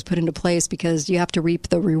Reserve was put into place because you have to reap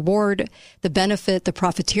the reward, the benefit, the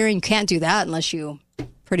profiteering. You can't do that unless you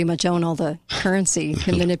pretty much own all the currency. You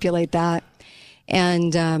can manipulate that.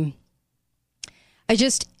 And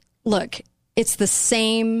look, it's the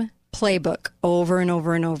same playbook over and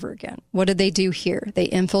over and over again. What did they do here? They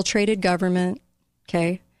infiltrated government.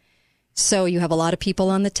 Okay. So you have a lot of people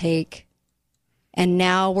on the take. And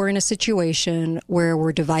now we're in a situation where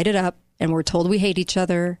we're divided up and we're told we hate each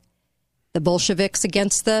other. The Bolsheviks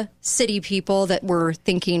against the city people that were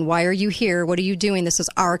thinking, why are you here? What are you doing? This is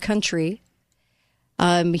our country.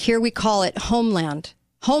 Here we call it homeland.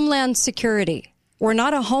 Homeland security. We're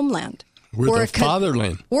not a homeland. We're the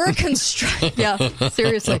fatherland. We're a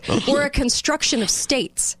seriously. We're a construction of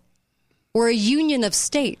states. We're a union of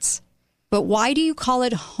states. But why do you call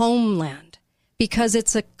it homeland? Because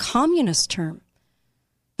it's a communist term.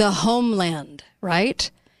 The homeland, right?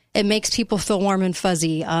 It makes people feel warm and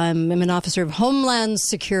fuzzy. I'm an officer of Homeland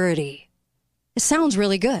Security. It sounds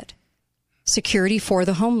really good. Security for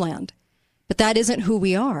the homeland. But that isn't who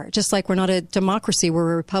we are. Just like we're not a democracy,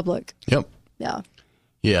 we're a republic. Yep. Yeah.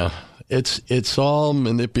 Yeah. It's all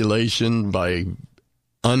manipulation by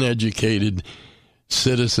uneducated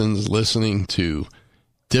citizens listening to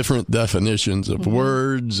different definitions of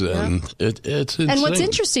words, and it's insane. And what's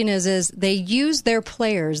interesting is they use their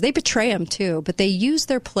players. They betray them too, but they use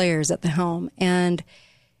their players at the helm, and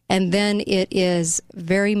then it is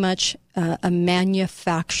very much a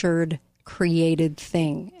manufactured, created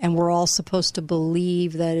thing, and we're all supposed to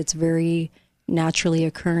believe that it's very naturally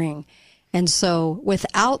occurring. And so,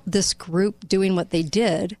 without this group doing what they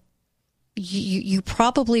did, you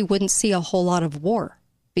probably wouldn't see a whole lot of war,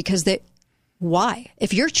 because why?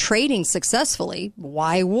 If you're trading successfully,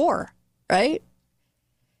 why war, right?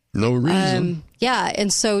 No reason. Yeah,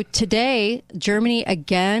 and so today, Germany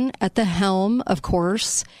again at the helm, of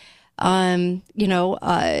course. There's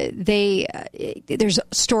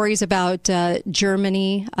stories about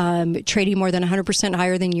Germany trading more than 100%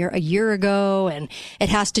 higher than a year ago, and it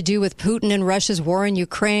has to do with Putin and Russia's war in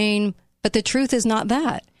Ukraine. But the truth is not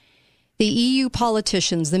that. The EU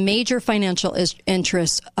politicians, the major financial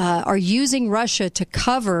interests, are using Russia to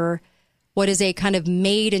cover what is a kind of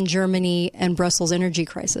made in Germany and Brussels energy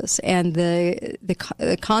crisis. And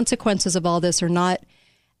the consequences of all this are not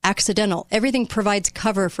accidental. Everything provides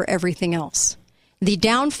cover for everything else. The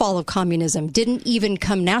downfall of communism didn't even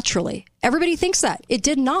come naturally. Everybody thinks that. It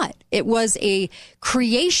did not. It was a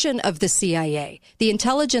creation of the CIA. The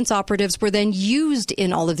intelligence operatives were then used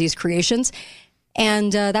in all of these creations.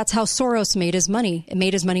 And that's how Soros made his money. It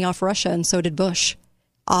made his money off Russia, and so did Bush,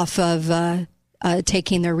 off of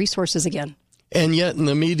taking their resources again. And yet in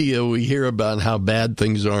the media, we hear about how bad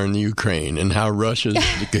things are in Ukraine and how Russia's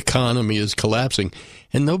economy is collapsing.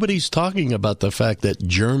 And nobody's talking about the fact that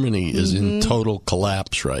Germany is in total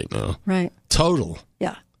collapse right now. Right. Total.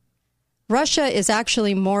 Yeah. Russia is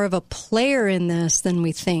actually more of a player in this than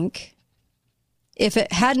we think. If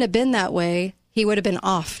it hadn't have been that way, he would have been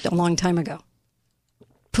off a long time ago.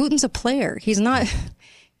 Putin's a player. He's an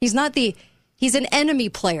enemy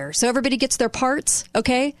player. So everybody gets their parts,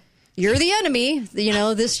 okay? You're the enemy,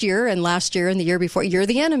 this year and last year and the year before. You're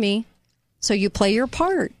the enemy. So you play your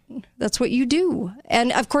part. That's what you do.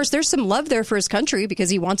 And, of course, there's some love there for his country because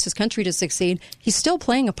he wants his country to succeed. He's still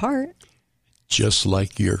playing a part. Just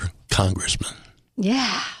like your congressman.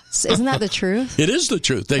 Yeah. Isn't that the truth? It is the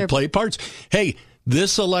truth. They play parts. Hey,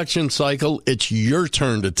 this election cycle, it's your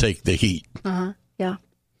turn to take the heat. Uh-huh. Yeah.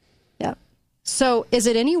 Yeah. So is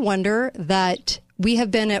it any wonder that they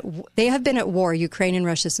have been at war, Ukraine and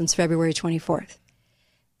Russia, since February 24th?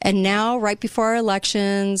 And now, right before our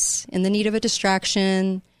elections, in the need of a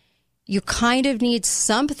distraction, you kind of need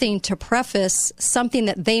something to preface something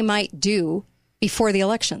that they might do before the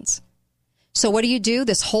elections. So what do?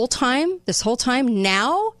 This whole time,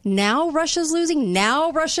 now Russia's losing.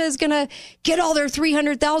 Now Russia is going to get all their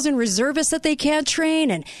 300,000 reservists that they can't train.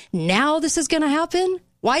 And now this is going to happen.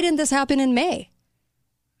 Why didn't this happen in May?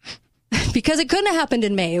 Because it couldn't have happened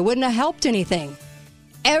in May. It wouldn't have helped anything.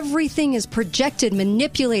 Everything is projected,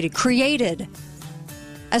 manipulated, created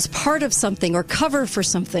as part of something or cover for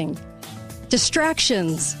something.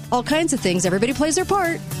 Distractions, all kinds of things. Everybody plays their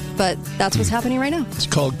part, but that's what's happening right now. It's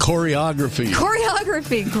called choreography.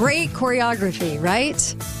 Choreography. Great choreography,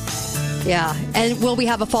 right? Yeah. And will we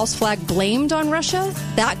have a false flag blamed on Russia?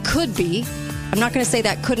 That could be. I'm not going to say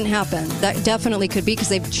that couldn't happen. That definitely could be because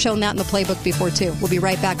they've shown that in the playbook before, too. We'll be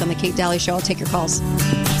right back on the Kate Daly Show. I'll take your calls.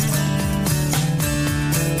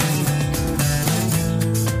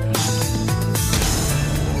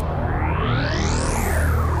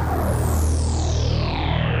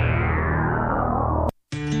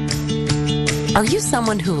 Are you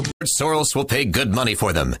someone who Soros will pay good money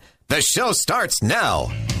for them? The show starts now.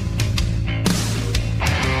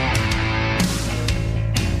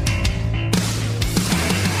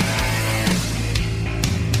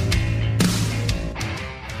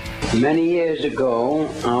 Many years ago,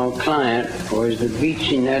 our client was the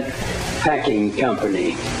Beach-Net Packing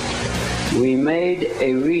Company. We made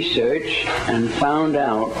a research and found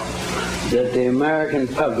out that the American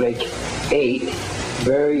public ate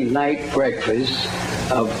very light breakfasts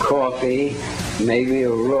of coffee, maybe a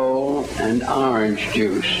roll, and orange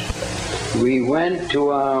juice. We went to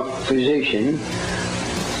our physician.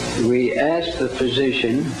 We asked the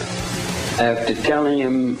physician, after telling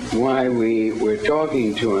him why we were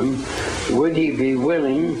talking to him, would he be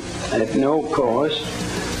willing, at no cost,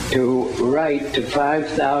 to write to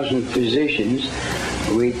 5,000 physicians.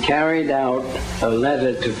 We carried out a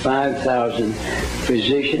letter to 5,000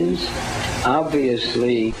 physicians.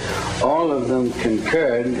 Obviously, all of them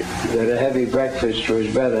concurred that a heavy breakfast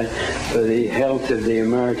was better for the health of the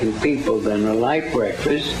American people than a light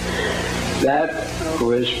breakfast. That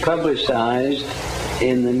was publicized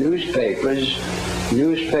in the newspapers.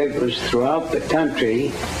 Newspapers throughout the country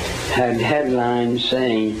had headlines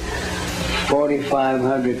saying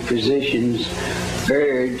 4,500 physicians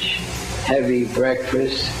urge heavy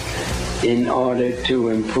breakfast in order to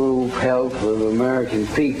improve health of American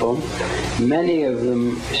people. Many of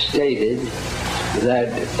them stated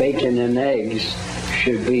that bacon and eggs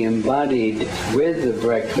should be embodied with the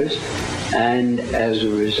breakfast, and as a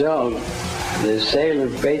result, the sale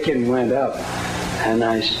of bacon went up. And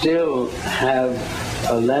I still have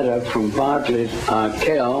a letter from Bartlett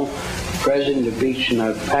Arkell, president of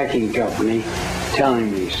Beach-Net Packing Company,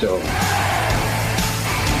 telling me so.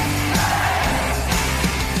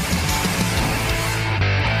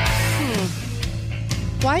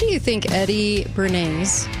 Why do you think Edward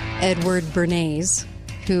Bernays,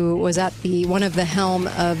 who was at one of the helm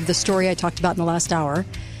of the story I talked about in the last hour,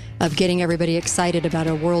 of getting everybody excited about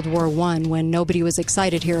a World War I when nobody was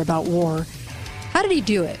excited here about war, how did he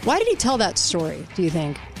do it? Why did he tell that story, do you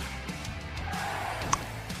think?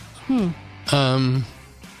 I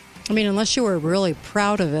mean, unless you were really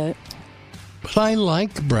proud of it. But I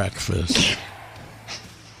like breakfast.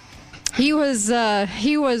 He was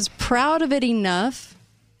proud of it enough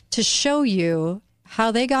to show you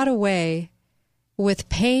how they got away with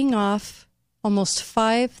paying off almost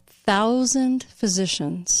 5,000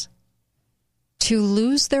 physicians to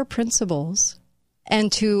lose their principles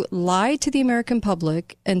and to lie to the American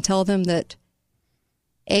public and tell them that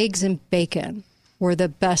eggs and bacon were the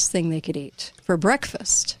best thing they could eat for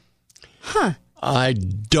breakfast. Huh. I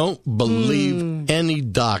don't believe any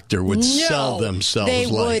doctor would sell themselves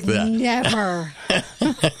like that. They would never.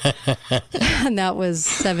 And that was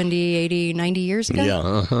 70, 80, 90 years ago?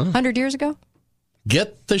 Yeah. 100 years ago?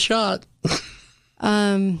 Get the shot.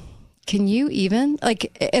 Can you even,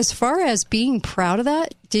 as far as being proud of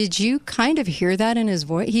that, did you kind of hear that in his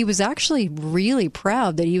voice? He was actually really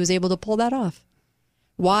proud that he was able to pull that off.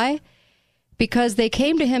 Why? Because they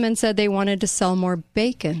came to him and said they wanted to sell more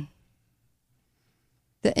bacon.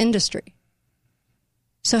 The industry.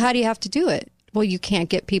 So how do you have to do it? Well, you can't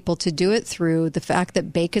get people to do it through the fact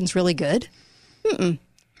that bacon's really good.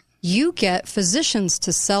 You get physicians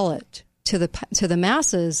to sell it to the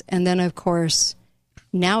masses, and then, of course,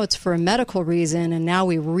 now it's for a medical reason, and now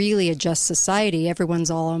we really adjust society.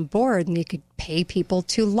 Everyone's all on board, and you could pay people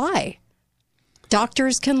to lie.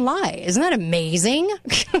 Doctors can lie. Isn't that amazing?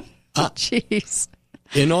 Jeez.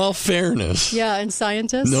 In all fairness. Yeah, and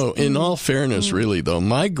scientists? No, in all fairness, really, though,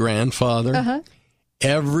 my grandfather,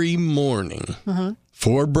 every morning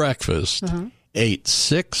for breakfast, ate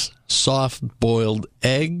 6 soft-boiled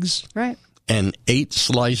eggs and 8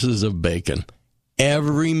 slices of bacon.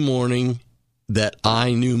 Every morning that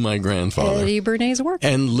I knew my grandfather. Eddie Bernays worked.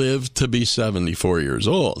 And lived to be 74 years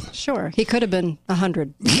old. Sure. He could have been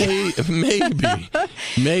 100. Maybe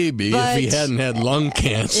if he hadn't had lung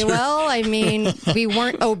cancer. Well, I mean, we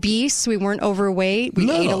weren't obese. We weren't overweight. We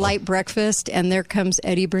ate a light breakfast. And there comes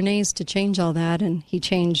Eddie Bernays to change all that. And he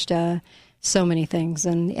changed so many things.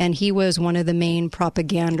 And he was one of the main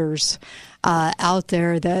propaganders out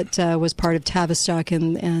there that was part of Tavistock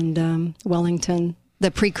and Wellington, the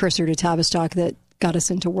precursor to Tavistock that got us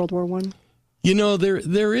into World War I. You know,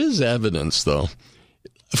 there is evidence, though.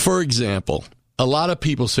 For example, a lot of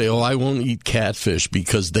people say, I won't eat catfish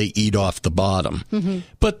because they eat off the bottom.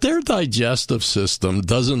 But their digestive system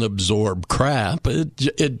doesn't absorb crap. It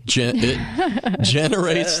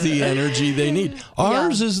generates the energy they need.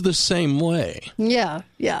 Ours is the same way. Yeah.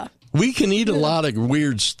 We can eat a lot of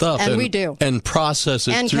weird stuff. And we do. And process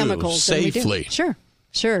it and through chemicals, safely.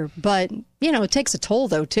 Sure. But, it takes a toll,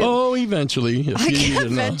 though, too. Oh, eventually.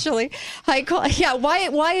 Eventually.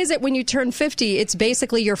 Why is it when you turn 50, it's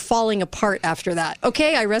basically you're falling apart after that?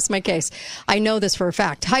 Okay, I rest my case. I know this for a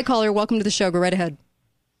fact. Hi, caller. Welcome to the show. Go right ahead.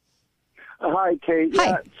 Hi, Kate. Hi.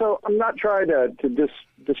 Yeah, so I'm not trying to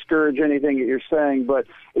discourage anything that you're saying, but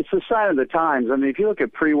it's the sign of the times. I mean, if you look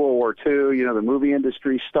at pre-World War II, the movie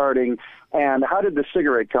industry starting, and how did the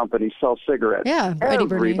cigarette companies sell cigarettes? Yeah,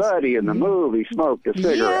 everybody in the movie smoked a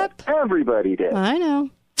cigarette. Yep. Everybody did. I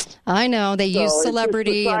know. They use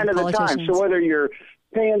celebrity and politicians. So whether you're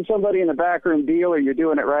paying somebody in a backroom deal or you're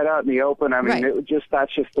doing it right out in the open, I mean,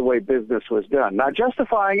 that's just the way business was done. Not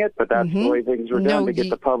justifying it, but that's the way things were done to get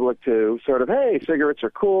the public to sort of, hey, cigarettes are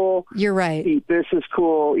cool. You're right. Eat this is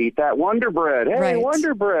cool. Eat that Wonder Bread. Hey,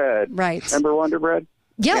 Wonder Bread. Right. Remember Wonder Bread?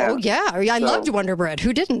 Yeah, I loved Wonder Bread.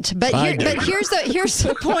 Who didn't? But here's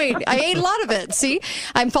the point. I ate a lot of it. See,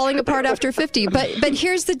 I'm falling apart after 50. But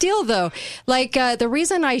here's the deal, though. Like the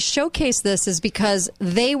reason I showcase this is because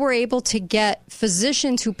they were able to get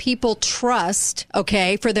physicians who people trust,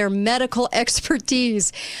 for their medical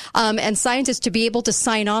expertise, and scientists to be able to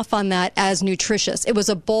sign off on that as nutritious. It was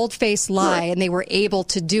a bold-faced lie, and they were able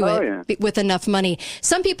to do it with enough money.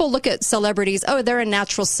 Some people look at celebrities. They're a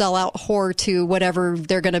natural sellout whore to whatever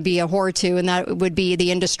they're going to be a whore to, and that would be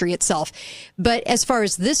the industry itself. But as far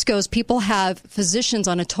as this goes, people have physicians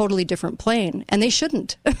on a totally different plane, and they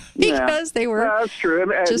shouldn't because they were that's true.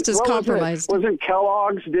 just as compromised. Wasn't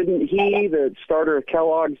Kellogg's, didn't he, the starter of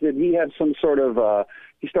Kellogg's, did he have some sort of...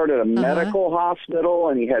 He started a medical hospital,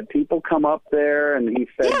 and he had people come up there, and he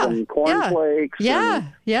fed them cornflakes. Yeah.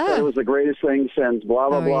 It was the greatest thing since blah,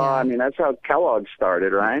 blah, blah. I mean, that's how Kellogg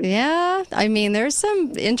started, right? Yeah. I mean, there's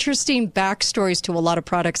some interesting backstories to a lot of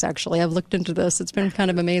products, actually. I've looked into this. It's been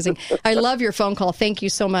kind of amazing. I love your phone call. Thank you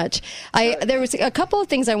so much. There was a couple of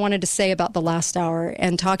things I wanted to say about the last hour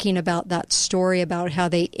and talking about that story about how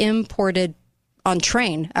they imported on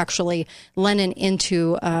train, actually, Lenin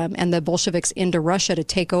into, and the Bolsheviks into Russia to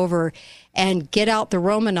take over and get out the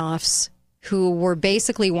Romanovs, who were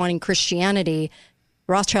basically wanting Christianity.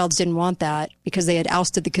 Rothschilds didn't want that because they had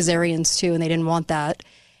ousted the Khazarians too, and they didn't want that.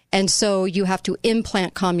 And so you have to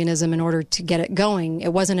implant communism in order to get it going.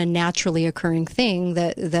 It wasn't a naturally occurring thing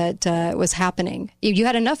that was happening. You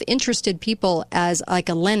had enough interested people as like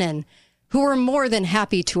a Lenin who were more than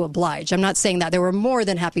happy to oblige. I'm not saying that. They were more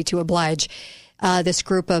than happy to oblige this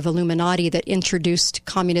group of Illuminati that introduced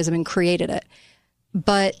communism and created it,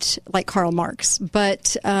 but like Karl Marx.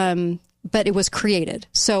 But it was created.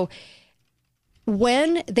 So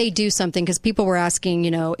when they do something, because people were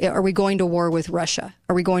asking, are we going to war with Russia?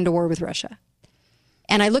 Are we going to war with Russia?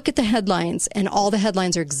 And I look at the headlines, and all the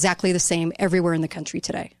headlines are exactly the same everywhere in the country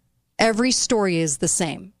today. Every story is the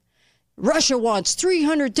same. Russia wants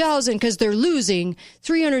 300,000 because they're losing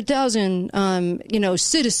 300,000,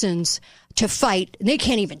 citizens to fight. And they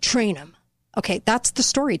can't even train them. Okay, that's the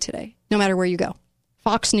story today, no matter where you go.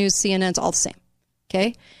 Fox News, CNN, it's all the same.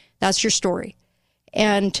 Okay, that's your story.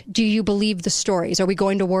 And do you believe the stories? Are we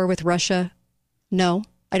going to war with Russia? No,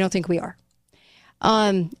 I don't think we are.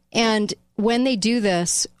 And when they do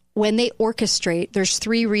this, when they orchestrate, there's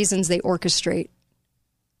 3 reasons they orchestrate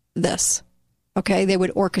this. Okay, they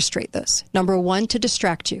would orchestrate this. Number 1, to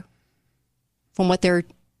distract you from what they're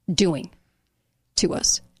doing to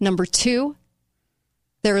us. Number 2,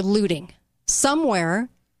 they're looting. Somewhere,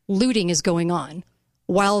 looting is going on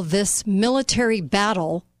while this military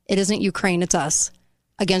battle, it isn't Ukraine, it's us,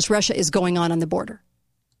 against Russia is going on the border.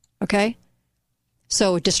 Okay?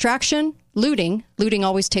 So distraction, looting. Looting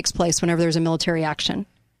always takes place whenever there's a military action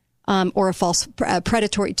or a false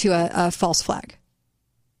predatory to a false flag.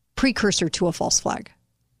 Precursor to a false flag.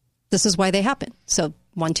 This is why they happen. So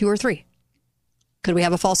 1, 2, or 3. Could we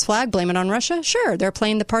have a false flag? Blame it on Russia? Sure. They're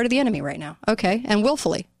playing the part of the enemy right now. Okay. And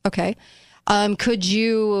willfully. Okay. Could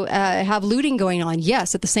you have looting going on?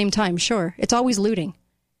 Yes. At the same time. Sure. It's always looting.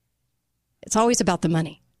 It's always about the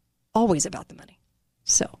money. Always about the money.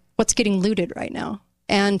 So what's getting looted right now?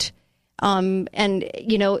 And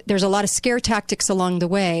you know, there's a lot of scare tactics along the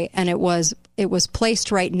way. And it was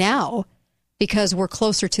placed right now because we're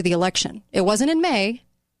closer to the election. It wasn't in May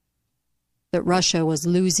that Russia was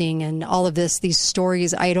losing and all of this, these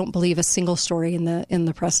stories. I don't believe a single story in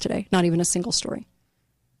the press today, not even a single story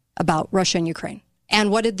about Russia and Ukraine.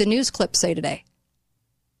 And what did the news clip say today?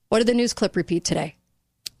 What did the news clip repeat today?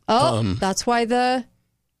 Oh, that's why the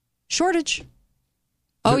shortage.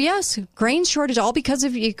 Oh, yes, grain shortage, all because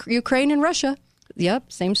of Ukraine and Russia.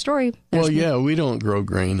 Yep, same story. We don't grow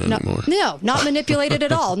grain anymore. No, not manipulated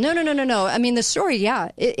at all. No. I mean, the story,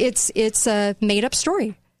 it's a made-up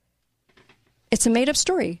story. It's a made-up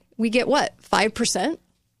story. We get, 5%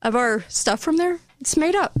 of our stuff from there? It's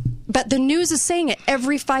made up. But the news is saying it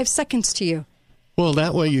every 5 seconds to you. Well,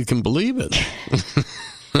 that way you can believe it.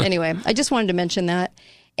 Anyway, I just wanted to mention that.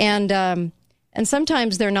 And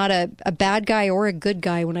sometimes they're not a bad guy or a good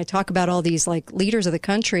guy. When I talk about all these like leaders of the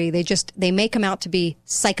country, they make them out to be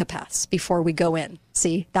psychopaths before we go in.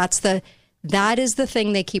 See, that is the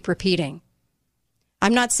thing they keep repeating.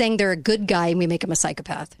 I'm not saying they're a good guy and we make him a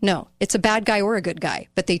psychopath. No, it's a bad guy or a good guy,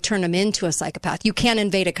 but they turn him into a psychopath. You can't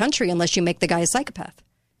invade a country unless you make the guy a psychopath.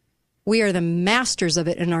 We are the masters of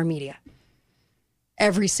it in our media.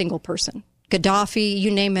 Every single person. Gaddafi, you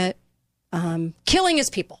name it. Killing his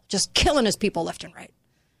people, just killing his people left and right.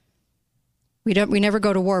 We never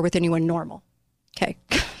go to war with anyone normal. Okay.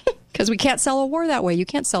 Because we can't sell a war that way. You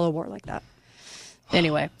can't sell a war like that.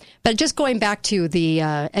 Anyway, but just going back to the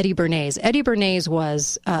Eddie Bernays. Eddie Bernays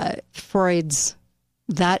was Freud's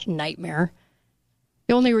that nightmare.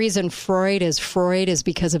 The only reason Freud is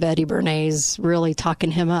because of Eddie Bernays really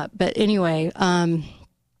talking him up. But anyway,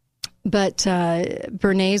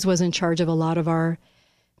 Bernays was in charge of a lot of our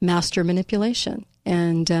master manipulation.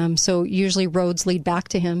 And so usually roads lead back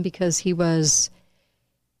to him because I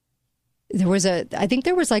think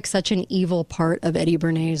there was like such an evil part of Eddie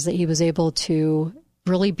Bernays that he was able to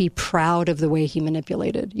really be proud of the way he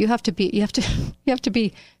manipulated. You have to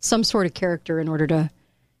be some sort of character in order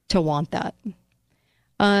to want that.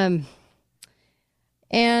 And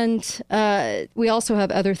we also have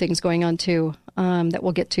other things going on too, that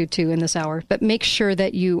we'll get to too in this hour. But make sure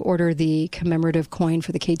that you order the commemorative coin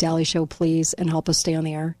for the Kate Daly Show, please, and help us stay on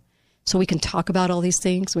the air so we can talk about all these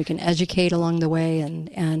things. We can educate along the way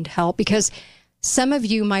and help, because some of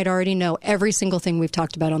you might already know every single thing we've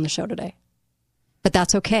talked about on the show today. But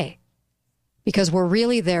that's okay, because we're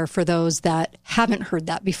really there for those that haven't heard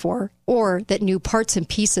that before or that knew parts and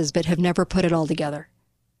pieces but have never put it all together.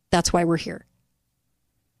 That's why we're here.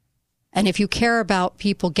 And if you care about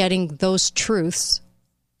people getting those truths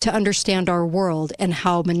to understand our world and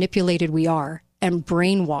how manipulated we are and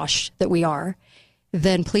brainwashed that we are,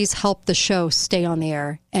 then please help the show stay on the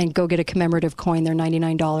air and go get a commemorative coin. They're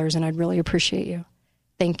 $99, and I'd really appreciate you.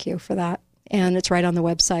 Thank you for that. And it's right on the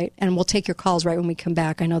website. And we'll take your calls right when we come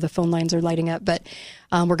back. I know the phone lines are lighting up, but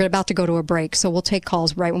we're about to go to a break, so we'll take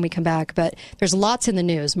calls right when we come back. But there's lots in the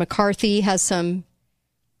news. McCarthy has some,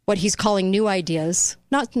 what he's calling new ideas.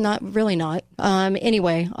 Not really not.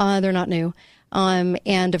 Anyway, they're not new.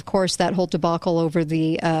 And of course, that whole debacle over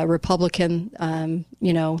the Republican,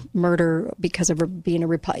 murder because of being a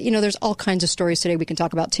Republican. There's all kinds of stories today we can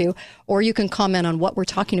talk about too. Or you can comment on what we're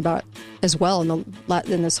talking about as well in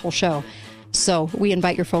this whole show. So we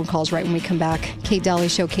invite your phone calls right when we come back. Kate Daly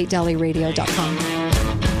Show, KateDalyRadio.com.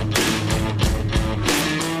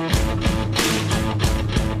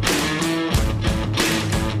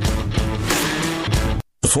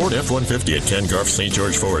 The Ford F-150 at Ken Garff St.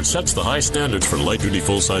 George Ford sets the high standards for light-duty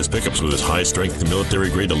full-size pickups with its high-strength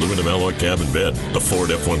military-grade aluminum alloy cab and bed. The Ford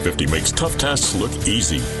F-150 makes tough tasks look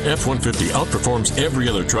easy. F-150 outperforms every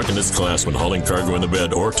other truck in its class when hauling cargo in the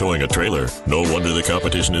bed or towing a trailer. No wonder the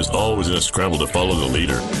competition is always in a scramble to follow the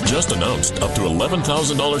leader. Just announced up to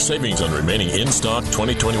 $11,000 savings on remaining in-stock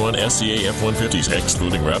 2021 SCA F-150s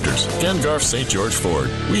excluding Raptors. Ken Garff St. George Ford.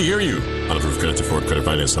 We hear you. Unapproved credit to Ford Credit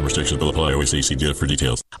Finance. Some restrictions will apply. Always see dealer for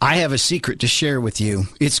details. I have a secret to share with you.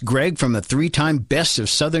 It's Greg from the 3-time Best of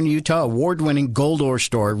Southern Utah award-winning Gold Ore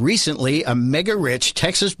Store. Recently, a mega-rich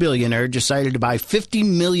Texas billionaire decided to buy $50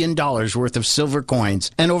 million worth of silver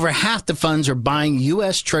coins, and over half the funds are buying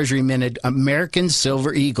U.S. Treasury-minted American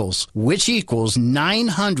Silver Eagles, which equals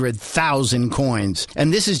 900,000 coins.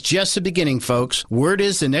 And this is just the beginning, folks. Word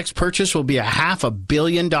is the next purchase will be $500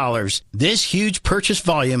 million. This huge purchase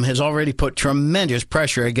volume has already put tremendous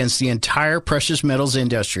pressure against the entire precious metals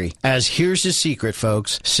industry. As here's the secret,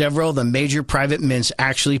 folks. Several of the major private mints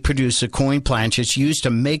actually produce the coin planchets used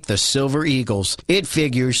to make the Silver Eagles. It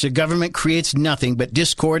figures the government creates nothing but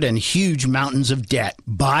discord and huge mountains of debt.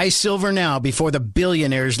 Buy silver now before the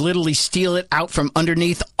billionaires literally steal it out from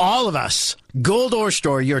underneath all of us. Gold Ore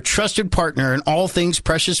Store, your trusted partner in all things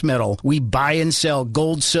precious metal. We buy and sell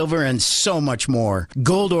gold, silver, and so much more.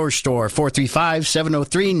 Gold Ore Store,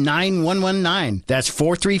 435-703-9119. That's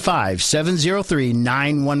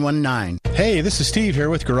 435-703-9119. Hey, this is Steve here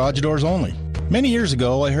with Garage Doors Only. Many years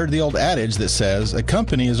ago, I heard the old adage that says a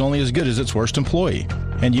company is only as good as its worst employee.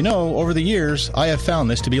 And you know, over the years, I have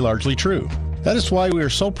found this to be largely true. That is why we are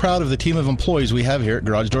so proud of the team of employees we have here at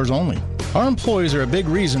Garage Doors Only. Our employees are a big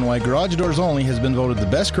reason why Garage Doors Only has been voted the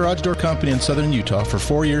best garage door company in Southern Utah for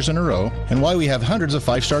 4 years in a row, and why we have hundreds of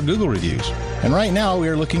 5-star Google reviews. And right now, we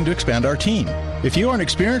are looking to expand our team. If you are an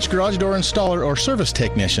experienced garage door installer or service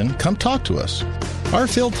technician, come talk to us. Our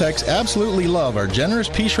field techs absolutely love our generous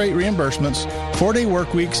piece rate reimbursements, 4-day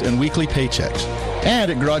work weeks, and weekly paychecks. And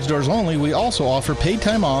at Garage Doors Only, we also offer paid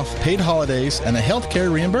time off, paid holidays, and a health care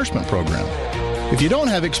reimbursement program. If you don't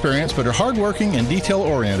have experience but are hardworking and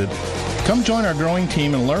detail-oriented, come join our growing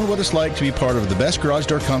team and learn what it's like to be part of the best garage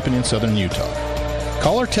door company in Southern Utah.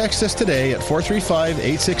 Call or text us today at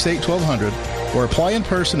 435-868-1200 or apply in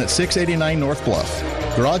person at 689 North Bluff.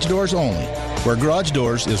 Garage Doors Only, where garage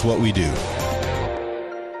doors is what we do.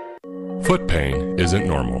 Foot pain isn't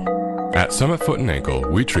normal. At Summit Foot and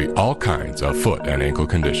Ankle, we treat all kinds of foot and ankle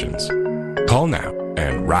conditions. Call now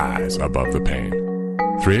and rise above the pain.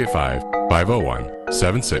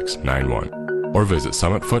 385-501-7691 or visit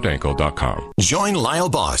summitfootankle.com. Join Lyle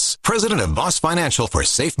Boss, president of Boss Financial for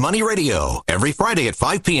Safe Money Radio, every Friday at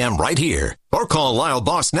 5 p.m. right here. Or call Lyle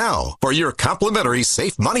Boss now for your complimentary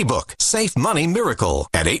Safe Money book, Safe Money Miracle,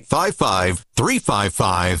 at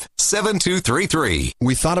 855-355-7233.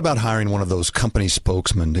 We thought about hiring one of those company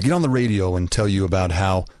spokesmen to get on the radio and tell you about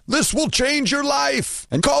how this will change your life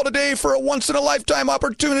and call today for a once-in-a-lifetime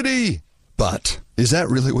opportunity. But is that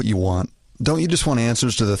really what you want? Don't you just want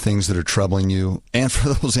answers to the things that are troubling you, and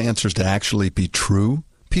for those answers to actually be true?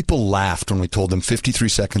 People laughed when we told them 53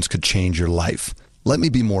 seconds could change your life. Let me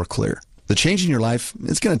be more clear. The change in your life,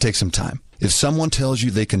 it's going to take some time. If someone tells you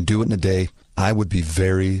they can do it in a day, I would be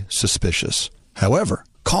very suspicious. However,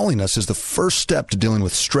 calling us is the first step to dealing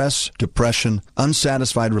with stress, depression,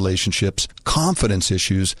 unsatisfied relationships, confidence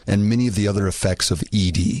issues, and many of the other effects of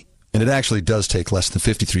ED. And it actually does take less than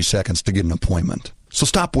 53 seconds to get an appointment. So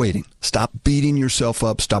stop waiting. Stop beating yourself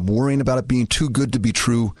up. Stop worrying about it being too good to be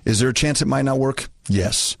true. Is there a chance it might not work?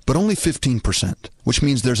 Yes, but only 15%, which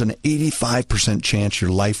means there's an 85% chance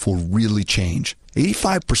your life will really change.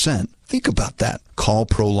 85%. Think about that. Call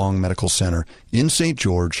Prolong Medical Center in St.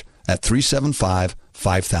 George at 375-5000.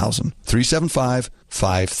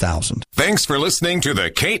 375-5000. Thanks for listening to The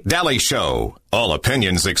Kate Daly Show. All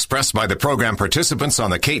opinions expressed by the program participants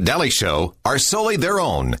on The Kate Daly Show are solely their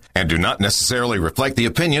own and do not necessarily reflect the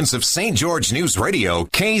opinions of St. George News Radio,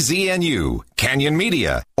 KZNU, Canyon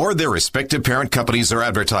Media, or their respective parent companies or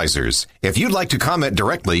advertisers. If you'd like to comment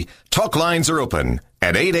directly, talk lines are open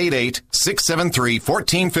at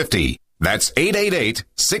 888-673-1450. That's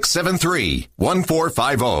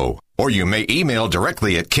 888-673-1450. Or you may email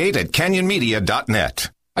directly at kate@canyonmedia.net.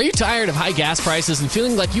 Are you tired of high gas prices and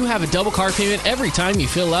feeling like you have a double car payment every time you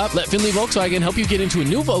fill up? Let Finley Volkswagen help you get into a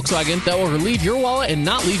new Volkswagen that will relieve your wallet and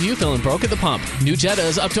not leave you feeling broke at the pump. New Jetta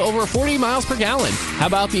is up to over 40 miles per gallon. How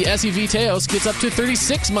about the SUV Teos gets up to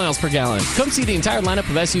 36 miles per gallon? Come see the entire lineup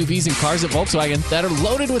of SUVs and cars at Volkswagen that are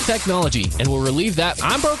loaded with technology and will relieve that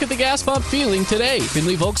I'm broke at the gas pump feeling today.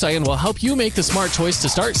 Finley Volkswagen will help you make the smart choice to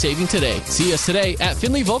start saving today. See us today at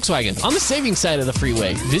Finley Volkswagen on the savings side of the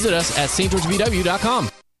freeway. Visit us at stgeorgevw.com.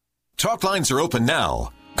 Talk lines are open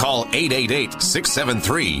now. Call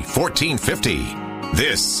 888-673-1450.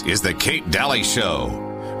 This is the Kate Daly Show.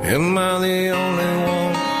 Am I the only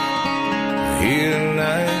one here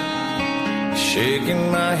tonight?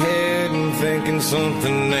 Shaking my head and thinking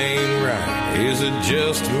something ain't right. Is it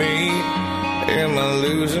just me? Am I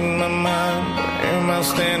losing my mind? Am I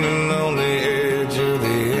standing on the edge of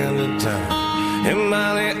the end of time? Am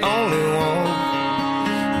I the only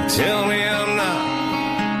one? Tell me I'm not.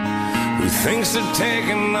 Who thinks of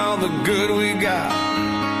taking all the good we got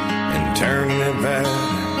and turning it bad?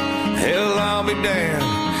 Hell, I'll be damned.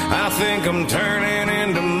 I think I'm turning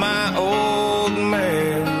into my old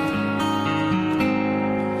man.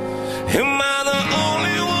 Am I the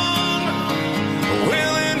only one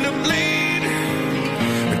willing to bleed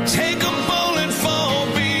or take a bullet for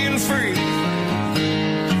being free?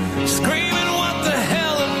 Screaming, what the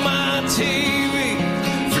hell am I TV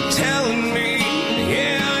for telling me?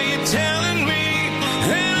 Yeah, you're telling me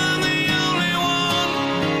that I'm the only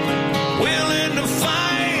one willing to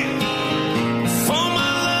fight for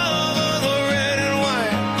my love of the red and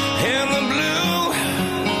white and the blue,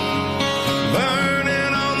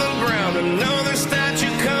 burning on the ground. Another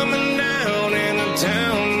statue coming down in the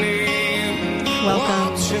town. Welcome.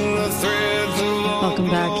 The threads of Welcome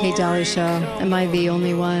back, Kate Daly Show. Am I the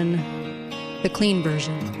only one? The clean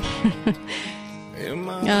version.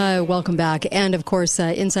 Welcome back, and of course,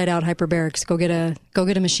 Inside Out Hyperbarics. Go get a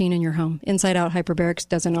machine in your home. Inside Out Hyperbarics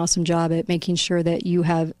does an awesome job at making sure that you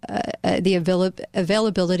have the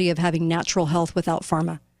availability of having natural health without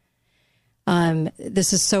pharma.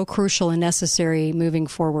 This is so crucial and necessary moving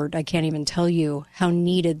forward. I can't even tell you how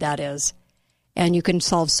needed that is. And you can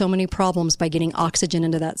solve so many problems by getting oxygen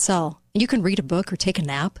into that cell. And you can read a book or take a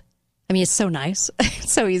nap. I mean, it's so nice.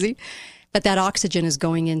 It's so easy. But that oxygen is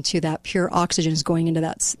going into that pure oxygen is going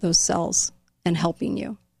into those cells and helping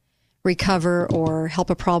you recover or help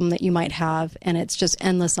a problem that you might have. And it's just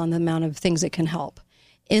endless on the amount of things it can help.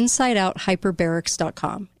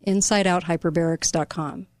 InsideOutHyperbarics.com.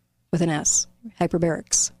 InsideOutHyperbarics.com with an S.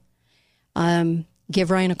 Hyperbarics. Give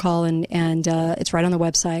Ryan a call and it's right on the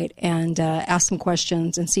website, and ask some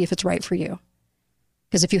questions and see if it's right for you.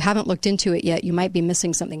 Because if you haven't looked into it yet, you might be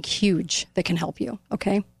missing something huge that can help you.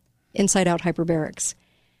 Okay. Inside Out Hyperbarics.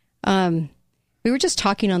 We were just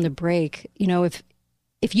talking on the break, you know, if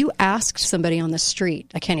you asked somebody on the street,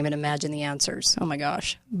 I can't even imagine the answers. Oh my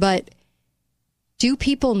gosh. But do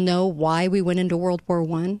people know why we went into World War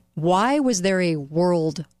I? Why was there a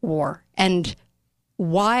world war? And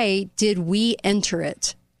why did we enter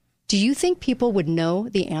it? Do you think people would know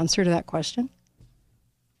the answer to that question?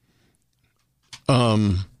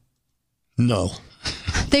 No.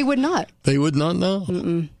 They would not. They would not know.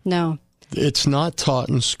 No. It's not taught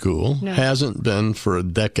in school. No. Hasn't been for a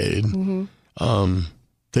decade. Mm-hmm.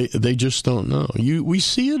 They just don't know. We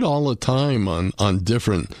see it all the time on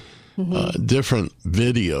different different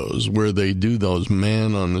videos where they do those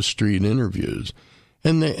man on the street interviews.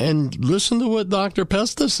 And listen to what Dr.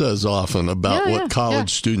 Pesta says often about what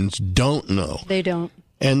college students don't know. They don't.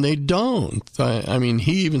 And they don't. I mean,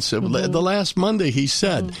 he even said, the last Monday he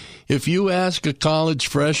said, if you ask a college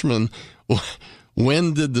freshman,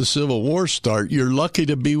 when did the Civil War start, you're lucky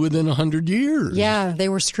to be within 100 years. Yeah, they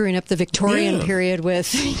were screwing up the Victorian period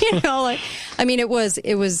with,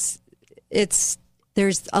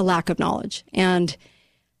 there's a lack of knowledge. And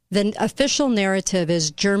the official narrative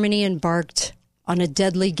is Germany embarked on a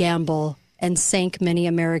deadly gamble and sank many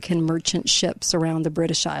American merchant ships around the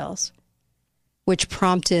British Isles, which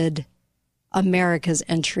prompted America's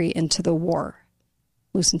entry into the war.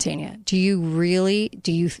 Lusitania. Do you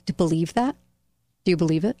believe that? Do you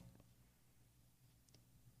believe it?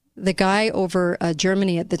 The guy over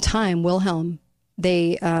Germany at the time, Wilhelm,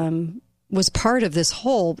 they was part of this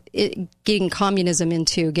whole getting communism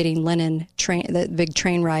into, getting Lenin the big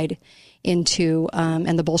train ride into,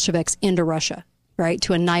 and the Bolsheviks into Russia, right,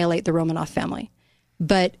 to annihilate the Romanov family.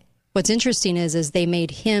 But what's interesting is they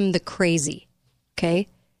made him the crazy. Okay,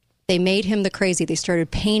 they made him the crazy. They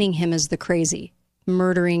started painting him as the crazy,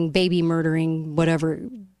 baby murdering, whatever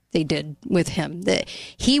they did with him.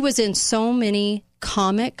 He was in so many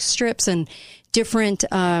comic strips and different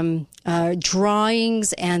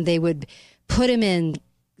drawings, and they would put him in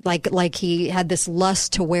like he had this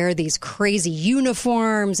lust to wear these crazy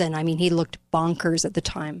uniforms, and I mean he looked bonkers at the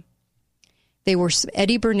time. They were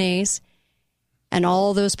Eddie Bernays, and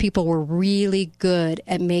all those people were really good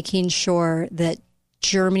at making sure that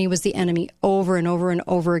Germany was the enemy over and over and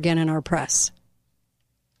over again in our press.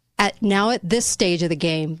 At this stage of the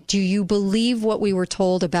game, do you believe what we were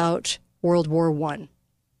told about World War I?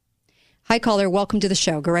 Hi, caller. Welcome to the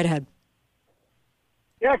show. Go right ahead.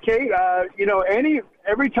 Yeah, Kate.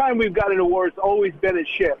 Every time we've gotten a war, it's always been a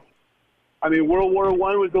ship. I mean, World War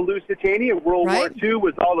I was the Lusitania. World War II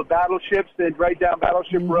was all the battleships that right down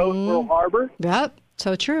Battleship Road, Pearl Harbor. Yep,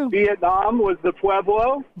 so true. Vietnam was the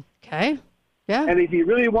Pueblo. Okay, yeah. And if you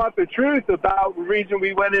really want the truth about the reason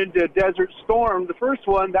we went into Desert Storm, the first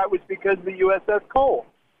one, that was because of the USS Cole.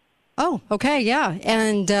 Oh, okay, yeah.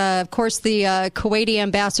 And, of course, the Kuwaiti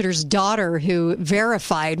ambassador's daughter who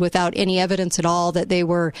verified without any evidence at all that they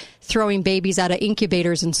were throwing babies out of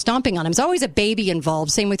incubators and stomping on them. There's always a baby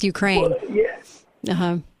involved. Same with Ukraine. Well, yes.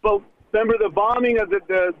 Well, remember the bombing of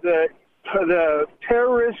the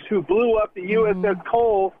terrorists who blew up the USS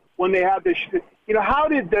Cole when they had this? How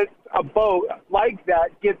did a boat like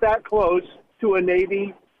that get that close to a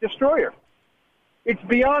Navy destroyer? It's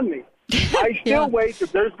beyond me. I still wait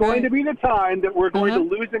that there's going to be the time that we're going to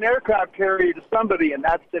lose an aircraft carrier to somebody, and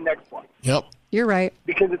that's the next one. Yep. You're right.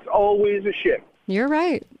 Because it's always a ship. You're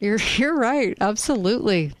right. You're right.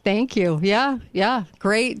 Absolutely. Thank you. Yeah.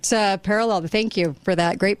 Great parallel. Thank you for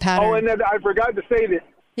that. Great pattern. Oh, and then I forgot to say that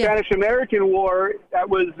Spanish-American War, that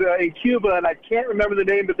was in Cuba, and I can't remember the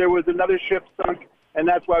name, but there was another ship sunk, and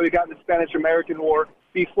that's why we got in the Spanish-American War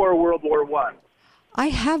before World War I. I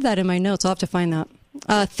have that in my notes. I'll have to find that.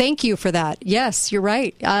 Thank you for that. Yes, you're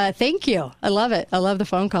right. Thank you. I love it. I love the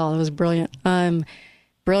phone call. It was brilliant.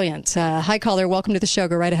 Brilliant. Hi, caller. Welcome to the show.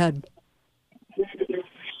 Go right ahead.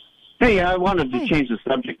 Hey, I wanted to change the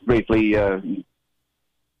subject briefly. I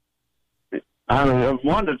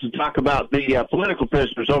wanted to talk about the political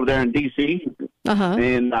prisoners over there in D.C.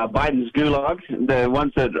 In Biden's gulag, the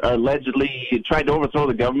ones that allegedly tried to overthrow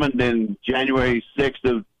the government in January 6th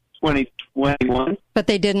of 2021. But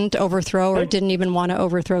they didn't overthrow or didn't even want to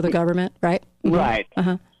overthrow the government, right? Mm-hmm. Right.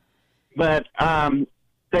 But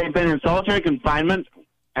they've been in solitary confinement,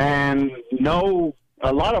 and a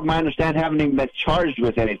lot of them, I understand, haven't even been charged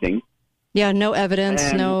with anything. Yeah, no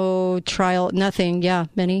evidence, no trial, nothing. Yeah,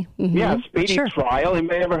 many. Mm-hmm. Yeah, speedy trial. You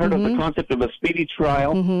may have ever heard of the concept of a speedy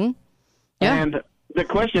trial. Mm-hmm. Yeah. And the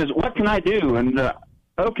question is, what can I do? And,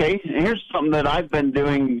 okay, here's something that I've been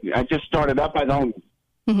doing. I just started up. Can't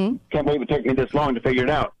believe it took me this long to figure it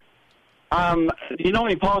out. Do you know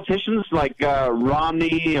any politicians like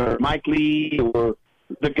Romney or Mike Lee or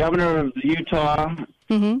the governor of Utah?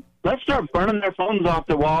 Mm-hmm. Let's start burning their phones off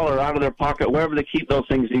the wall or out of their pocket, wherever they keep those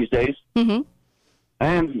things these days. Mm-hmm.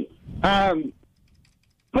 And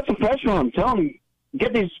put some pressure on them. Tell them,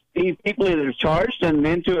 get these people either charged and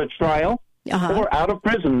into a trial or out of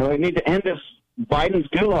prison. We need to end this Biden's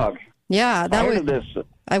gulag. Yeah, this.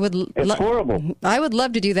 It's horrible. I would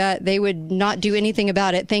love to do that. They would not do anything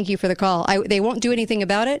about it. Thank you for the call. They won't do anything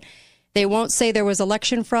about it. They won't say there was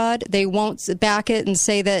election fraud. They won't back it and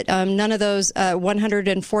say that none of those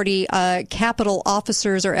 140 Capitol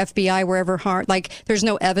officers or FBI were ever harmed. Like, there's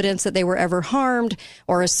no evidence that they were ever harmed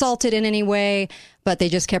or assaulted in any way, but they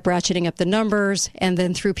just kept ratcheting up the numbers and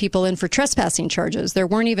then threw people in for trespassing charges. There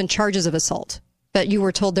weren't even charges of assault, but you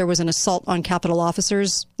were told there was an assault on Capitol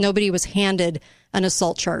officers. Nobody was handed an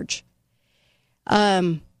assault charge.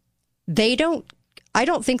 I don't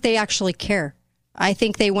think they actually care. I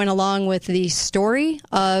think they went along with the story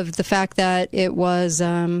of the fact that it was,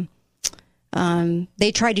 they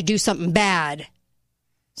tried to do something bad.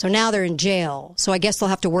 So now they're in jail. So I guess they'll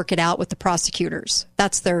have to work it out with the prosecutors.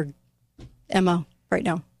 That's their MO right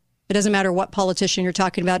now. It doesn't matter what politician you're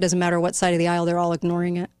talking about. It doesn't matter what side of the aisle. They're all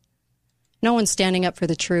ignoring it. No one's standing up for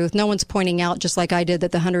the truth. No one's pointing out, just like I did,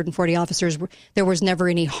 that the 140 officers, there was never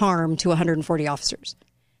any harm to 140 officers.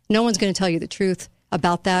 No one's going to tell you the truth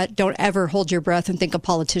about that. Don't ever hold your breath and think a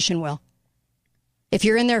politician will. If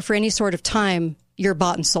you're in there for any sort of time, you're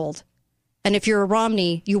bought and sold. And if you're a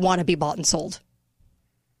Romney, you want to be bought and sold.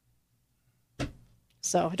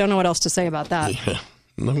 So I don't know what else to say about that. Yeah.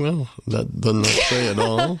 Well, that doesn't say it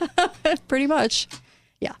all. Pretty much.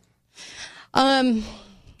 Yeah. I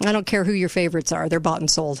don't care who your favorites are. They're bought and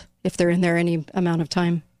sold if they're in there any amount of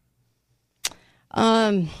time.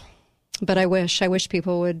 But I wish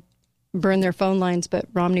people would burn their phone lines, but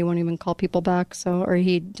Romney won't even call people back. Or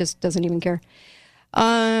he just doesn't even care.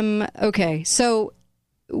 Okay. So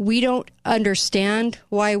we don't understand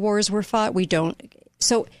why wars were fought. We don't.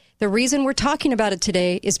 So the reason we're talking about it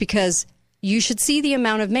today is because you should see the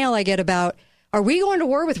amount of mail I get about, are we going to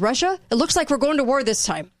war with Russia? It looks like we're going to war this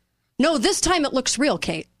time. No, this time it looks real,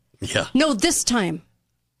 Kate. Yeah. No, this time.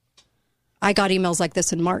 I got emails like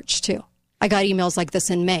this in March, too. I got emails like this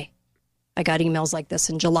in May. I got emails like this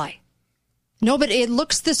in July. No, but it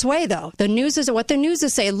looks this way, though. The news is what the news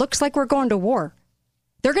is saying. It looks like we're going to war.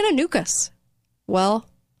 They're going to nuke us. Well,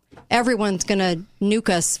 everyone's going to nuke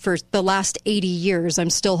us for the last 80 years.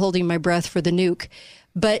 I'm still holding my breath for the nuke.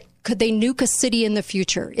 But could they nuke a city in the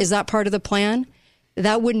future? Is that part of the plan?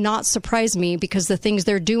 That would not surprise me because the things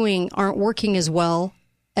they're doing aren't working as well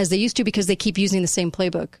as they used to because they keep using the same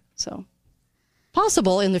playbook. So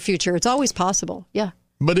possible in the future. It's always possible. Yeah.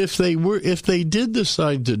 But if they did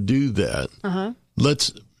decide to do that,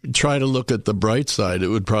 let's try to look at the bright side. It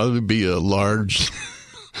would probably be a large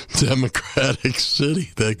Democratic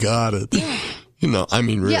city that got it. You know, I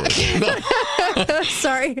mean, really. Yeah.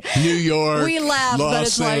 Sorry. New York. We laugh, but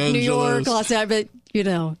it's like New York, Los Angeles. But, you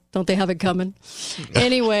know, don't they have it coming?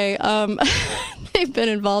 Anyway, they've been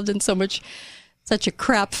involved in such a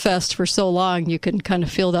crap fest for so long, you can kind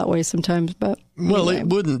of feel that way sometimes. But well, anyway. It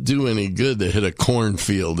wouldn't do any good to hit a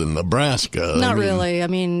cornfield in Nebraska. Not really. I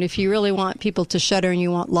mean, if you really want people to shudder and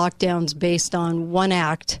you want lockdowns based on one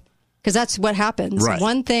act, because that's what happens. Right.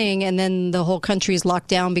 One thing, and then the whole country's locked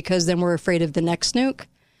down because then we're afraid of the next nuke.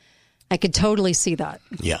 I could totally see that.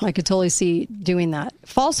 Yeah. I could totally see doing that.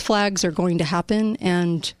 False flags are going to happen,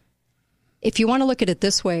 and if you want to look at it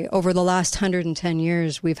this way, over the last 110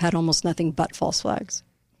 years, we've had almost nothing but false flags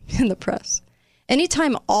in the press.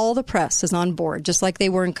 Anytime all the press is on board, just like they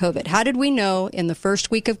were in COVID, how did we know in the first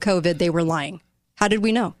week of COVID they were lying? How did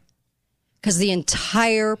we know? Because the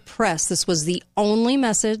entire press, this was the only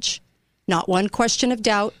message, not one question of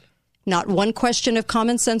doubt, not one question of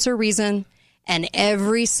common sense or reason, and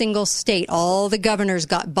every single state, all the governors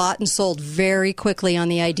got bought and sold very quickly on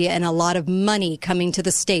the idea and a lot of money coming to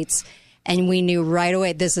the states. And we knew right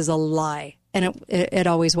away this is a lie. And it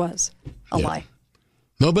always was a lie.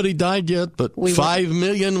 Nobody died yet, but 5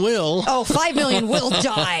 million will. Oh, 5 million will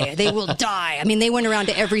die. They will die. I mean, they went around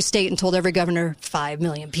to every state and told every governor 5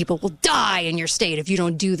 million people will die in your state if you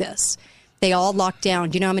don't do this. They all locked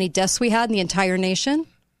down. Do you know how many deaths we had in the entire nation?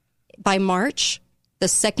 By March, the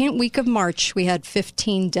second week of March, we had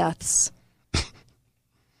 15 deaths.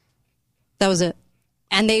 That was it.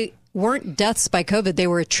 And they weren't deaths by COVID. They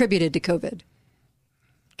were attributed to COVID.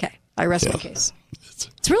 Okay, I rest my case.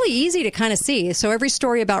 It's really easy to kind of see. So every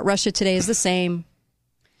story about Russia today is the same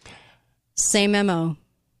MO.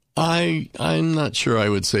 I'm not sure I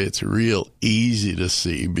would say it's real easy to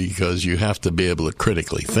see because you have to be able to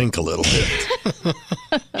critically think a little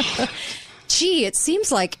bit. Gee, it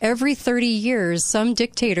seems like every 30 years, some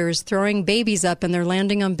dictator's throwing babies up and they're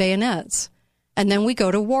landing on bayonets. And then we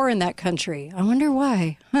go to war in that country. I wonder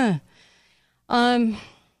why.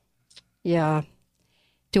 Yeah.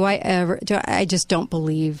 I just don't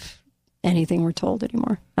believe anything we're told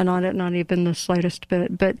anymore. And not even the slightest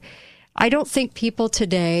bit. But I don't think people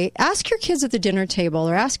today, ask your kids at the dinner table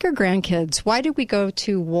or ask your grandkids, why did we go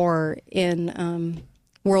to war in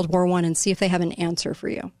World War I and see if they have an answer for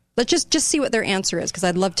you. Let's just see what their answer is, because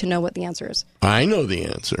I'd love to know what the answer is. I know the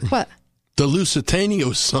answer. What? The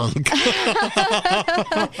Lusitania sunk.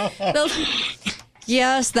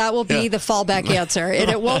 Yes, that will be the fallback answer.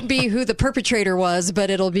 And it won't be who the perpetrator was, but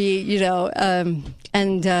it'll be,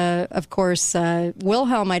 of course,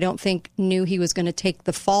 Wilhelm, I don't think, knew he was going to take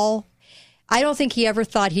the fall. I don't think he ever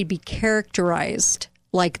thought he'd be characterized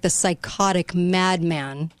like the psychotic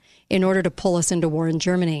madman in order to pull us into war in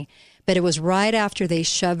Germany. But it was right after they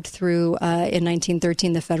shoved through, in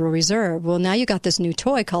 1913, the Federal Reserve. Well, now you got this new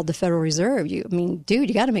toy called the Federal Reserve. Dude,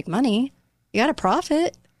 you got to make money. You got to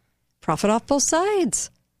profit. Profit off both sides.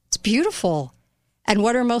 It's beautiful. And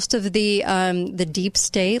what are most of the deep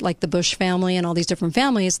state, like the Bush family and all these different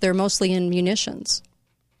families, they're mostly in munitions.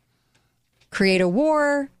 Create a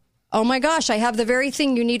war. Oh my gosh, I have the very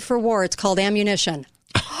thing you need for war. It's called ammunition.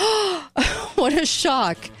 What a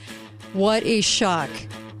shock. What a shock.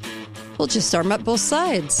 We'll just arm up both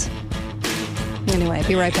sides. Anyway,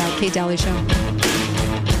 be right back. Kate Daly Show.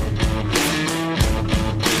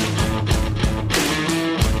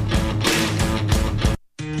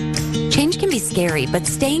 Change can be scary, but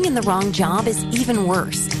staying in the wrong job is even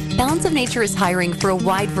worse. Balance of Nature is hiring for a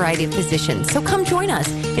wide variety of positions, so come join us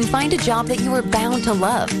and find a job that you are bound to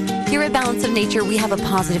love. Here at Balance of Nature, we have a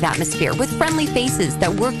positive atmosphere with friendly faces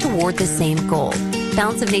that work toward the same goal.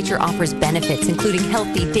 Balance of Nature offers benefits, including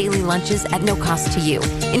healthy daily lunches at no cost to you,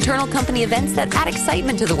 internal company events that add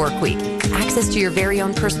excitement to the work week, access to your very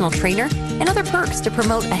own personal trainer, and other perks to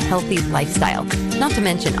promote a healthy lifestyle. Not to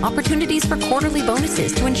mention opportunities for quarterly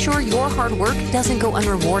bonuses to ensure your hard work doesn't go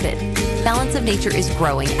unrewarded. Balance of Nature is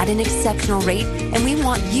growing at an exceptional rate, and we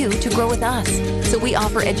want you to grow with us. So we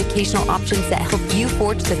offer educational options that help you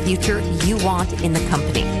forge the future you want in the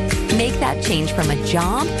company. Make that change from a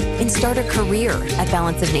job and start a career at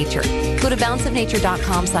Balance of Nature. Go to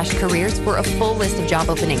balanceofnature.com/careers for a full list of job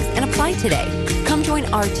openings and apply today. Come join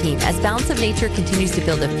our team as Balance of Nature continues to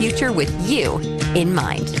build a future with you in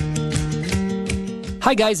mind.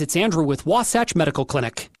 Hi guys, it's Andrew with Wasatch Medical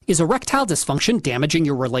Clinic. Is erectile dysfunction damaging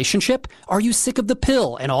your relationship? Are you sick of the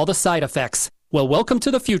pill and all the side effects? Well, welcome to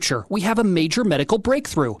the future. We have a major medical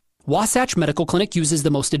breakthrough. Wasatch Medical Clinic uses the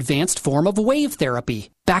most advanced form of wave therapy.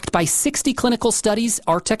 Backed by 60 clinical studies,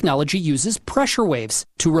 our technology uses pressure waves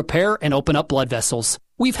to repair and open up blood vessels.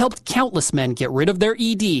 We've helped countless men get rid of their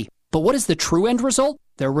ED. But what is the true end result?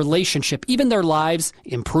 Their relationship, even their lives,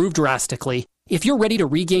 improve drastically. If you're ready to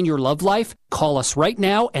regain your love life, call us right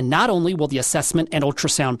now, and not only will the assessment and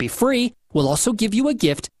ultrasound be free, we'll also give you a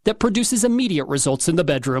gift that produces immediate results in the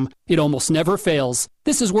bedroom. It almost never fails.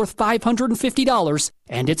 This is worth $550,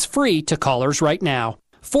 and it's free to callers right now.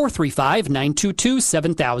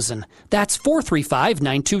 435-922-7000. That's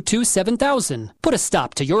 435-922-7000. Put a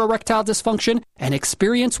stop to your erectile dysfunction and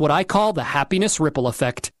experience what I call the happiness ripple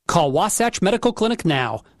effect. Call Wasatch Medical Clinic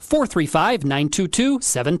now.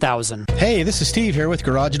 435-922-7000. Hey, this is Steve here with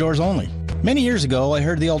Garage Doors Only. Many years ago, I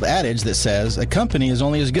heard the old adage that says a company is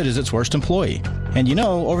only as good as its worst employee. And you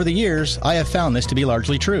know, over the years, I have found this to be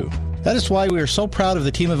largely true. That is why we are so proud of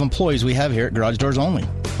the team of employees we have here at Garage Doors Only.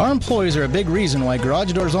 Our employees are a big reason why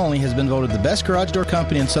Garage Doors Only has been voted the best garage door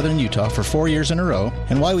company in Southern Utah for 4 years in a row,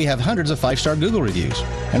 and why we have hundreds of 5-star Google reviews.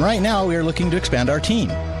 And right now, we are looking to expand our team.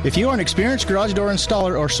 If you are an experienced garage door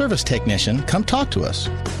installer or service technician, come talk to us.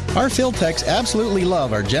 Our field techs absolutely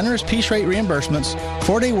love our generous piece rate reimbursements,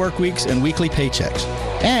 4-day work weeks, and weekly paychecks.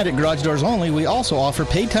 And at Garage Doors Only, we also offer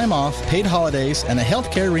paid time off, paid holidays, and a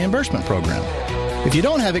healthcare reimbursement program. If you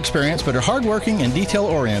don't have experience but are hardworking and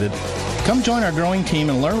detail-oriented, come join our growing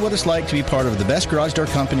team and learn what it's like to be part of the best garage door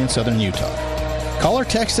company in Southern Utah. Call or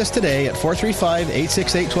text us today at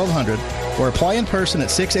 435-868-1200 or apply in person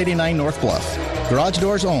at 689 North Bluff. Garage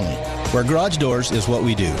Doors Only, where garage doors is what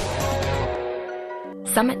we do.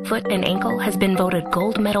 Summit Foot and Ankle has been voted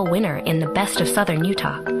gold medal winner in the Best of Southern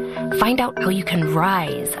Utah. Find out how you can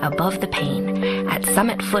rise above the pain at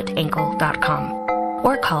summitfootankle.com.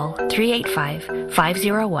 or call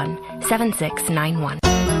 385-501-7691.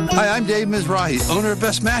 Hi, I'm Dave Mizrahi, owner of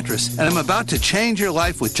Best Mattress, and I'm about to change your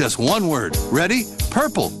life with just one word. Ready?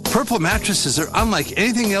 Purple. Purple mattresses are unlike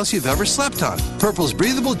anything else you've ever slept on. Purple's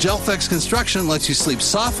breathable GelFlex construction lets you sleep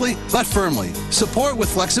softly but firmly. Support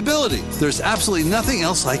with flexibility. There's absolutely nothing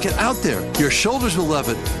else like it out there. Your shoulders will love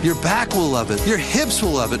it. Your back will love it. Your hips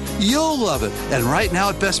will love it. You'll love it. And right now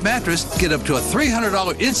at Best Mattress, get up to a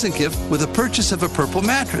 $300 instant gift with a purchase of a Purple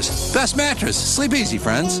mattress. Best Mattress. Sleep easy,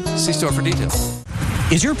 friends. See store for details.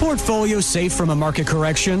 Is your portfolio safe from a market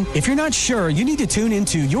correction? If you're not sure, you need to tune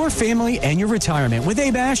into Your Family and Your Retirement with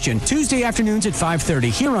Abe Ashton, Tuesday afternoons at 5:30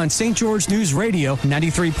 here on St. George News Radio,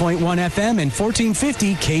 93.1 FM and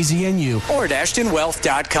 1450 KZNU, or at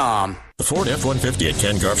AshtonWealth.com. The Ford F-150 at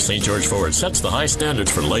Ken Garff St. George Ford sets the high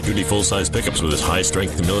standards for light-duty full-size pickups with its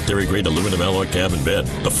high-strength military-grade aluminum alloy cab and bed.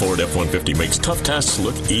 The Ford F-150 makes tough tasks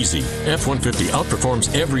look easy. F-150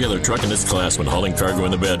 outperforms every other truck in its class when hauling cargo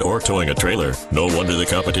in the bed or towing a trailer. No wonder the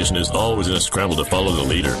competition is always in a scramble to follow the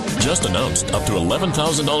leader. Just announced up to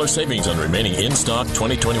 $11,000 savings on remaining in-stock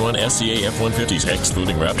 2021 SCA F-150s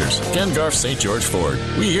excluding Raptors. Ken Garff St. George Ford.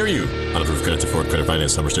 We hear you. Unapproved credit to Ford Credit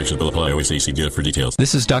Finance. Some restrictions will apply. Always see dealer for details.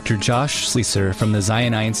 This is Dr. Josh Sleeser from the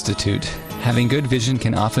Zion Eye Institute. Having good vision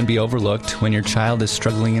can often be overlooked when your child is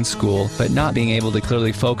struggling in school, but not being able to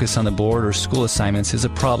clearly focus on the board or school assignments is a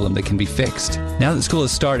problem that can be fixed. Now that school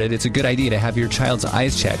has started, it's a good idea to have your child's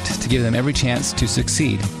eyes checked to give them every chance to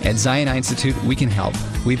succeed. At Zion Eye Institute, we can help.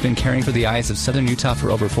 We've been caring for the eyes of Southern Utah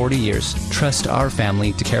for over 40 years. Trust our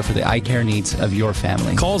family to care for the eye care needs of your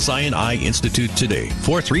family. Call Zion Eye Institute today,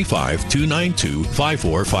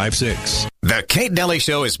 435-292-5456. The Kate Deli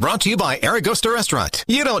Show is brought to you by Aragosta Restaurant.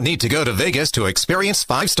 You don't need to go to Vegas to experience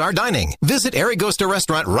 5-star dining. Visit Aragosta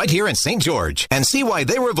Restaurant right here in St. George and see why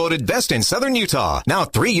they were voted best in Southern Utah. Now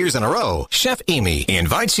 3 years in a row, Chef Amy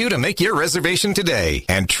invites you to make your reservation today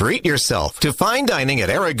and treat yourself to fine dining at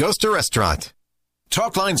Aragosta Restaurant.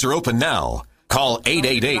 Talk lines are open now. Call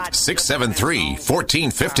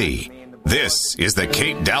 888-673-1450. This is the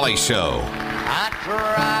Kate Dali Show. I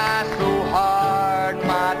try so hard,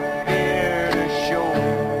 my dear, to show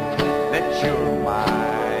that you're my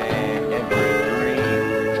every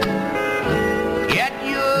dream. Yet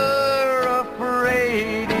you're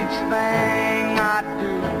afraid each thing I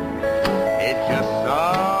do, it's just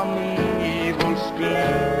some evil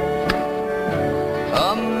scheme.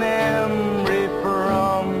 A memory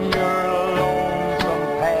from your lonesome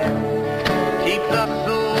past keeps us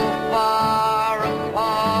so far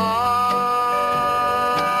apart.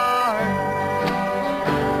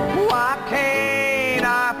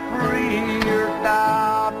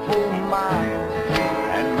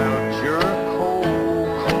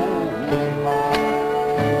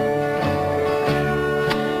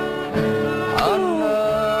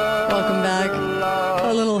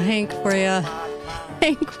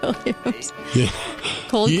 Williams. Yeah.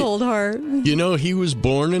 Cold Heart. You know, he was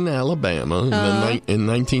born in Alabama in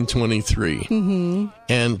 1923. Mm-hmm.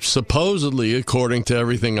 And supposedly, according to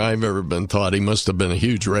everything I've ever been taught, he must have been a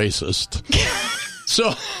huge racist.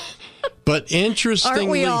 So, but Aren't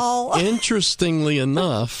we all? interestingly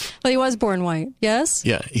enough... Well, he was born white, yes?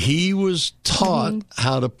 Yeah, he was taught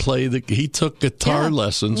how to play he took guitar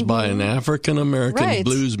lessons by an African-American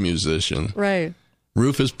blues musician. Right.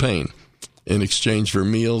 Rufus Payne, in exchange for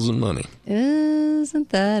meals and money. Isn't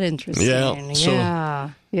that interesting? Yeah. So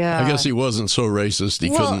yeah. I guess he wasn't so racist he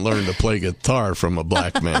couldn't learn to play guitar from a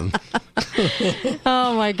black man.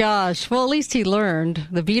 Oh, my gosh. Well, at least he learned.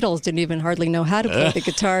 The Beatles didn't even hardly know how to play the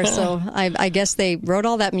guitar, so I guess they wrote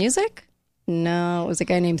all that music? No, it was a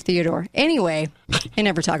guy named Theodore. Anyway, I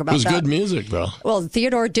never talk about that. It was good music, though. Well,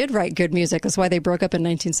 Theodore did write good music. That's why they broke up in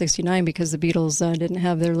 1969, because the Beatles didn't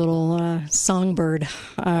have their little songbird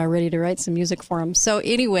ready to write some music for him. So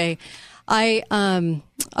anyway, I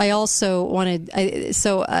also wanted...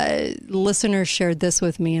 listeners shared this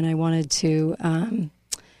with me, and I wanted to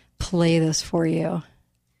play this for you.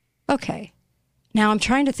 Okay. Now I'm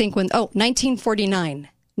trying to think when... 1949.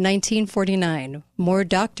 1949. More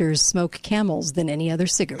doctors smoke Camels than any other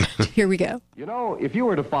cigarette. Here we go. You know, if you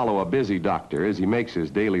were to follow a busy doctor as he makes his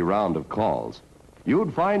daily round of calls,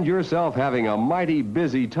 you'd find yourself having a mighty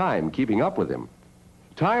busy time keeping up with him.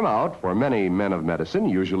 Time out for many men of medicine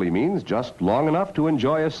usually means just long enough to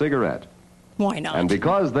enjoy a cigarette. Why not? And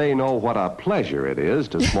because they know what a pleasure it is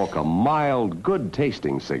to smoke a mild,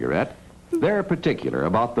 good-tasting cigarette, they're particular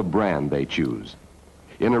about the brand they choose.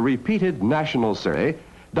 In a repeated national survey,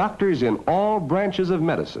 doctors in all branches of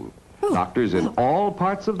medicine, doctors in all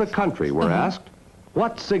parts of the country were asked,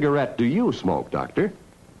 "What cigarette do you smoke, doctor?"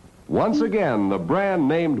 Once again, the brand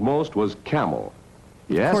named most was Camel.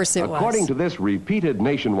 Yes, of course it according to this repeated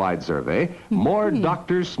nationwide survey, more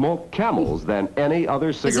doctors smoke Camels than any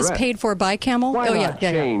other cigarette. Is this paid for by Camel? Why not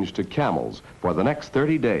change to Camels for the next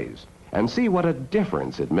 30 days and see what a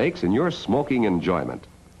difference it makes in your smoking enjoyment?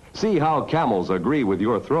 See how Camels agree with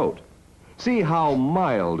your throat. See how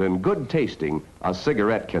mild and good-tasting a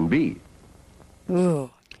cigarette can be. Ooh,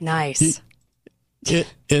 nice.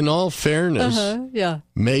 In all fairness,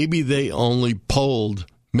 maybe they only polled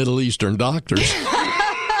Middle Eastern doctors.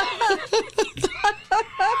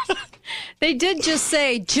 They did just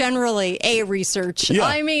say generally a research. Yeah.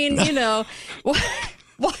 I mean, you know,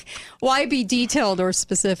 why be detailed or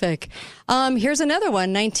specific? Here's another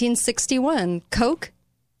one, 1961. Coke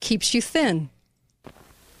keeps you thin.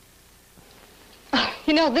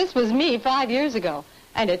 You know, this was me 5 years ago,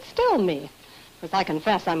 and it's still me. Because I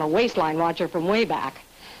confess I'm a waistline watcher from way back.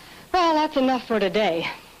 Well, that's enough for today.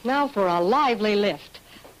 Now for a lively lift.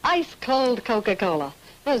 Ice-cold Coca-Cola.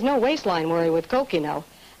 There's no waistline worry with Coke, you know.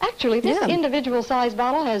 Actually, this individual-sized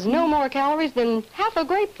bottle has no more calories than half a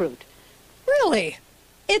grapefruit. Really?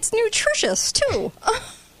 It's nutritious, too.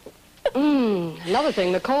 Another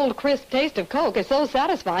thing, the cold, crisp taste of Coke is so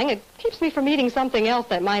satisfying, it keeps me from eating something else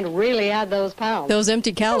that might really add those pounds. Those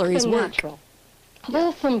empty calories work. Natural. A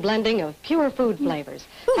wholesome blending of pure food flavors.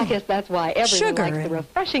 I guess that's why everyone likes the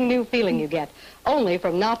refreshing new feeling you get, only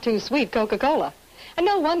from not-too-sweet Coca-Cola. And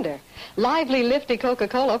no wonder. Lively, lifty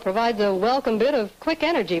Coca-Cola provides a welcome bit of quick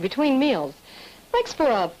energy between meals. Makes for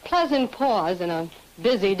a pleasant pause in a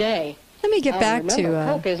busy day. Let me get back to...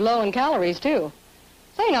 Coke is low in calories, too.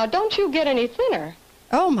 Say, now, don't you get any thinner.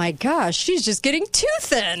 Oh, my gosh. She's just getting too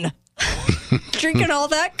thin. Drinking all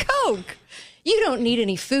that Coke. You don't need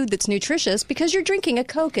any food that's nutritious because you're drinking a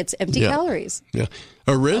Coke. It's empty calories. Yeah.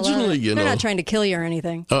 Originally, They're not trying to kill you or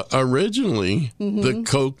anything. Originally, the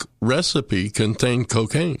Coke recipe contained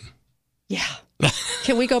cocaine. Yeah.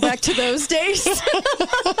 Can we go back to those days?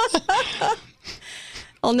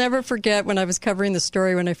 I'll never forget when I was covering the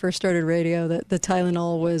story when I first started radio that the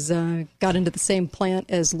Tylenol was got into the same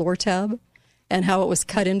plant as Lortab and how it was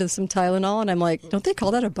cut into some Tylenol. And I'm like, don't they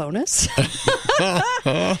call that a bonus?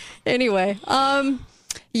 Anyway, they're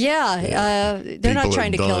not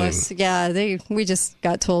trying to kill us. Yeah, we just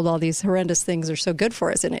got told all these horrendous things are so good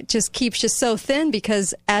for us. And it just keeps you so thin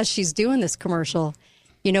because as she's doing this commercial,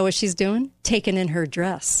 you know what she's doing? Taking in her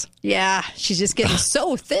dress. Yeah, she's just getting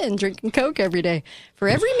so thin, drinking Coke every day for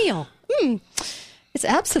every meal. It's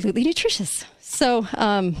absolutely nutritious. So,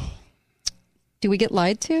 do we get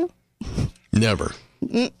lied to? Never.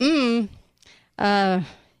 Yeah,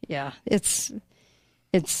 it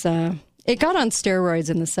got on steroids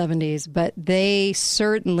in the 70s, but they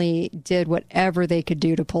certainly did whatever they could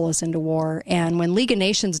do to pull us into war. And when League of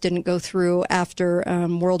Nations didn't go through after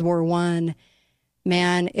World War I,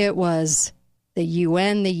 man, it was The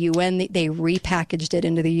UN, they repackaged it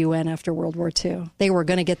into the UN after World War II. They were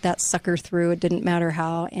going to get that sucker through. It didn't matter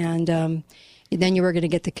how. And then you were going to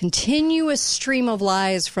get the continuous stream of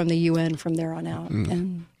lies from the UN from there on out.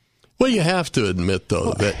 And well, you have to admit,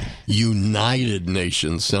 though, that United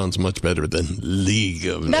Nations sounds much better than League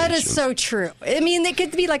of Nations. That is so true. I mean, it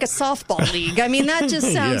could be like a softball league. I mean, that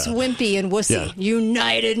just sounds wimpy and wussy. Yeah.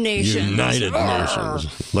 United Nations. United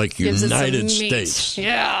Nations. Like Gives United States.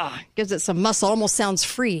 Yeah. Gives it some muscle. Almost sounds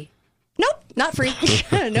free. Nope, not free.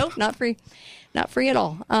 Nope, not free. Not free at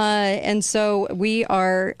all. And so we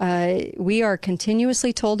are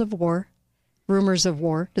continuously told of war, rumors of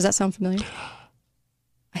war. Does that sound familiar?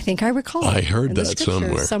 I think I recall. I heard that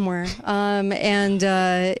somewhere. And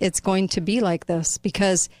it's going to be like this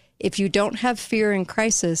because if you don't have fear and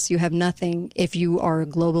crisis, you have nothing. If you are a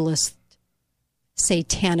globalist,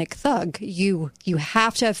 satanic thug, you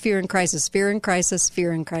have to have fear and crisis, fear and crisis,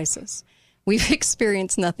 fear and crisis. We've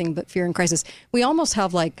experienced nothing but fear and crisis. We almost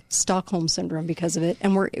have like Stockholm syndrome because of it,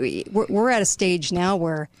 and we're at a stage now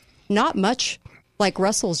where not much like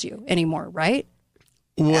rustles you anymore, right?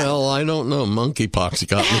 Well, I don't know. Monkeypox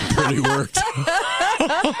got me pretty worked.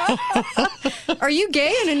 Are you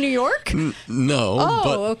gay and in New York? No.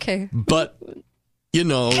 Oh, okay. But,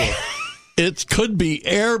 it could be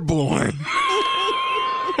airborne.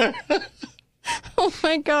 Oh,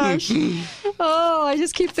 my gosh. Oh, I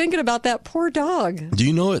just keep thinking about that poor dog. Do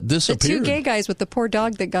you know it disappeared? The two gay guys with the poor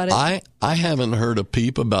dog that got it. I haven't heard a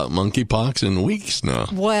peep about monkeypox in weeks now.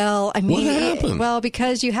 Well, I mean, what happened? Well,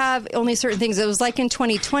 because you have only certain things. It was like in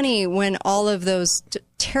 2020 when all of those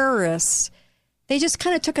terrorists, they just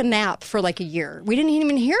kind of took a nap for like a year. We didn't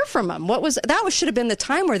even hear from them. Should have been the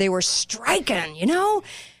time where they were striking,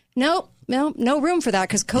 Nope. No room for that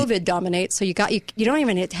because COVID dominates. So you don't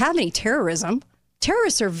even have any terrorism.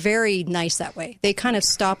 Terrorists are very nice that way. They kind of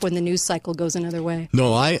stop when the news cycle goes another way.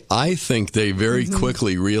 No, I think they very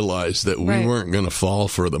quickly realized that we weren't going to fall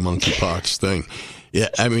for the monkeypox thing. Yeah,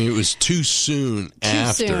 I mean, it was too soon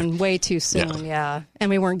after. Too soon, way too soon, yeah. And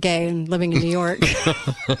we weren't gay and living in New York.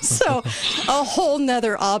 So a whole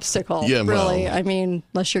nother obstacle, really. I mean,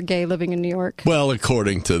 unless you're gay living in New York. Well,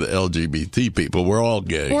 according to the LGBT people, we're all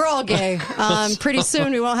gay. We're all gay. Pretty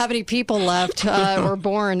soon we won't have any people left or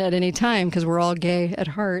born at any time because we're all gay at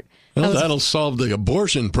heart. Well, that'll solve the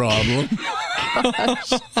abortion problem.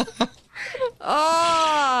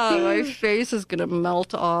 My face is going to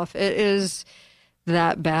melt off. It is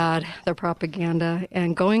that bad, the propaganda,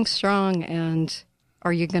 and going strong. And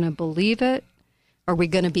are you going to believe it? Are we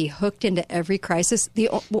going to be hooked into every crisis? The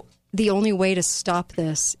only way to stop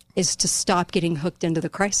this is to stop getting hooked into the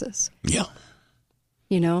crisis. Yeah.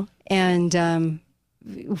 And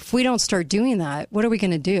if we don't start doing that, what are we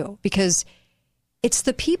going to do? Because it's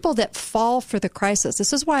the people that fall for the crisis.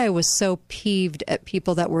 This is why I was so peeved at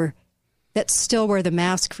people that still wear the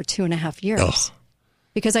mask for 2.5 years. Oh.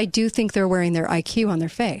 Because I do think they're wearing their IQ on their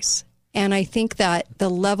face. And I think that the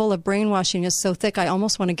level of brainwashing is so thick, I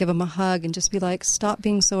almost want to give them a hug and just be like, stop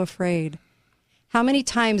being so afraid. How many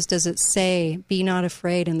times does it say, be not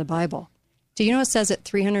afraid in the Bible? Do you know it says it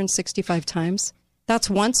 365 times? That's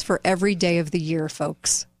once for every day of the year,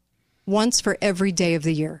 folks. Once for every day of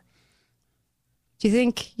the year. Do you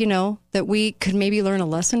think, that we could maybe learn a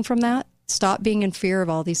lesson from that? Stop being in fear of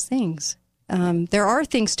all these things. There are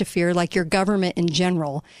things to fear, like your government in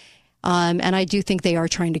general. And I do think they are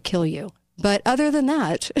trying to kill you. But other than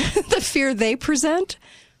that, the fear they present,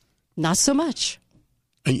 not so much.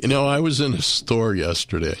 I was in a store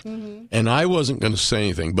yesterday, and I wasn't going to say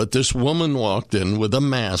anything, but this woman walked in with a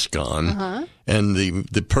mask on, and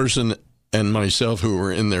the person and myself who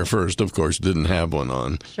were in there first, of course, didn't have one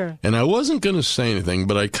on. Sure. And I wasn't going to say anything,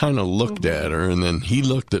 but I kind of looked at her, and then he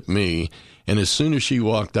looked at me, and as soon as she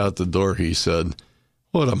walked out the door, he said,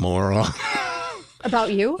 "What a moron."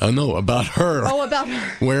 About you? No, about her. Oh, about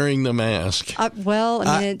her. Wearing the mask.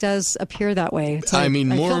 It does appear that way. I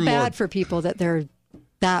feel bad for people that they're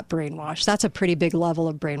that brainwashed. That's a pretty big level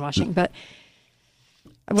of brainwashing. But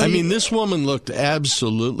this woman looked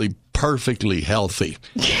absolutely perfectly healthy.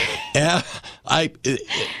 Other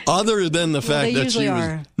than the fact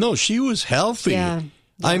that she was healthy. Yeah.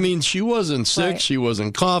 I mean, she wasn't sick. Right. She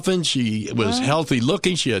wasn't coughing. She was healthy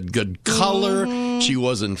looking. She had good color. She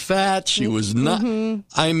wasn't fat. She was not.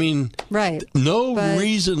 I mean, no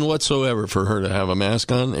reason whatsoever for her to have a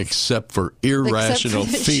mask on except for irrational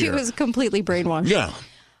fear. She was completely brainwashed. Yeah.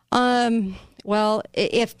 Well,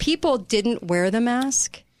 if people didn't wear the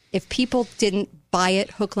mask, if people didn't buy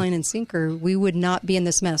it hook, line, and sinker, we would not be in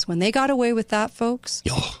this mess. When they got away with that, folks,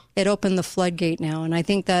 it opened the floodgate now. And I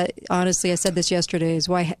think that, honestly, I said this yesterday, is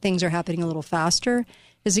why things are happening a little faster,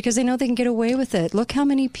 is because they know they can get away with it. Look how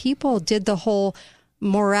many people did the whole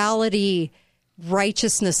morality,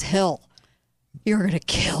 righteousness hill. You're going to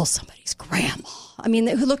kill somebody's grandma. I mean,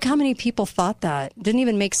 look how many people thought that. It didn't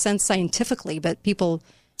even make sense scientifically, but people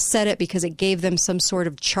said it because it gave them some sort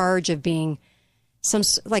of charge of being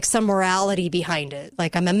some morality behind it.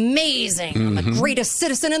 Like, I'm amazing. I'm the greatest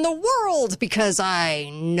citizen in the world because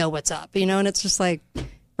I know what's up, and it's just like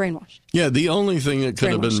brainwashed. Yeah, the only thing that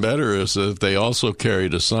could have been better is if they also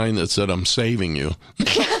carried a sign that said, "I'm saving you."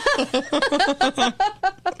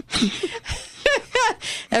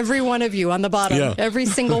 Every one of you on the bottom, Yeah. every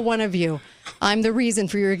single one of you. I'm the reason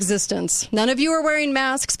for your existence. None of you are wearing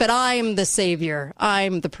masks, but I'm the savior.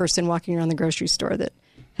 I'm the person walking around the grocery store that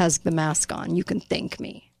has the mask on. You can thank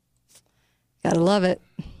me. Gotta love it.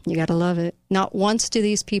 You gotta love it. Not once do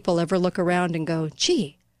these people ever look around and go,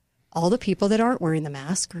 gee, all the people that aren't wearing the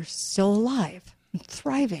mask are still alive and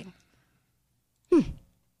thriving.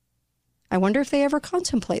 I wonder if they ever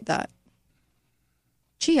contemplate that.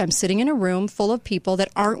 Gee, I'm sitting in a room full of people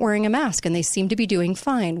that aren't wearing a mask and they seem to be doing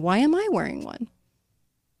fine. Why am I wearing one?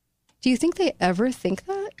 Do you think they ever think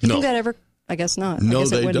that? Do you think that ever? I guess not. No, I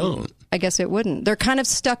guess they don't. I guess it wouldn't. They're kind of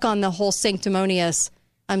stuck on the whole sanctimonious,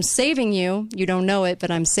 I'm saving you. You don't know it,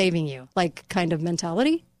 but I'm saving you. Like kind of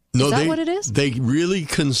mentality. No, is that what it is? They really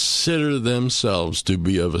consider themselves to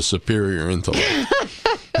be of a superior intellect.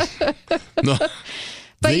 No.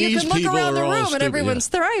 But you These can look people around the are all room and stupid, everyone's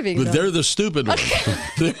thriving. But though. they're the stupid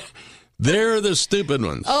ones. They're the stupid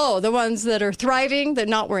ones. Oh, the ones that are thriving, they're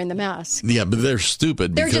not wearing the mask. Yeah, but they're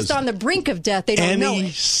stupid. They're because just on the brink of death. They don't know any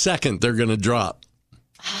it. second they're going to drop.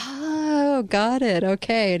 Oh, got it.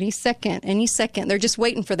 Okay. Any second. They're just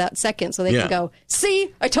waiting for that second so they can go,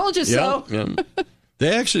 see, I told you so. Yeah.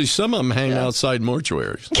 They actually, some of them hang outside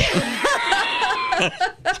mortuaries.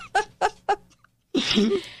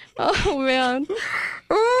 Oh, man.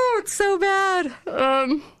 Oh, it's so bad.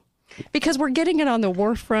 Because we're getting it on the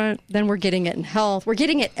war front, then we're getting it in health. We're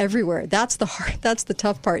getting it everywhere. That's the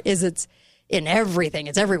tough part, is it's in everything.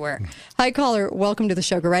 It's everywhere. Hi, caller. Welcome to the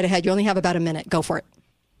show. Go right ahead. You only have about a minute. Go for it.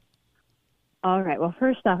 All right. Well,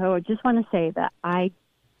 first off, I would just want to say that I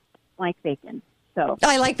like bacon. So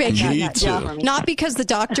I like bacon. Me too. Yeah. Not because the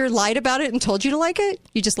doctor lied about it and told you to like it?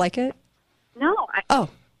 You just like it? No, I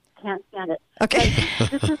can't stand it. Okay.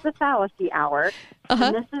 This is the fallacy hour. Uh-huh.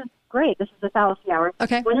 And this is great. This is the fallacy hour.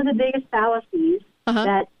 Okay. One of the biggest fallacies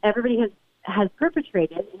that everybody has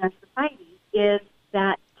perpetrated in our society is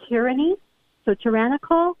that tyranny, so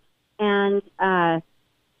tyrannical and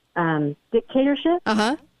dictatorship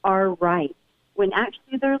are right, when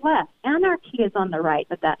actually they're left. Anarchy is on the right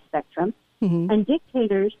of that spectrum, and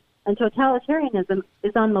dictators and totalitarianism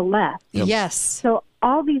is on the left. Yep. Yes. So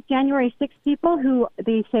all these January 6 people who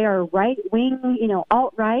they say are right-wing,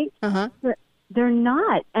 alt-right, they're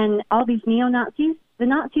not. And all these neo-Nazis, the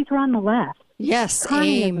Nazis were on the left. Yes,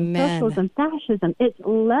 Communism, amen. socialism, fascism, it's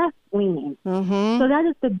left-leaning. So that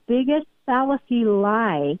is the biggest fallacy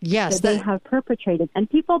lie that they have perpetrated. And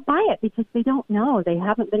people buy it because they don't know. They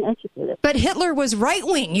haven't been educated. But Hitler was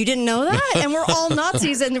right-wing. You didn't know that? And we're all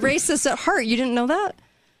Nazis and racists at heart. You didn't know that?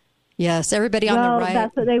 Yes, everybody on the right.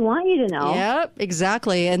 That's what they want you to know. Yep,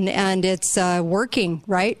 exactly. And it's working,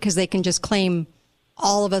 right? Because they can just claim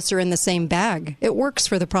all of us are in the same bag. It works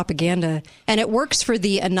for the propaganda, and it works for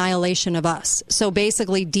the annihilation of us. So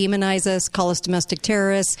basically demonize us, call us domestic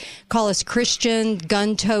terrorists, call us Christian,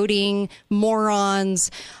 gun-toting, morons,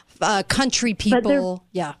 country people.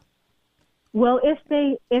 Yeah. Well, if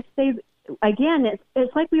they again,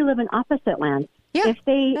 it's like we live in opposite lands. Yeah. If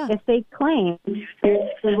they claim it's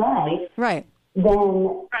the right,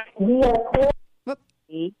 then we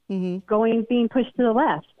are being pushed to the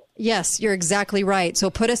left. Yes, you're exactly right. So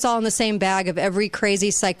put us all in the same bag of every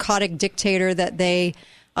crazy psychotic dictator that they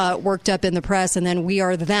worked up in the press, and then we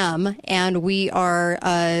are them, and we are,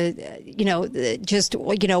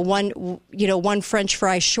 one French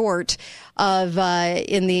fry short of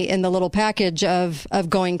in the little package of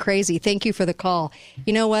going crazy. Thank you for the call.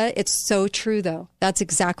 You know what? It's so true, though. That's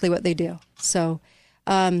exactly what they do. So,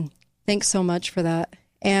 thanks so much for that.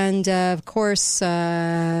 And of course,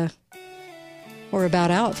 we're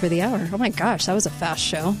about out for the hour. Oh my gosh, that was a fast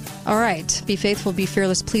show. All right, be faithful, be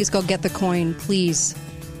fearless. Please go get the coin. Please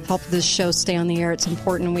help this show stay on the air. It's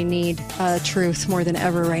important. We need truth more than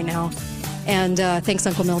ever right now. And thanks,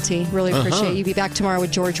 Uncle Milty. Really appreciate you. Be back tomorrow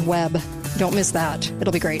with George Webb. Don't miss that.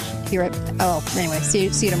 It'll be great. Anyway, see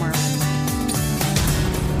you tomorrow.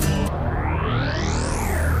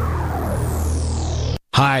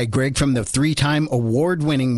 Hi, Greg from the 3-time award-winning